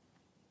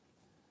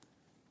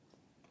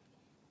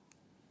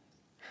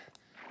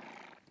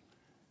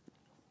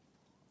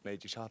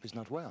 Major Sharpe is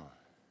not well.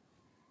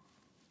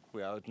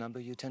 We outnumber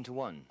you 10 to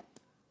 1.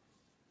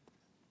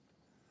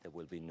 There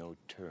will be no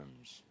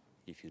terms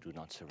if you do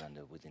not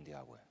surrender within the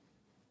hour.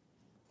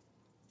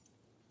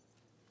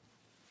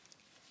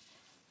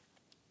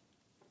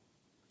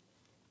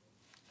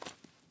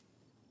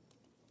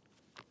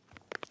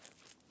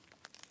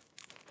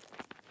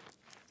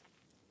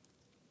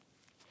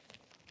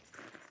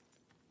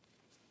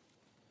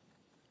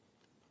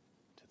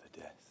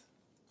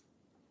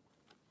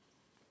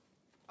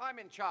 I'm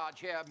in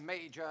charge here,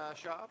 Major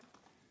Sharpe.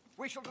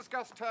 We shall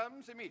discuss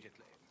terms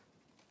immediately.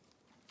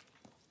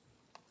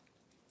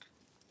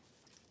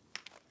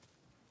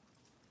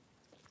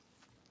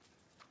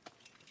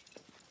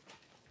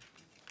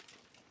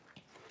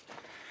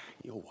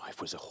 Your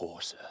wife was a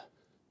whore, sir.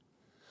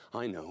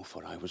 I know,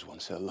 for I was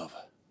once her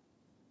lover.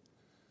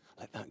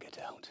 Let that get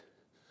out,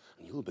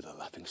 and you'll be the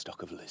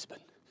laughingstock of Lisbon,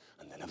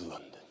 and then of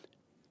London.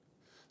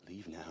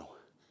 Leave now,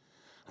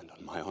 and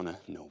on my honor,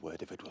 no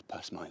word of it will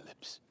pass my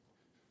lips.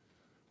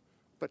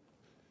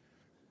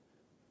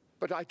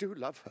 But I do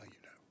love her, you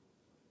know.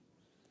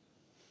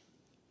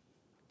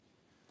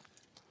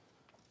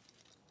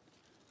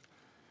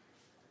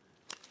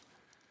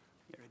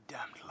 You're a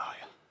damned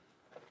liar.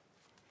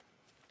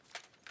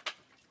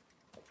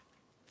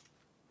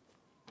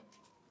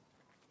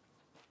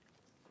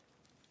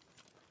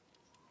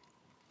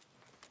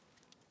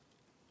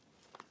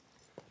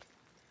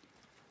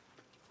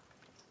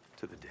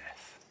 To the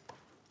death.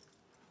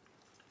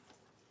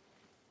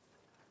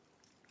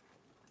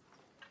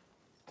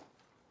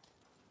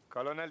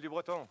 Colonel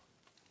Dubreton,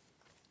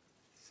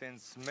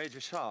 since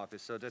Major Sharpe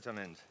is so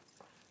determined,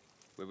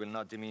 we will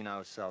not demean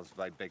ourselves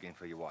by begging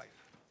for your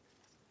wife.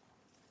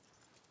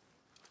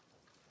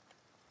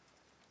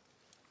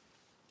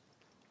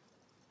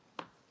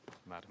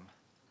 Madam.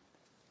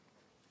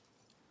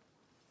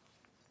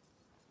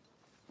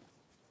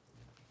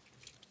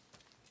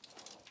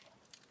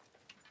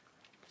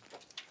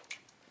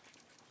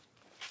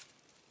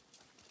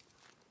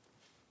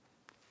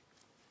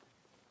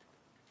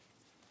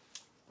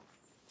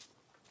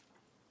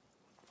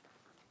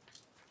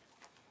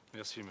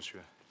 Merci, monsieur.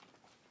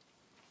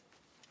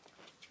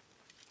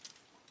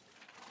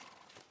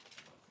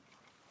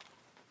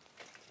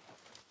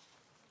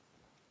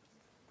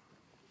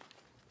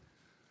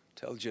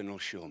 Tell General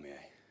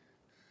Chaumier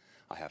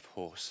I have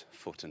horse,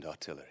 foot, and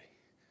artillery.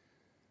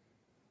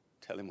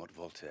 Tell him what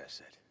Voltaire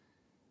said.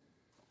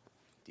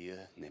 Dieu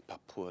n'est pas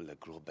pour le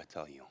gros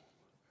bataillon,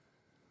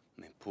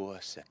 mais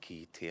pour ce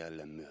qui tient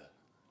le mur.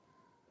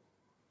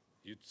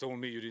 You told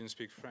me you didn't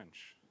speak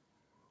French.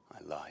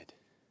 I lied.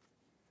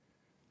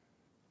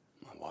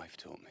 My wife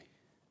taught me.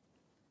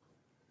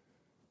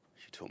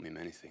 She taught me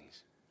many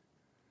things.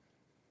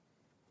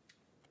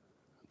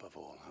 Above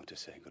all, how to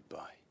say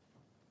goodbye.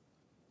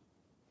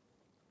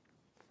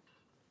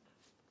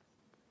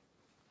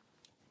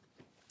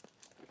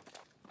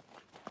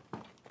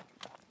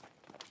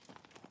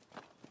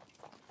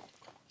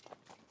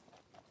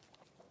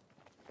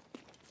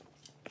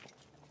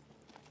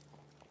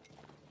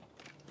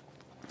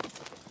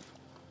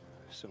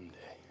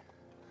 Someday,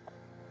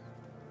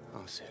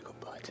 I'll say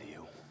goodbye to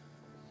you.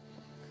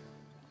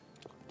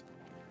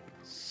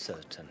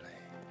 Certainly.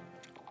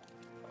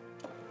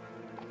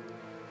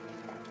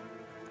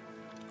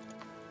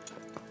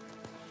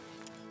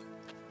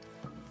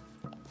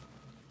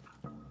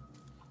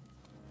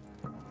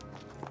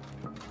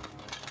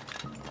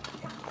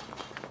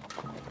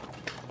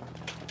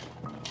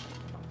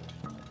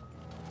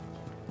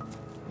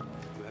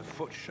 You have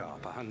foot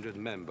sharp, 100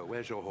 men, but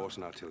where's your horse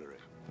and artillery?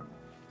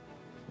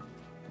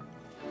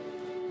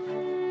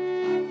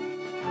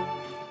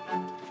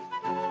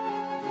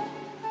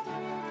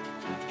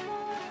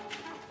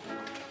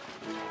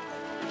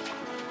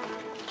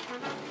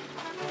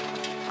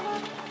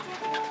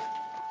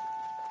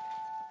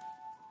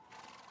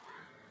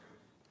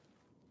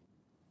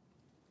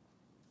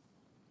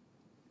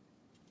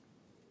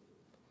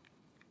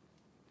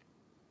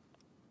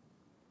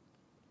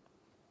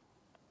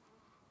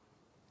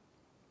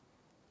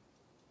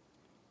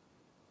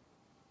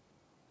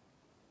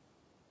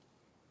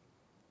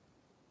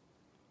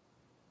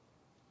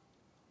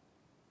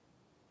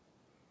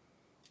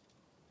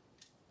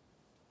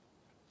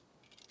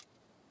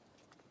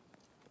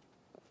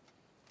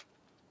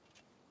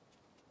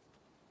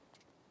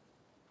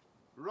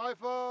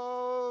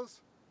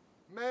 Rifles,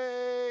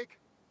 make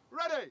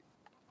ready!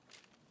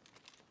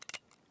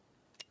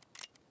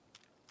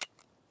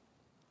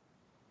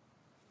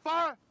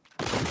 Fire!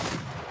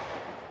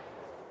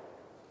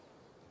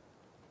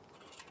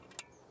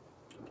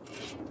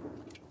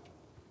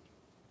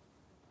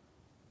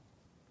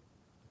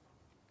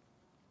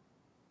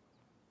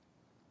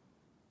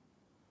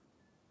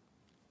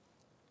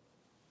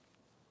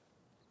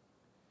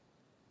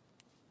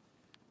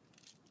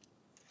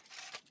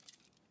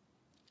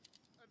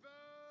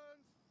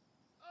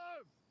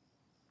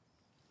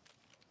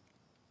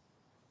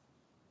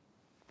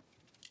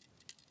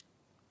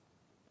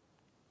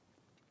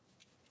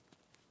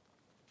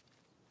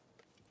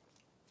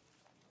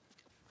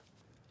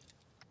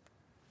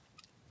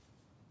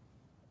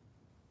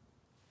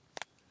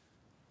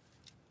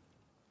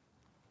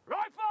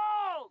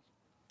 Rifles!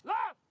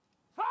 Left!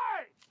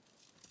 Fight!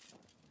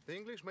 The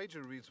English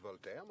major reads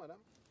Voltaire, madame.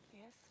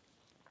 Yes.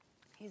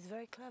 He's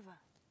very clever.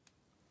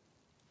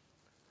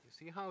 You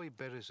see how he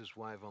buries his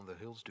wife on the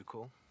hills,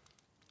 Ducot?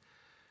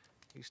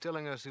 He's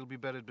telling us he'll be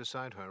buried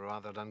beside her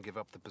rather than give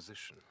up the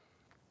position.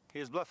 He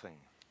is bluffing.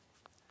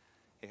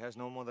 He has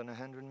no more than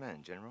 100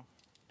 men, General.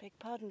 Beg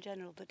pardon,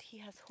 General, but he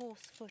has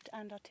horse, foot,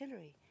 and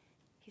artillery.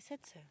 He said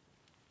so.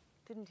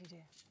 Didn't he,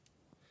 dear?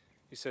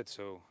 He said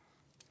so,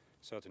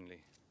 certainly.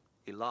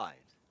 He lied.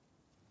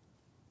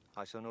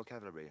 I saw no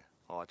cavalry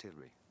or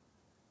artillery.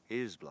 He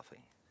is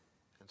bluffing.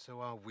 And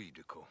so are we,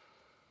 Ducot.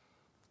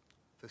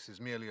 This is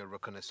merely a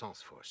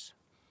reconnaissance force.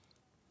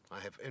 I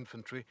have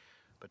infantry,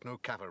 but no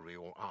cavalry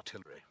or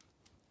artillery.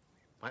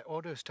 My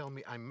orders tell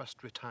me I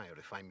must retire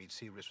if I meet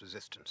serious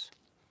resistance.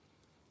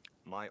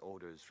 My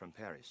orders from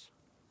Paris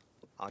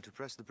are to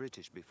press the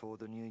British before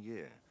the new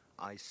year.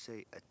 I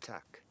say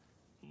attack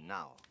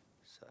now,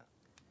 sir.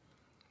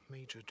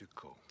 Major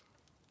Ducot,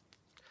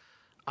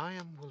 I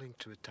am willing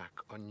to attack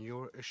on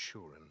your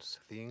assurance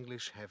the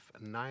English have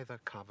neither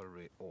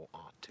cavalry or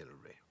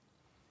artillery.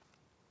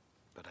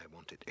 But I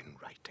want it in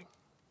writing.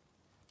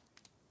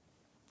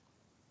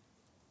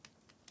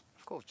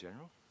 Of course,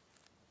 General.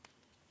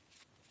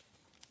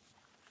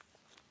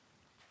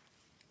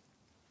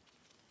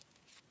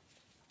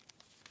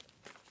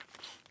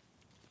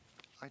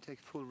 I take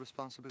full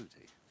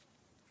responsibility.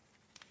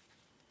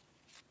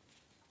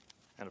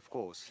 And of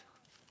course,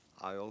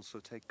 I also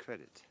take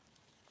credit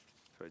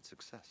for its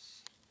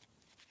success.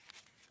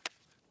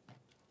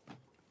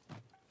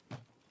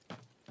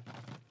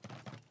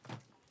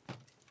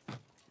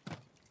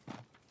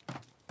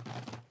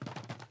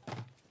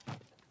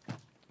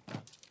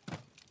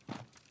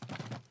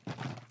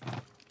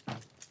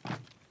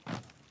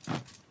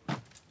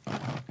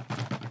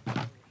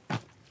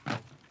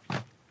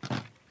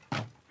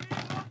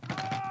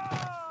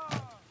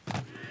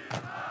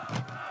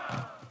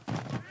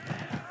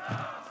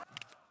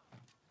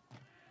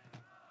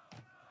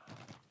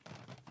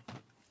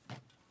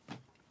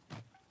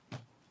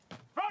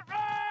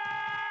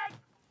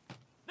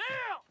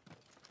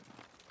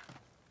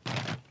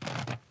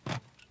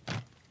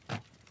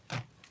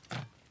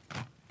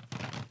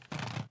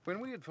 When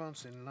we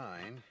advance in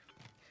line,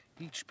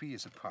 each pea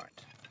is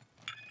apart.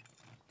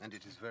 And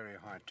it is very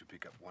hard to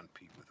pick up one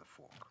pea with a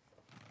fork.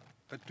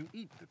 But to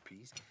eat the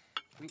peas,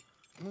 we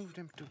move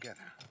them together,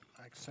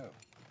 like so.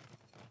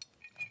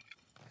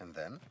 And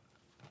then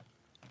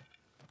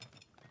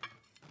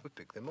we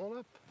pick them all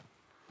up.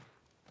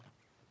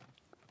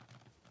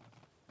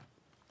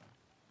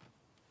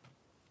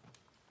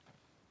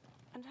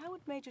 And how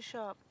would Major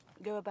Sharpe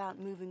go about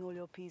moving all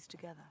your peas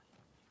together?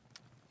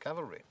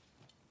 Cavalry.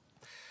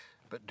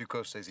 But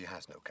Ducos says he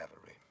has no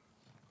cavalry.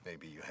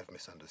 Maybe you have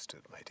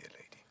misunderstood, my dear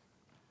lady.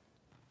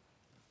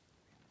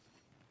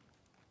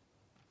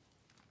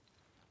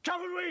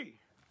 Cavalry!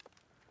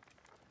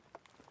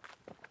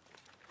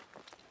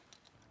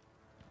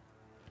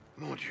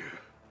 Mon Dieu.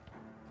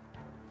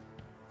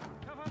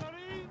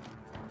 Cavalerie!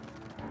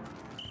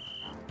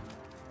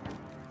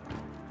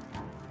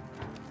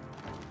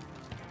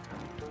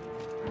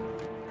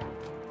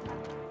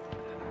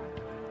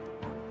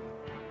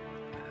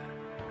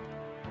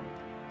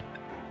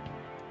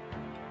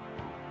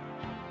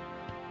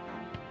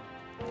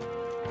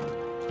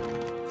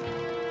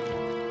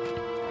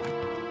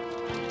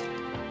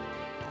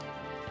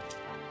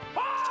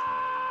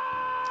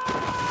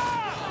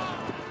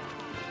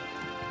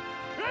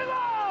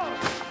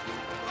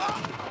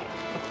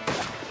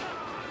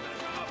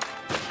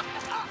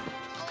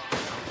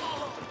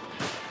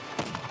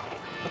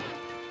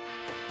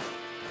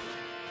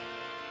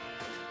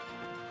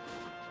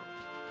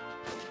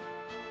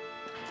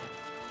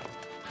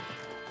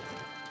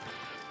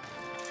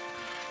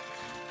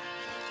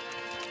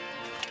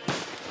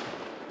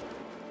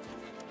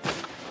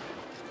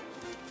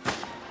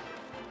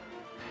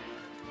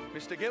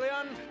 Mr.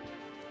 Gillian,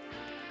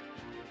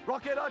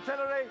 rocket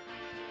artillery,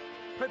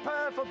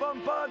 prepare for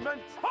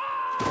bombardment.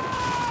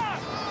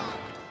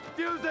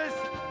 Fuses!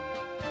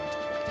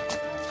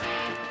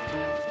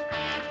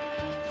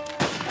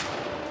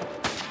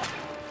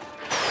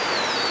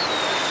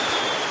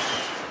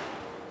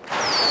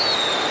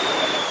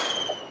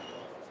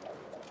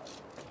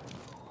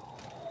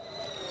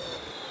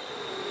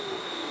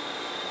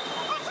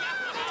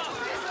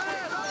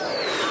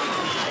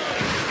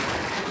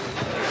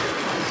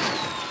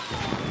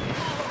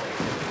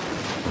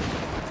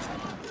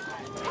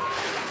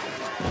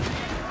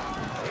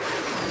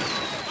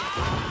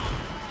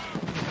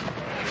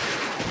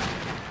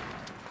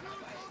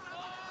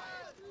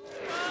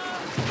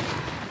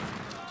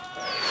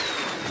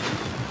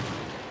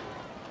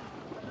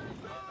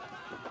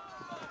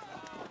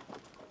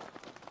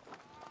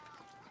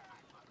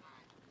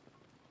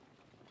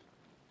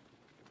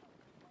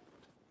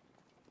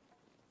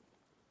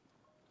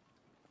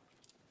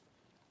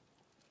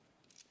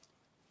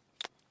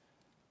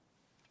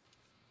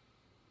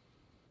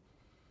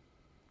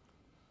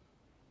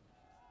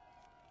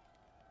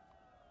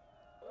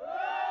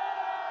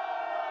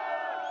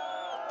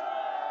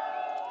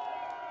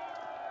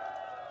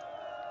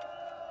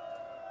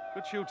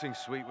 Good shooting,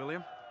 Sweet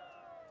William.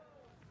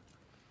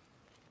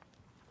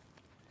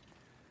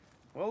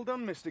 Well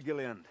done, Mr.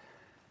 Gillian.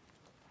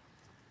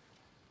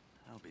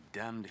 I'll be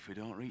damned if we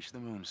don't reach the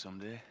moon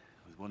someday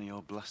with one of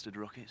your blasted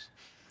rockets.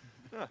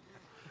 Sir.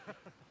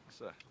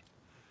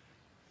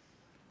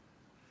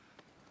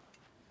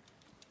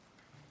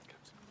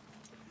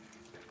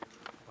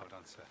 Well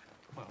done, sir.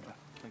 Well done.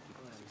 Thank you.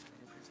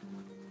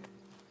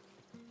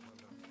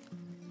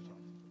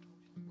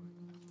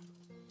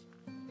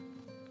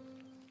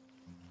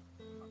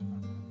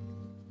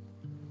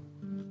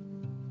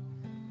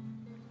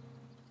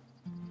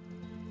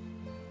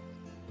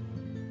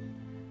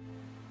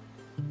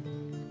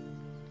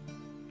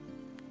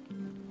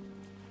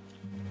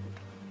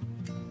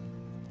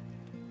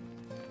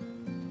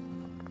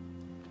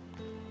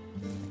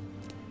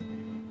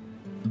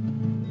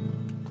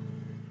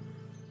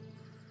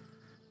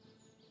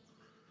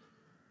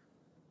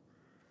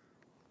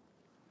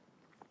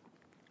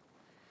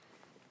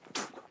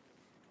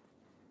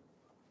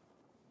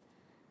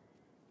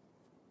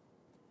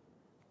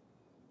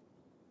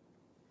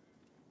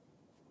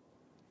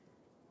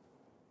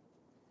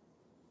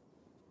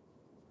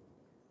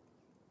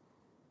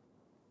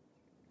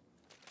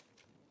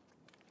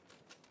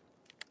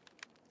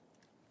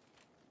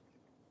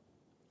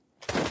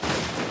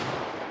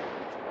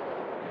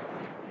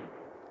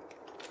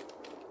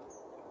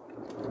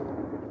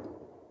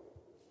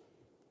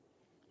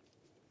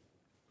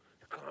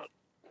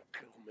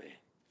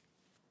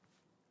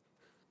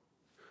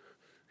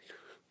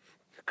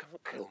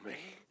 Kill me.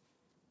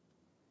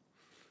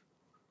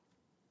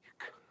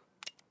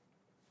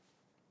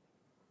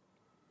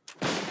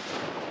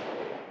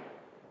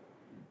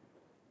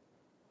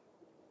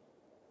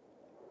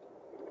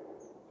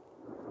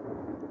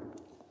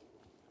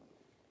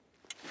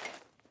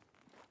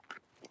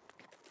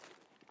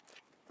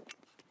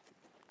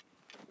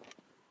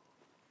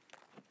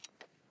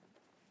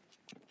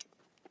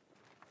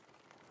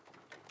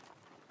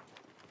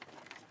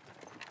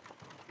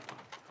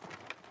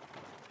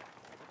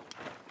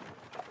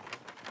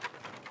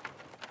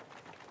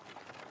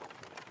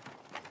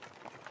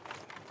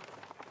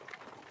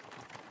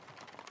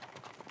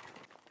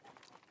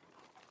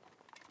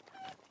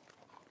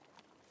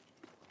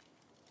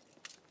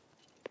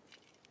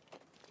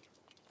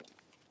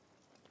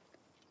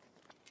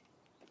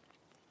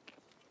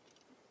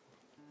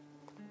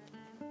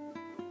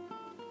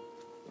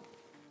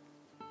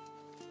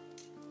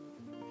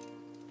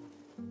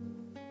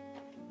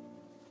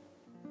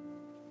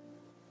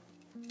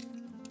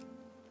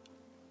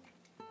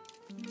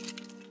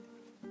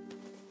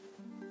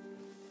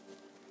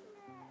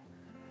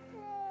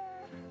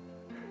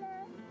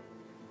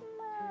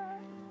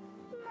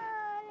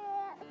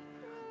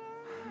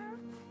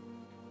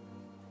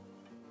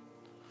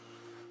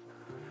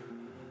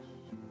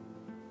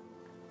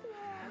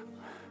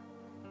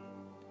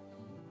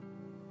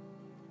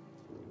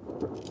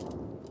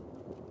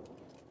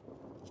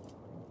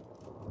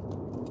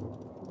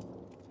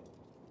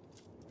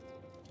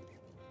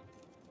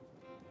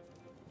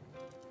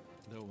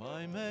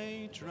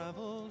 may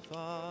travel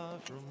far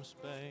from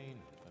Spain,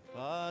 a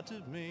part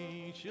of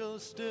me shall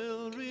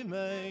still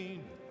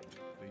remain.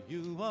 For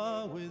you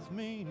are with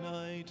me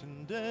night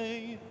and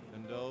day,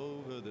 and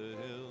over the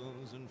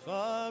hills and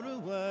far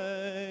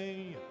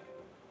away,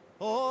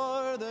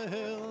 o'er the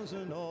hills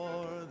and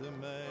o'er the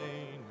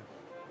main,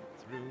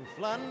 through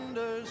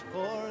Flanders,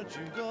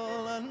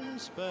 Portugal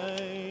and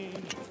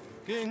Spain.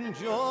 King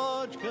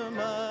George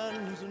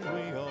commands and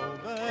we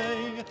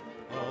obey,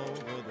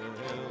 over the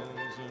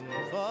hills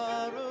and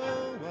far away.